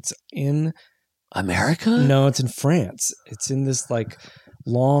it. And it's in America? No, it's in France. It's in this like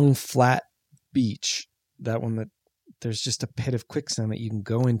long flat beach. That one that there's just a pit of quicksand that you can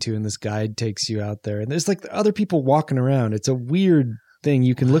go into, and this guide takes you out there. And there's like other people walking around. It's a weird thing.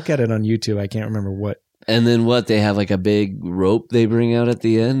 You can look at it on YouTube. I can't remember what And then what? They have like a big rope they bring out at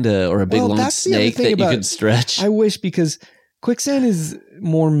the end, or a big long snake that you can stretch. I wish, because quicksand is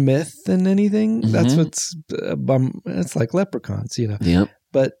more myth than anything. Mm-hmm. That's what's it's like leprechauns, you know. Yep.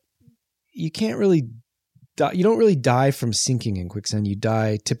 But you can't really die. You don't really die from sinking in quicksand. You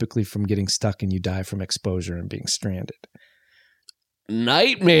die typically from getting stuck, and you die from exposure and being stranded.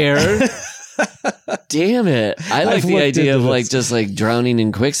 Nightmare. Damn it. I like the idea of like just like drowning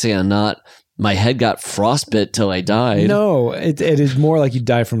in quicksand, not my head got frostbit till I died. No, it is more like you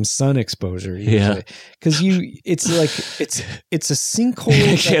die from sun exposure. Usually. Yeah. Because it's a sinkhole.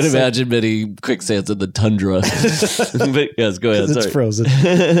 I can't imagine many quicksands in the tundra. But yes, go ahead. It's frozen.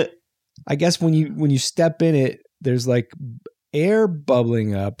 I guess when you step in it, there's like air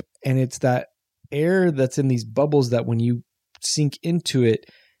bubbling up, and it's that air that's in these bubbles that when you sink into it,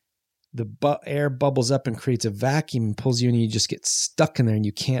 the air bubbles up and creates a vacuum and pulls you in, and you just get stuck in there and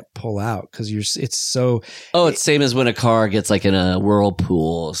you can't pull out because it's so. Oh, it's same as when a car gets like in a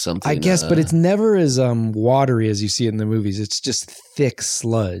whirlpool or something. I guess, but it's never as watery as you see it in the movies. It's just thick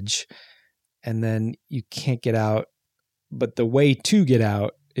sludge, and then you can't get out. But the way to get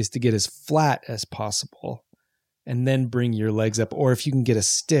out is to get as flat as possible, and then bring your legs up. Or if you can get a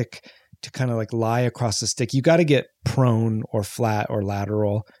stick to kind of like lie across the stick, you got to get prone or flat or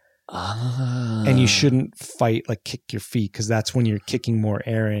lateral. And you shouldn't fight, like kick your feet, because that's when you're kicking more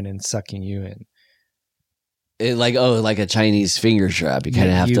air in and sucking you in. Like a Chinese finger trap. You kind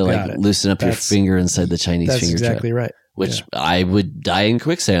of have to like loosen up your finger inside the Chinese finger trap. That's exactly right. Which I would die in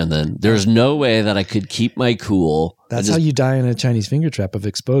quicksand then. There's no way that I could keep my cool. That's how you die in a Chinese finger trap, of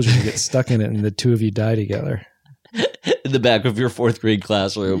exposure. You get stuck in it and the two of you die together. In the back of your 4th grade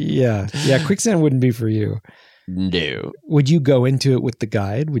classroom. Yeah. Yeah, quicksand wouldn't be for you. No. Would you go into it with the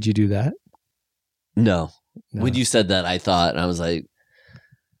guide? Would you do that? No. When you said that, I thought, and I was like,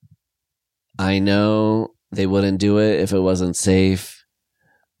 I know they wouldn't do it if it wasn't safe,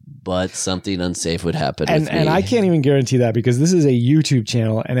 but something unsafe would happen with me. And I can't even guarantee that, because this is a YouTube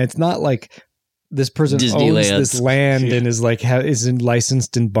channel, and it's not like this person owns this land and is like is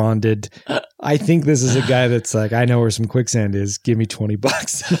licensed and bonded. I think this is a guy that's like, I know where some quicksand is. Give me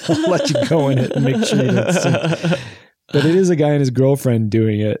 $20 and I'll let you go in it and make sure you don't sink. But it is a guy and his girlfriend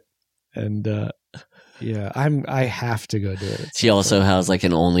doing it. And yeah, I have to go do it. He also has like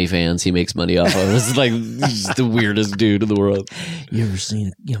an OnlyFans he makes money off of. It's like, he's the weirdest dude in the world. You ever seen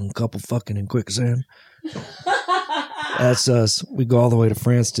a young couple fucking in quicksand? That's us. We go all the way to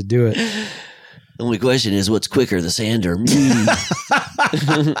France to do it. The only question is, what's quicker, the sand or me?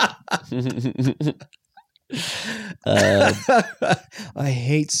 I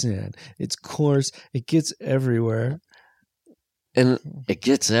hate sand. It's coarse. It gets everywhere. And it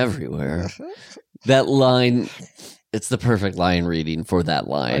gets everywhere. That line, it's the perfect line reading for that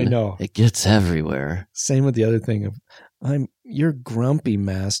line. I know. It gets everywhere. Same with the other thing of, you're grumpy,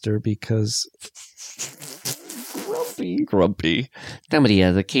 master, because... Grumpy. Somebody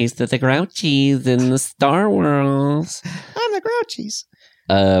has a case of the Grouchies in the Star Wars. I'm the Grouchies.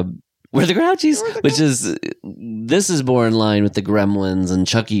 We're the Grouchies, this is more in line with the Gremlins and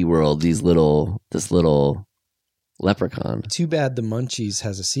Chucky world. This little leprechaun. Too bad the Munchies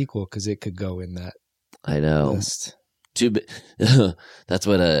has a sequel, because it could go in that. I know. List. That's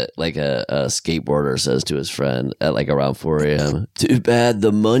what a skateboarder says to his friend at like around 4 a.m. Too bad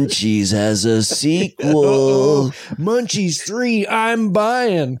the Munchies has a sequel. Munchies 3, I'm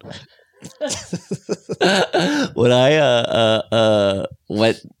buying. When I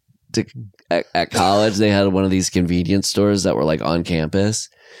went to at college, they had one of these convenience stores that were like on campus.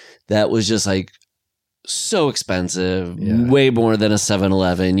 That was just like so expensive, way more than a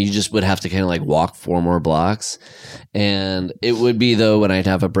 7-Eleven. You just would have to kind of like walk 4 more blocks. And it would be, though, when I'd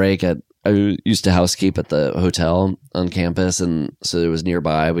have a break I used to housekeep at the hotel on campus, and so it was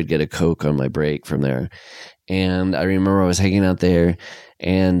nearby. I would get a Coke on my break from there. And I remember I was hanging out there,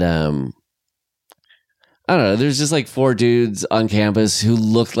 and I don't know, there's just like 4 dudes on campus who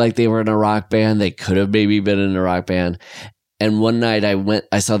looked like they were in a rock band. They could have maybe been in a rock band. And one night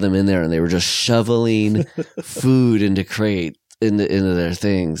I saw them in there, and they were just shoveling food into their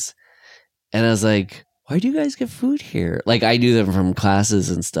things. And I was like, why do you guys get food here? Like, I knew them from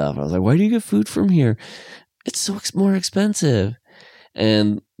classes and stuff. I was like, why do you get food from here? It's so more expensive.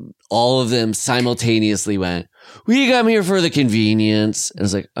 And all of them simultaneously went, we come here for the convenience. And I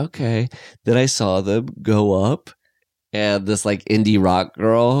was like, okay. Then I saw them go up, and this like indie rock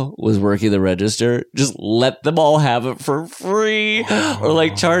girl was working the register. Just let them all have it for free, or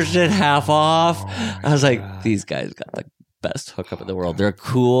like charged it half off. I was like, these guys got the best hookup in the world. They're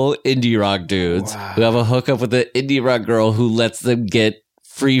cool indie rock dudes who have a hookup with an indie rock girl who lets them get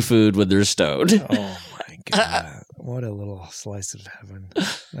free food when they're stoned. Oh God. What a little slice of heaven.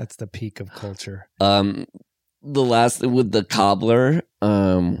 That's the peak of culture. The last with the cobbler,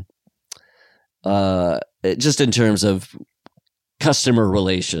 just in terms of customer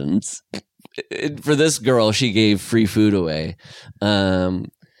relations, for this girl, she gave free food away.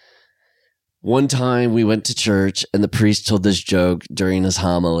 One time we went to church and the priest told this joke during his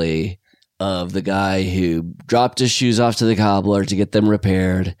homily of the guy who dropped his shoes off to the cobbler to get them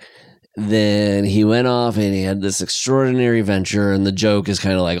repaired. Then he went off and he had this extraordinary venture, and the joke is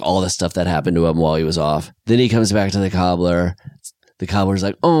kind of like all the stuff that happened to him while he was off. Then he comes back to the cobbler. The cobbler's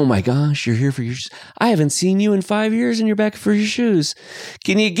like, "Oh my gosh, you're here for your shoes. I haven't seen you in 5 years and you're back for your shoes.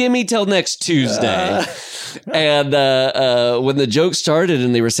 Can you give me till next Tuesday?" And when the joke started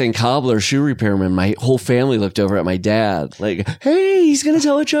and they were saying cobbler, shoe repairman, my whole family looked over at my dad like, "Hey, he's going to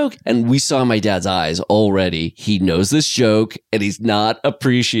tell a joke." And we saw my dad's eyes already. He knows this joke and he's not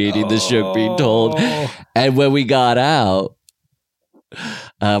appreciating this joke being told. And when we got out,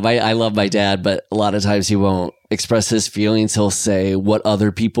 I love my dad, but a lot of times he won't express his feelings. He'll say what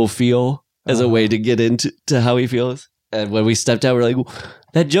other people feel as a way to get into how he feels. And when we stepped out, we're like,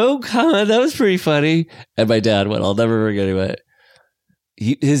 "That joke, huh? That was pretty funny." And my dad went, I'll never forget it.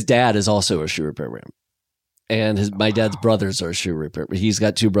 His dad is also a shoe repairman. And my dad's brothers are shoe repairman. He's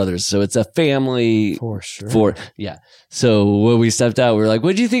got 2 brothers. So it's a family. For sure. Yeah. So when we stepped out, we were like,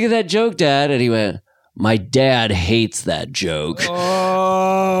 "What'd you think of that joke, Dad?" And he went, "My dad hates that joke."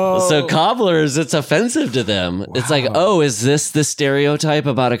 So cobblers, it's offensive to them. Wow. It's like, oh, is this the stereotype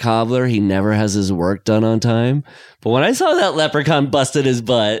about a cobbler? He never has his work done on time. But when I saw that leprechaun busted his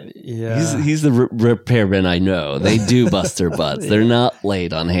butt, he's the repairman I know. They do bust their butts. They're not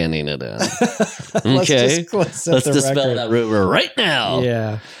late on handing it in. Okay, let's dispel that rumor right now.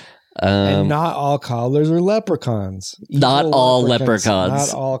 Yeah. And not all cobblers are leprechauns. Not all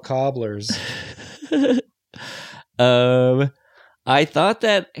leprechauns. Not all cobblers. I thought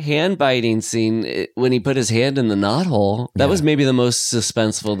that hand biting scene when he put his hand in the knothole, that was maybe the most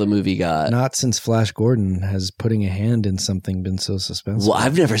suspenseful the movie got. Not since Flash Gordon has putting a hand in something been so suspenseful. Well,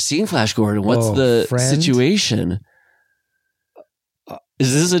 I've never seen Flash Gordon. What's the situation?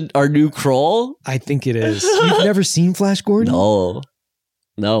 Is this our new Kroll? I think it is. You've never seen Flash Gordon?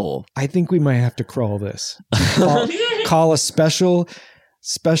 No. I think we might have to crawl this. Call a special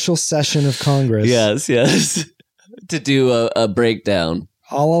session of Congress. Yes. To do a breakdown.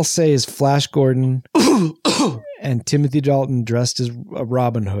 All I'll say is Flash Gordon and Timothy Dalton dressed as a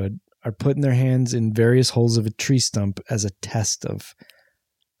Robin Hood are putting their hands in various holes of a tree stump as a test of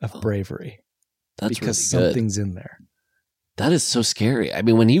bravery. That's because really good. Something's in there. That is so scary. I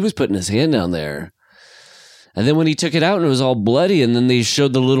mean, when he was putting his hand down there, and then when he took it out and it was all bloody, and then they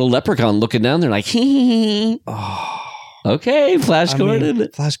showed the little leprechaun looking down there like, hee. Okay, Flash Gordon.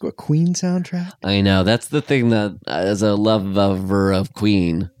 Flash Gordon, Queen soundtrack. I know. That's the thing that, as a lover of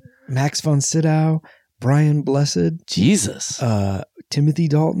Queen. Max von Sydow, Brian Blessed. Jesus. Timothy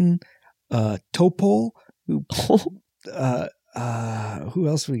Dalton, Topol. Who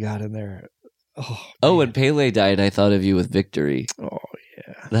else we got in there? When Pele died, I thought of you with Victory. Oh,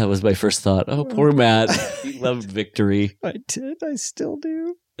 yeah. That was my first thought. Oh, poor Matt. He loved Victory. I did. I still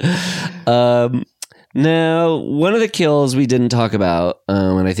do. Now, one of the kills we didn't talk about,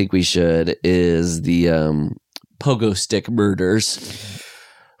 and I think we should, is the pogo stick murders,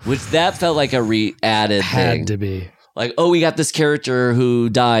 which that felt like a added thing. Had to be. Like, we got this character who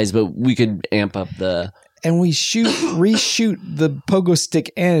dies, but we could amp up the... And we reshoot the pogo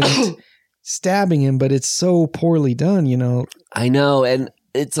stick end, stabbing him, but it's so poorly done, you know. I know, and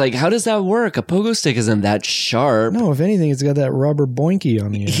it's like, how does that work? A pogo stick isn't that sharp. No, if anything, it's got that rubber boinky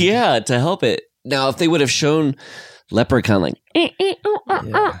on the end. Yeah, to help it. Now, if they would have shown Leprechaun like, and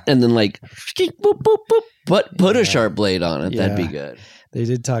then like, boop, boop, boop, put a sharp blade on it, that'd be good. They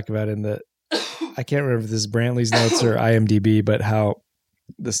did talk about in the, I can't remember if this is Brantley's notes or IMDb, but how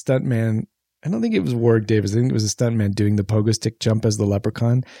the stuntman, I don't think it was Warwick Davis, I think it was a stuntman doing the pogo stick jump as the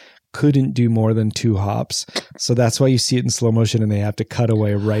Leprechaun, couldn't do more than 2 hops. So that's why you see it in slow motion and they have to cut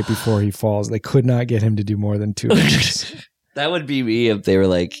away right before he falls. They could not get him to do more than 2 hops. That would be me if they were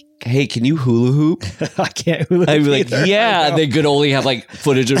like, "Hey, can you hula hoop?" I can't hula hoop. I'd be like, "Yeah." They could only have like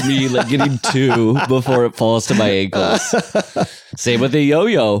footage of me like getting 2 before it falls to my ankles. Same with the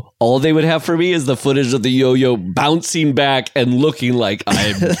yo-yo. All they would have for me is the footage of the yo-yo bouncing back and looking like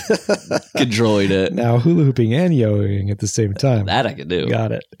I'm controlling it. Now hula hooping and yo-yoing at the same time. That I can do.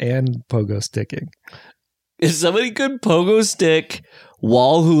 Got it. And pogo sticking. If somebody could pogo stick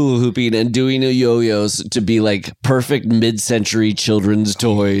wall hula hooping and doing yo-yos to be like perfect mid-century children's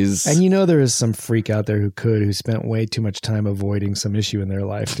toys. And there is some freak out there who spent way too much time avoiding some issue in their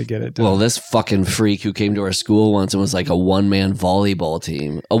life to get it done. Well, this fucking freak who came to our school once and was like a one-man volleyball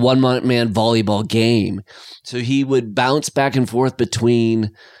team, a one-man volleyball game. So he would bounce back and forth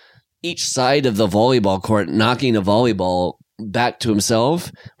between each side of the volleyball court, knocking a volleyball back to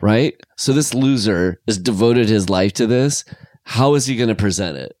himself, right? So this loser has devoted his life to this. How is he going to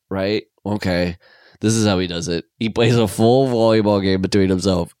present it, right? Okay, this is how he does it. He plays a full volleyball game between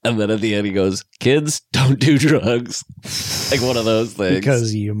himself, and then at the end he goes, kids, don't do drugs. Like one of those things.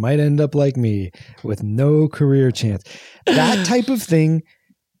 Because you might end up like me with no career chance. That type of thing,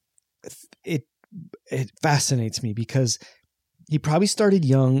 it fascinates me because he probably started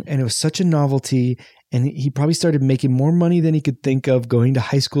young and it was such a novelty, and he probably started making more money than he could think of going to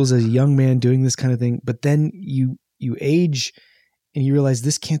high schools as a young man doing this kind of thing. But then you age and you realize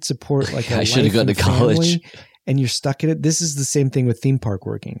this can't support like I should have gone to college, and you're stuck in it. This is the same thing with theme park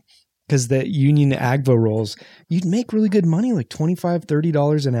working, because the union AGVA roles, you'd make really good money, like $25,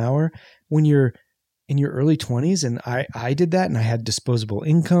 $30 an hour when you're in your early 20s. And I did that, and I had disposable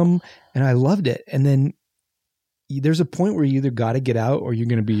income and I loved it. And then there's a point where you either got to get out or you're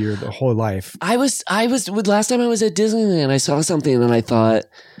going to be here the whole life. Last time I was at Disneyland, I saw something and I thought,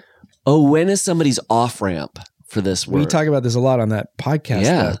 oh, when is somebody's off ramp for this work? We talk about this a lot on that podcast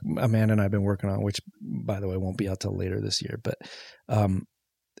that Amanda and I have been working on, which, by the way, won't be out till later this year. But, and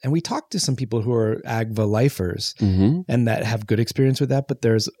we talked to some people who are AGVA lifers and that have good experience with that. But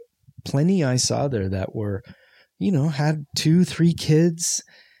there's plenty I saw there that were, had 2-3 kids,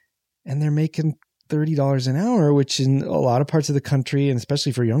 and they're making $30 an hour, which in a lot of parts of the country, and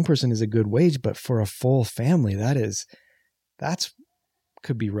especially for a young person, is a good wage. But for a full family, that's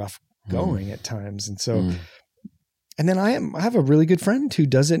could be rough going at times. And so, and then I have a really good friend who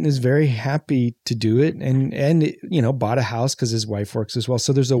does it and is very happy to do it, and bought a house because his wife works as well.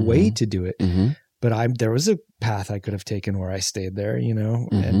 So there's a way to do it. But there was a path I could have taken where I stayed there,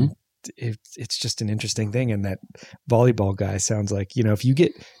 and it's just an interesting thing. And that volleyball guy sounds like, if you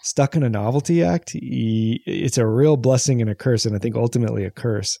get stuck in a novelty act, it's a real blessing and a curse. And I think ultimately a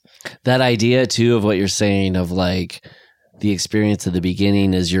curse. That idea too of what you're saying of like, the experience at the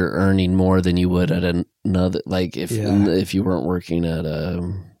beginning is you're earning more than you would at another, like if you weren't working at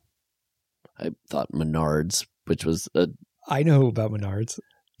I thought Menards, which was I know about Menards.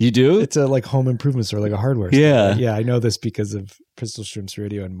 You do? It's a like home improvement store, like a hardware store. Yeah. Yeah, I know this because of Pistol Shrimps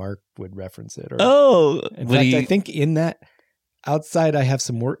Radio, and Mark would reference it. In fact, I think in that outside I have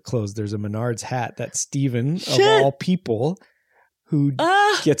some work clothes. There's a Menards hat that Steven, of all people, who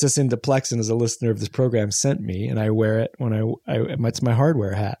gets us into Plex and is a listener of this program, sent me, and I wear it when it's my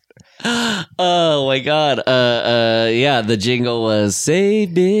hardware hat. Oh my God. The jingle was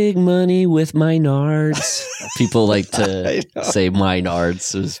save big money with Menards. People like to say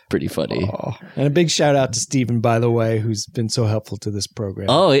Menards. It was pretty funny. Oh. And a big shout out to Steven, by the way, who's been so helpful to this program.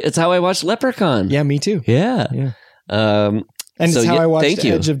 Oh, it's how I watched Leprechaun. Yeah, me too. Yeah. And it's how I watched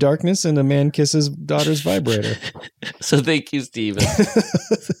Edge of Darkness, and a man kisses daughter's vibrator. So thank you, Steven.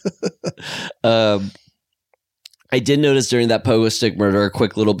 I did notice during that pogo stick murder, a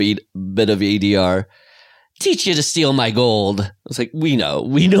quick little bit of ADR. Teach you to steal my gold. I was like, we know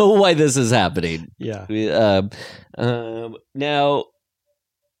why this is happening. Yeah. Now,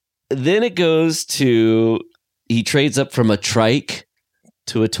 then it goes to, he trades up from a trike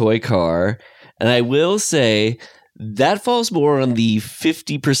to a toy car. And I will say, that falls more on the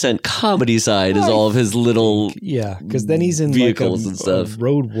 50% comedy side, is all of his little because then he's in vehicles like and stuff. A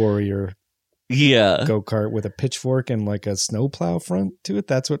road warrior go-kart with a pitchfork and like a snowplow front to it.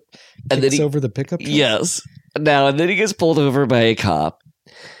 That's what kicks over the pickup truck. Yes. Now, and then he gets pulled over by a cop.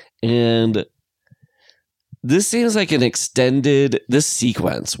 And this seems like this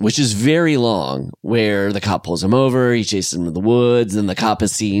sequence, which is very long, where the cop pulls him over, he chases him in the woods, and the cop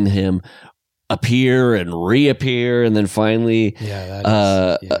is seeing him appear and reappear, and then finally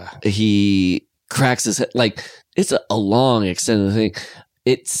he cracks his head. Like, it's a long extended thing.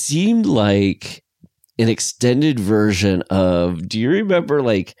 It seemed like an extended version of, do you remember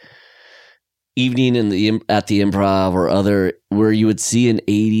like Evening at the Improv or other, where you would see an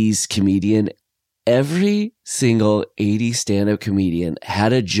 80s comedian? Every single 80s stand-up comedian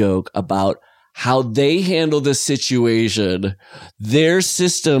had a joke about how they handle the situation, their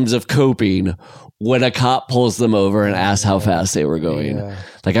systems of coping when a cop pulls them over and asks how fast they were going. Yeah.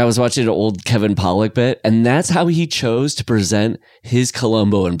 Like, I was watching an old Kevin Pollak bit, and that's how he chose to present his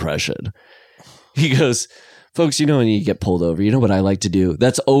Columbo impression. He goes, Folks, you know when you get pulled over, you know what I like to do?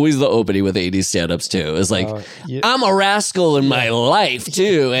 That's always the opening with 80s stand-ups, too. It's like, I'm a rascal in my life,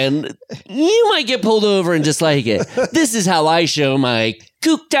 too, and you might get pulled over and just like it. This is how I show my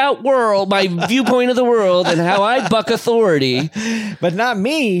cooked out world, my viewpoint of the world, and how I buck authority. But not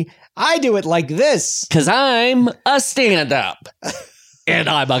me. I do it like this. Because I'm a stand-up. And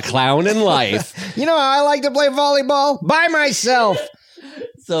I'm a clown in life. You know how I like to play volleyball? By myself.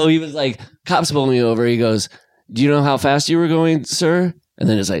 So he was like, cops pulled me over. He goes, do you know how fast you were going, sir? And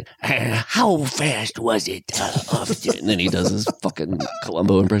then it's like, how fast was it, officer? And then he does his fucking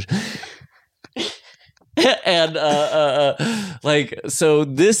Columbo impression. And like, so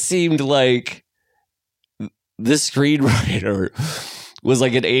this seemed like this screenwriter was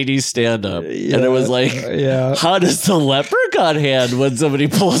like an 80s stand-up. Yeah, and it was like, how does the leprechaun hand when somebody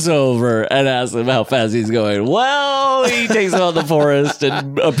pulls over and asks him how fast he's going? Well, he takes them out of the forest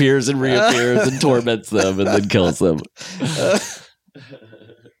and appears and reappears and torments them and then kills them.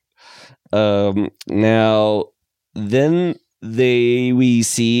 Now, then we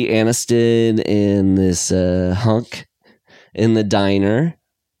see Aniston in this hunk in the diner.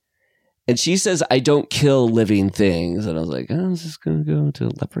 And she says, I don't kill living things. And I was like, oh, is this going to go to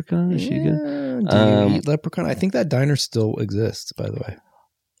Leprechaun? Is she good? Do you eat Leprechaun? I think that diner still exists, by the way.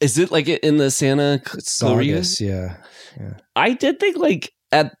 Is it like in the Santa Clarita? Yeah. I did think like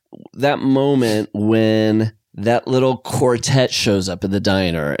at that moment when that little quartet shows up in the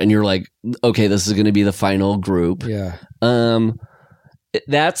diner and you're like, okay, this is going to be the final group. Yeah.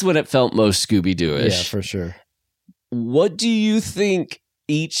 That's when it felt most Scooby-Doo-ish. Yeah, for sure. What do you think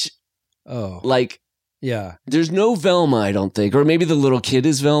each... yeah. There's no Velma, I don't think. Or maybe the little kid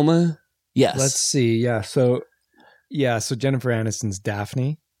is Velma. Yes. Let's see. Yeah. So Jennifer Aniston's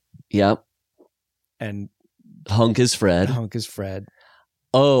Daphne. Yep. And Hunk is Fred.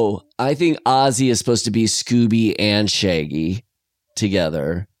 Oh, I think Ozzy is supposed to be Scooby and Shaggy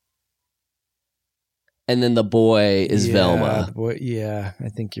together. And then the boy is Velma. The boy, I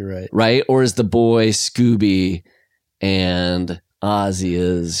think you're right. Right? Or is the boy Scooby and Ozzy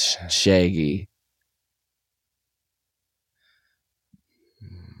is Shaggy?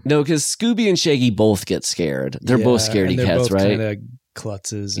 No, because Scooby and Shaggy both get scared. They're both scaredy cats, both right? Kind of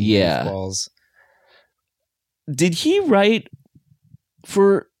klutzes and balls. Did he write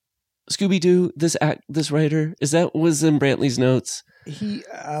for Scooby-Doo? This writer was in Brantley's notes. He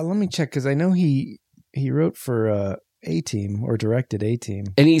let me check because I know he wrote for A-Team or directed A-Team,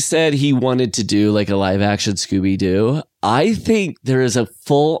 and he said he wanted to do like a live action Scooby-Doo. I think there is a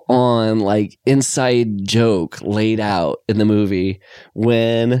full on like inside joke laid out in the movie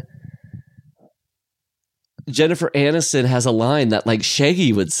when Jennifer Aniston has a line that like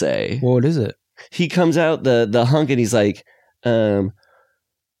Shaggy would say. What is it? He comes out the hunk and he's like,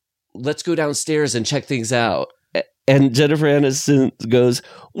 let's go downstairs and check things out. And Jennifer Aniston goes,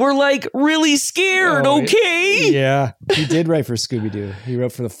 we're like really scared, okay? Yeah, he did write for Scooby-Doo. He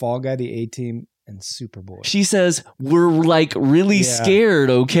wrote for The Fall Guy, The A-Team, and Superboy. She says, we're like really scared,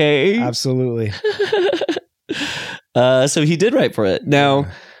 okay? Absolutely. So he did write for it. Now,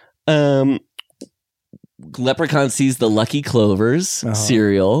 Leprechaun sees the Lucky Clovers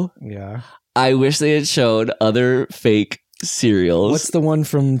cereal. Yeah. I wish they had shown other fake cereals. What's the one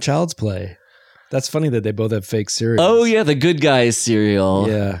from Child's Play? That's funny that they both have fake cereals. Oh yeah, the Good Guys cereal.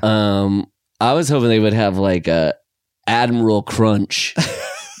 Yeah. I was hoping they would have like a Admiral Crunch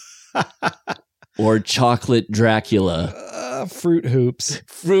or Chocolate Dracula. Fruit Hoops.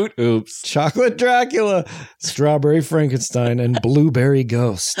 Chocolate Dracula. Strawberry Frankenstein and Blueberry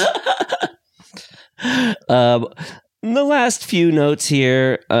Ghost. The last few notes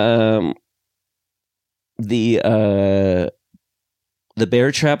here. The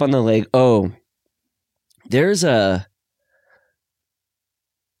bear trap on the leg. Oh, there's that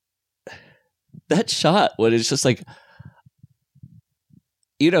shot when it's just like,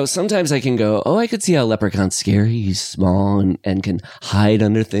 sometimes I can go, I could see how Leprechaun's scary. He's small and can hide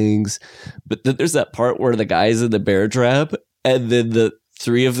under things. But then there's that part where the guy's in the bear trap and then the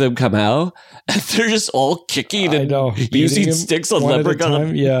three of them come out and they're just all kicking and using sticks on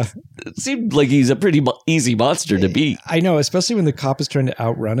Leprechaun. Yeah. It seemed like he's a pretty easy monster to beat. I know, especially when the cop is trying to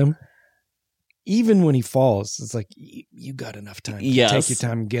outrun him. Even when he falls, it's like, you got enough time. Yes. Take your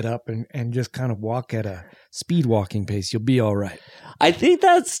time, get up, and just kind of walk at a speed walking pace. You'll be all right. I think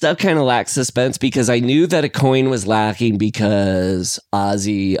that stuff kind of lacks suspense because I knew that a coin was lacking because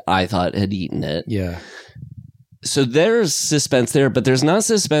Ozzy, I thought, had eaten it. Yeah. So there's suspense there, but there's not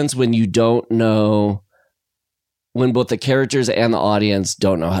suspense when you don't know when both the characters and the audience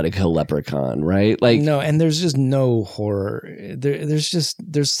don't know how to kill Leprechaun, right? Like, no, and there's just no horror.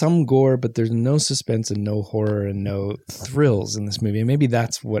 There's some gore, but there's no suspense and no horror and no thrills in this movie. And maybe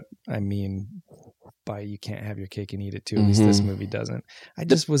that's what I mean by you can't have your cake and eat it too. At least this movie doesn't. I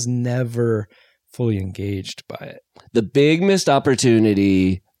just was never fully engaged by it. The big missed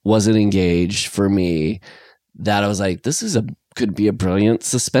opportunity wasn't engaged for me. That I was like, this could be a brilliant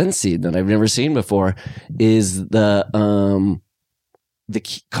suspense scene that I've never seen before. Is the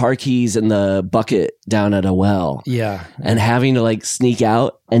car keys in the bucket down at a well. Yeah. And having to like sneak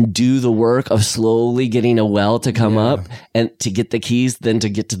out and do the work of slowly getting a well to come up and to get the keys, then to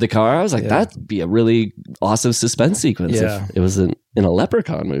get to the car. I was like, that'd be a really awesome suspense sequence if it was in a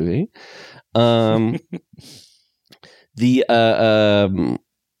Leprechaun movie. The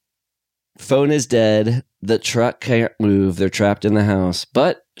phone is dead. The truck can't move. They're trapped in the house,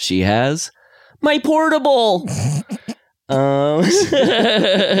 but she has my portable. I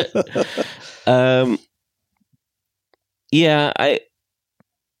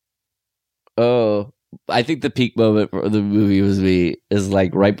think the peak moment for the movie is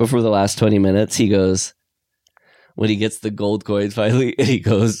like right before the last 20 minutes. He goes, when he gets the gold coin finally, and he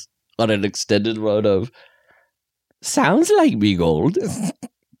goes on an extended run of, sounds like me gold.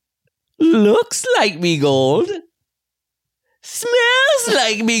 Looks like me gold. Smells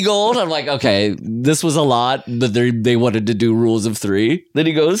like me gold. I'm like, okay, this was a lot, but they wanted to do rules of 3. Then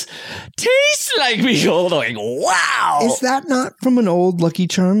he goes, tastes like me gold. I'm like, wow. Is that not from an old Lucky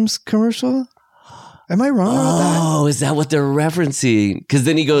Charms commercial? Am I wrong about that? Oh, is that what they're referencing? Because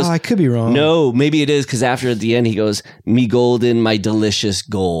then he goes, I could be wrong. No, maybe it is, because after at the end he goes, me golden, my delicious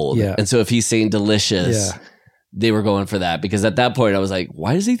gold. Yeah. And so if he's saying delicious, they were going for that, because at that point I was like,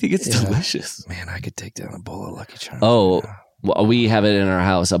 why does he think it's delicious? Man, I could take down a bowl of Lucky Charms. Oh, well, we have it in our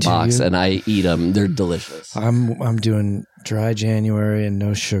house, a box, and I eat them. They're delicious. I'm doing dry January and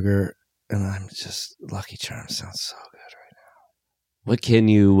no sugar, and I'm just Lucky Charms sounds so good right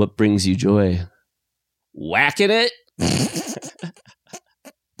now. What brings you joy? Whacking it?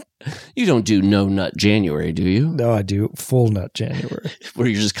 You don't do no nut January, do you? No, I do full nut January. Where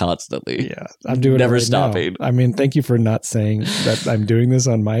you're just constantly. Yeah, I'm doing never it right stopping. Now. I mean, thank you for not saying that I'm doing this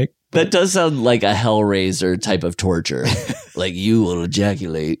on mic. That does sound like a Hellraiser type of torture. Like, you will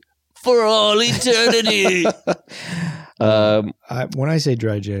ejaculate for all eternity. When I say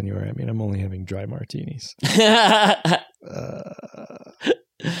dry January, I mean I'm only having dry martinis.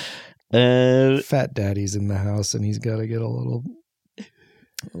 Fat Daddy's in the house, and he's got to get a little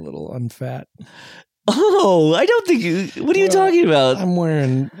unfat. Oh, I don't think you. What are you talking about? I'm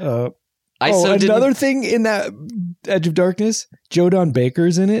wearing. Another thing in that Edge of Darkness, Joe Don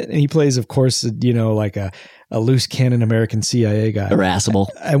Baker's in it, and he plays, of course, like a loose cannon American CIA guy, irascible.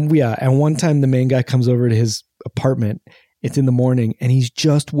 And one time the main guy comes over to his apartment. It's in the morning, and he's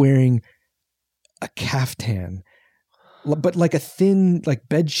just wearing a caftan. But like a thin, like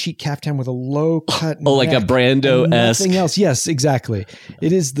bed sheet caftan with a low cut. Oh, like a Brando-esque. Nothing else. Yes, exactly.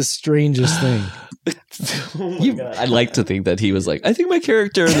 It is the strangest thing. God. I'd like to think that he was like, I think my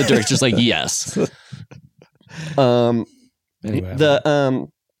character in the director's like, yes. Anyway,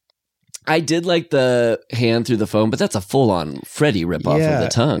 I did like the hand through the phone, but that's a full on Freddy ripoff of the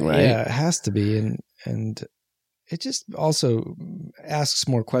tongue, right? Yeah, it has to be, and it just also asks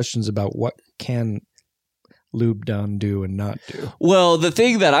more questions about what can Lube Don do and not do. Well, the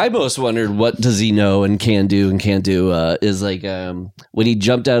thing that I most wondered, what does he know and can do and can't do, is like when he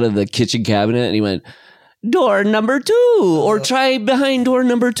jumped out of the kitchen cabinet and he went, door number 2, or try behind door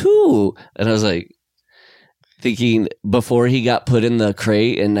number 2. And I was like, thinking before he got put in the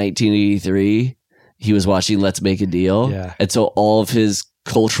crate in 1983, he was watching Let's Make a Deal. Yeah. And so all of his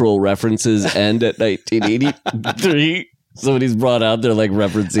cultural references end at 1983. So when he's brought out, they're like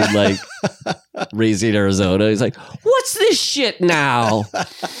referencing like Raising Arizona. He's like, what's this shit now?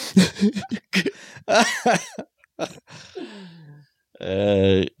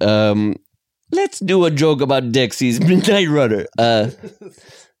 Let's do a joke about Dexy's Midnight Runner.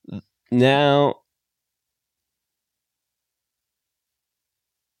 Now,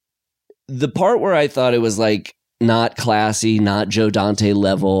 the part where I thought it was like not classy, not Joe Dante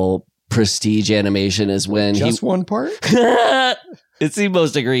level prestige animation is when one part? It's the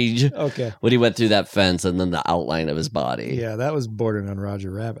most egregious. Okay. When he went through that fence and then the outline of his body. Yeah, that was bordering on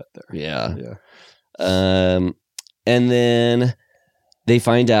Roger Rabbit there. Yeah. Yeah. And then they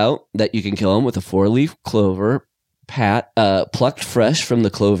find out that you can kill him with a 4-leaf clover plucked fresh from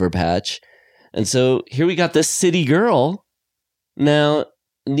the clover patch. And so here we got this city girl now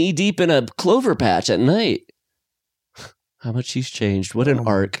knee deep in a clover patch at night. How much she's changed. What an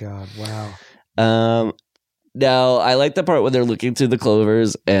arc. God, wow. Now, I like the part when they're looking through the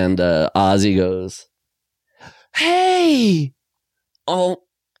clovers and Ozzy goes, "Hey!" Oh,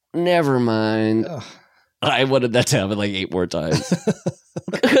 never mind. Ugh. I wanted that to happen like 8 more times.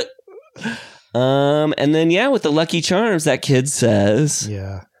 And then, with the Lucky Charms, that kid says,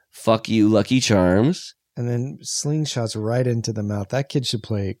 Yeah. "Fuck you, Lucky Charms." And then slingshots right into the mouth. That kid should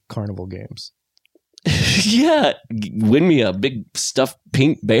play carnival games. Yeah. Win me a big stuffed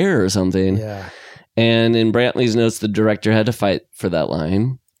pink bear or something. Yeah. And in Brantley's notes, the director had to fight for that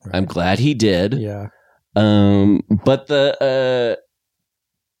line. Right. I'm glad he did. Yeah. But I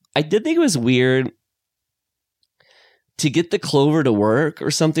did think it was weird to get the clover to work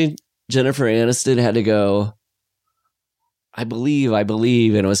or something. Jennifer Aniston had to go, I believe.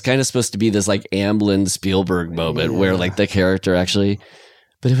 And it was kind of supposed to be this like Amblin Spielberg moment where like the character actually,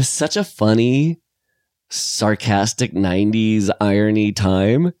 but it was such a funny, sarcastic 90s irony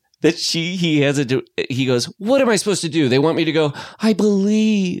time that he has to do. He goes, "What am I supposed to do? They want me to go, I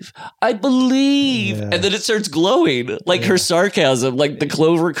believe. Yeah. And then it starts glowing like her sarcasm, like the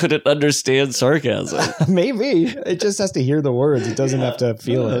clover couldn't understand sarcasm. Maybe it just has to hear the words. It doesn't have to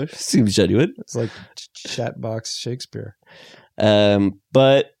feel it. Seems genuine. It's like Chatbox Shakespeare.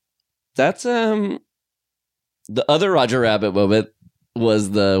 But that's the other Roger Rabbit moment was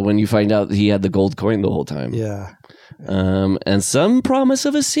when you find out he had the gold coin the whole time. Yeah. And some promise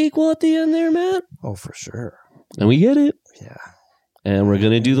of a sequel at the end there, Matt. Oh, for sure. And we get it. Yeah. And we're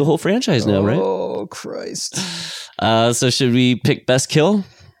going to do the whole franchise now, right? Oh, Christ. So should we pick best kill?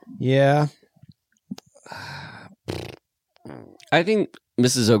 Yeah. I think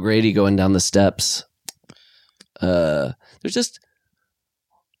Mrs. O'Grady going down the steps. There's just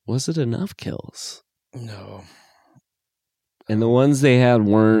wasn't enough kills. No. And the ones they had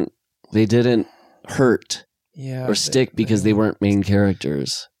they didn't hurt. Yeah, or stick because they weren't main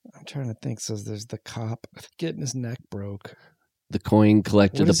characters. I'm trying to think. So there's the cop getting his neck broke. The coin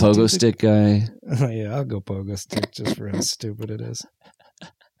collector, the pogo stick guy. Oh, yeah, I'll go pogo stick just for how stupid it is.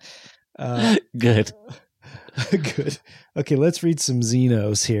 Good. Good. Okay, let's read some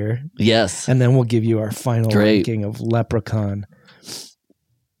Xenos here. Yes. And then we'll give you our final ranking of Leprechaun.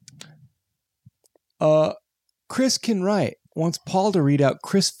 Chris Can Write wants Paul to read out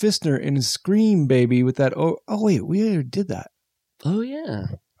Chris Fistner in his Scream Baby with that. Oh wait, we already did that. Oh yeah.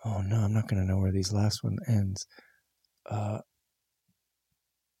 Oh no, I'm not going to know where these last one ends. I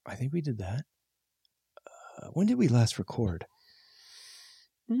think we did that. When did we last record?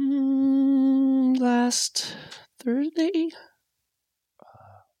 Last Thursday.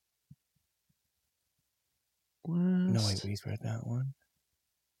 No, wait, we read that one.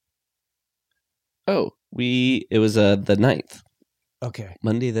 Oh, it was the 9th. Okay.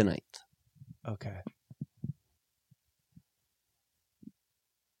 Monday the 9th. Okay.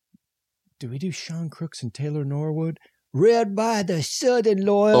 Do we do Sean Crooks and Taylor Norwood? Read by the Southern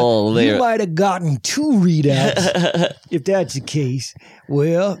Lawyer. Oh, you might have gotten 2 readouts. If that's the case,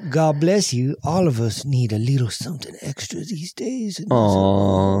 well, God bless you. All of us need a little something extra these days.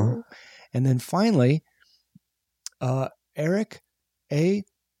 Aww. And then finally, Eric A.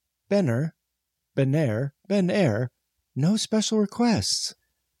 Ben Air, no special requests.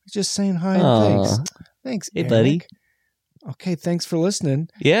 Just saying hi and thanks. Thanks, hey, Eric. buddy. Okay, thanks for listening.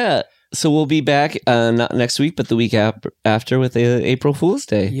 Yeah, so we'll be back not next week, but the week after with April Fool's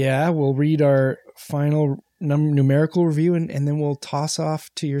Day. Yeah, we'll read our final numerical review and then we'll toss off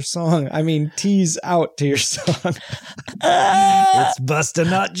to your song. I mean, tease out to your song. It's Busta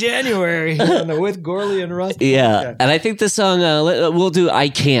Nut January with Gorley and Russ. Yeah, and I think the song we'll do I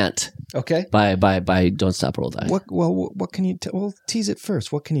Can't. Okay. By Don't Stop Roll Die. What can you we'll tease it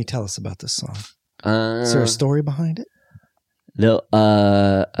first. What can you tell us about this song? Is there a story behind it? No,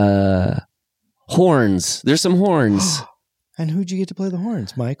 horns. There's some horns. And who'd you get to play the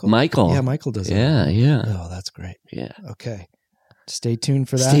horns? Michael? Yeah, Michael does it. Yeah. Oh, that's great. Yeah. Okay. Stay tuned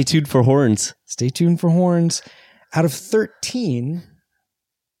for that. Stay tuned for horns. Stay tuned for horns. Out of 13,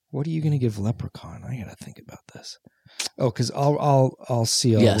 what are you going to give Leprechaun? I got to think about this. Oh, because I'll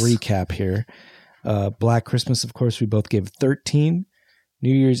see a recap here. Black Christmas, of course, we both gave 13.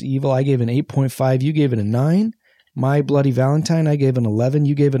 New Year's Evil, I gave an 8.5. You gave it a 9. My Bloody Valentine, I gave an 11.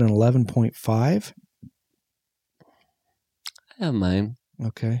 You gave it an 11.5. I have mine.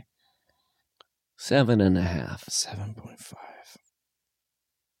 Okay. 7.5. 7.5.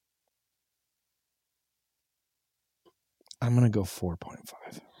 I'm going to go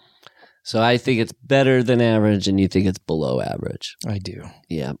 4.5. So I think it's better than average, and you think it's below average. I do.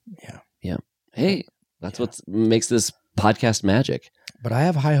 Yeah. Hey, that's what makes this podcast magic. But I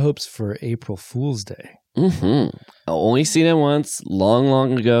have high hopes for April Fool's Day. Mm-hmm. I only seen it once,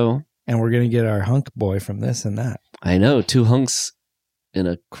 long ago. and we're going to get our hunk boy from this and that. I know. 2 hunks in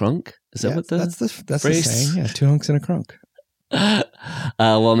a crunk? Is that Yeah, what that's the phrase? saying? Yeah, 2 hunks in a crunk.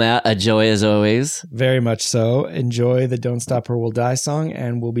 Well, Matt, a joy as always. Very much so. Enjoy the Don't Stop or We'll Die song,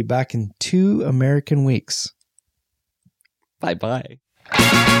 and we'll be back in 2 American weeks. Bye-bye.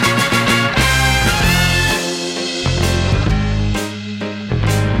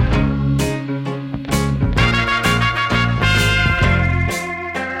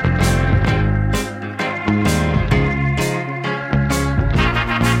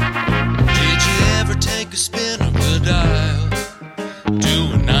 A spin up the dial,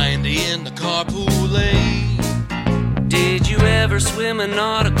 doing 90 in the carpool lane. Did you ever swim a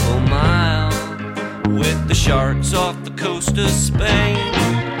nautical mile with the sharks off the coast of Spain?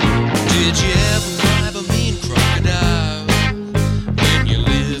 Did you ever drive a mean crocodile when you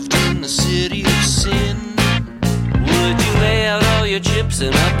lived in the city of sin? Would you lay out all your chips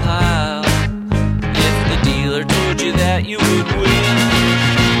in a pile if the dealer told you that you would win?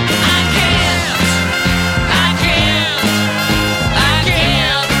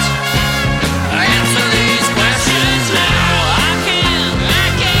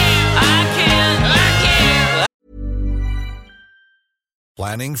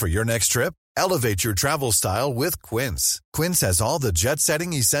 Planning for your next trip? Elevate your travel style with Quince. Quince has all the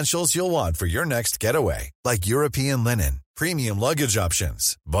jet-setting essentials you'll want for your next getaway, like European linen, premium luggage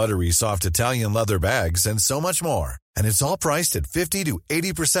options, buttery soft Italian leather bags, and so much more. And it's all priced at 50 to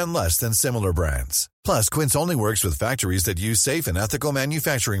 80% less than similar brands. Plus, Quince only works with factories that use safe and ethical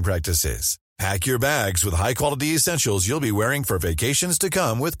manufacturing practices. Pack your bags with high-quality essentials you'll be wearing for vacations to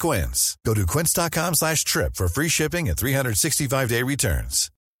come with Quince. Go to quince.com/trip for free shipping and 365-day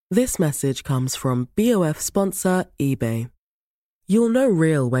returns. This message comes from BOF sponsor eBay. You'll know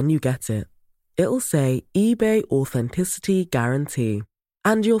real when you get it. It'll say eBay Authenticity Guarantee.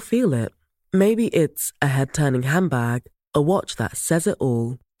 And you'll feel it. Maybe it's a head-turning handbag, a watch that says it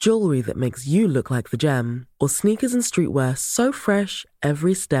all, jewelry that makes you look like the gem, or sneakers and streetwear so fresh,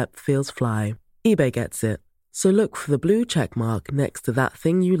 every step feels fly. eBay gets it. So look for the blue check mark next to that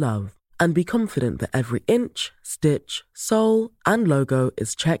thing you love, and be confident that every inch, stitch, sole, and logo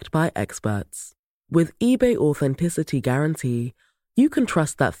is checked by experts. With eBay Authenticity Guarantee, you can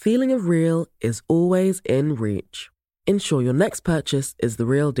trust that feeling of real is always in reach. Ensure your next purchase is the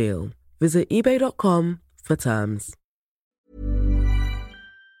real deal. Visit ebay.com for terms.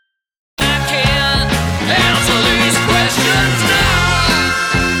 Answer these questions now.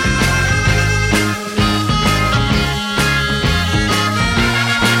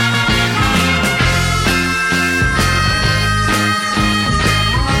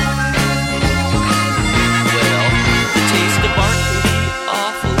 Well, the taste of bark can be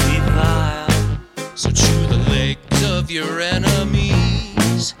awfully vile. So chew the legs of your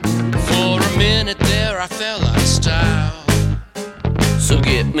enemies. For a minute there I felt like style. So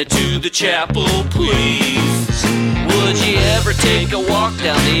get me to the chapel, please. Would you ever take a walk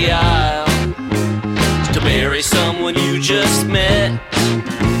down the aisle to bury someone you just met?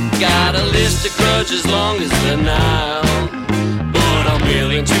 Got a list of grudges long as the Nile, but I'm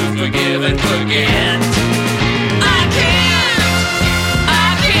willing to forgive and forget. I can't,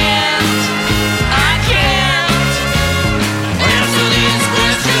 I can't, I can't answer these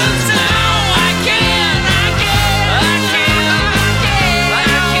questions now. I can't, I can't, I can't,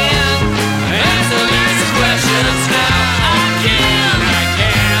 I can't answer these questions now. I can't, I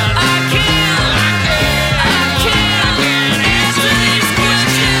can't, I can't, I can't answer these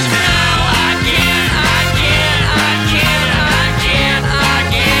questions now. I can't, I can't, I can't, I can't, I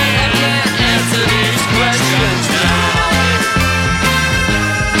can't answer these questions.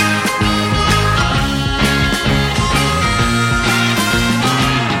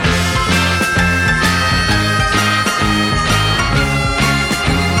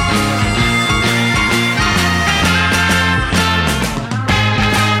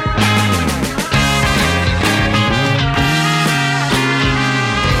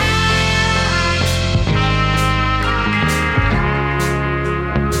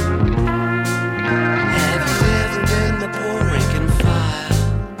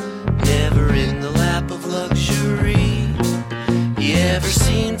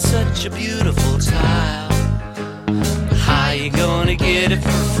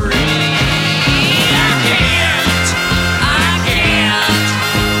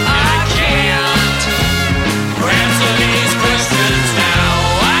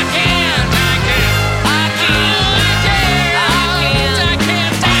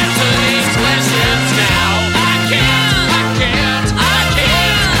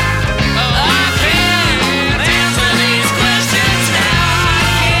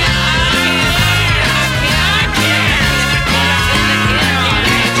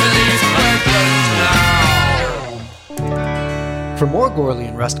 For more Gorley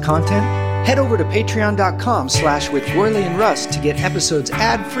and Rust content, head over to patreon.com/withgorleyandrust to get episodes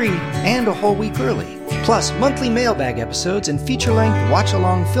ad-free and a whole week early. Plus, monthly mailbag episodes and feature-length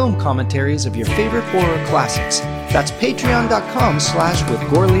watch-along film commentaries of your favorite horror classics. That's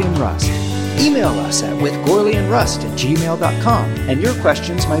patreon.com/withgorleyandrust. Email us at withgorleyandrust@gmail.com, and your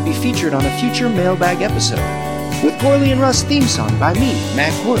questions might be featured on a future mailbag episode. With Gorley and Rust theme song by me,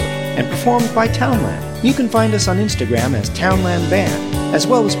 Matt Gorley, and performed by Townland. You can find us on Instagram as Townland Band, as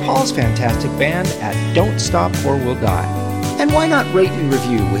well as Paul's fantastic band at Don't Stop or We'll Die. And why not rate and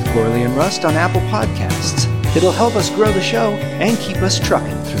review With Gorley and Rust on Apple Podcasts? It'll help us grow the show and keep us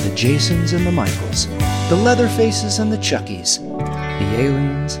trucking through the Jasons and the Michaels, the Leatherfaces and the Chuckies, the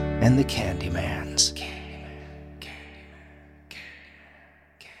aliens and the Candyman.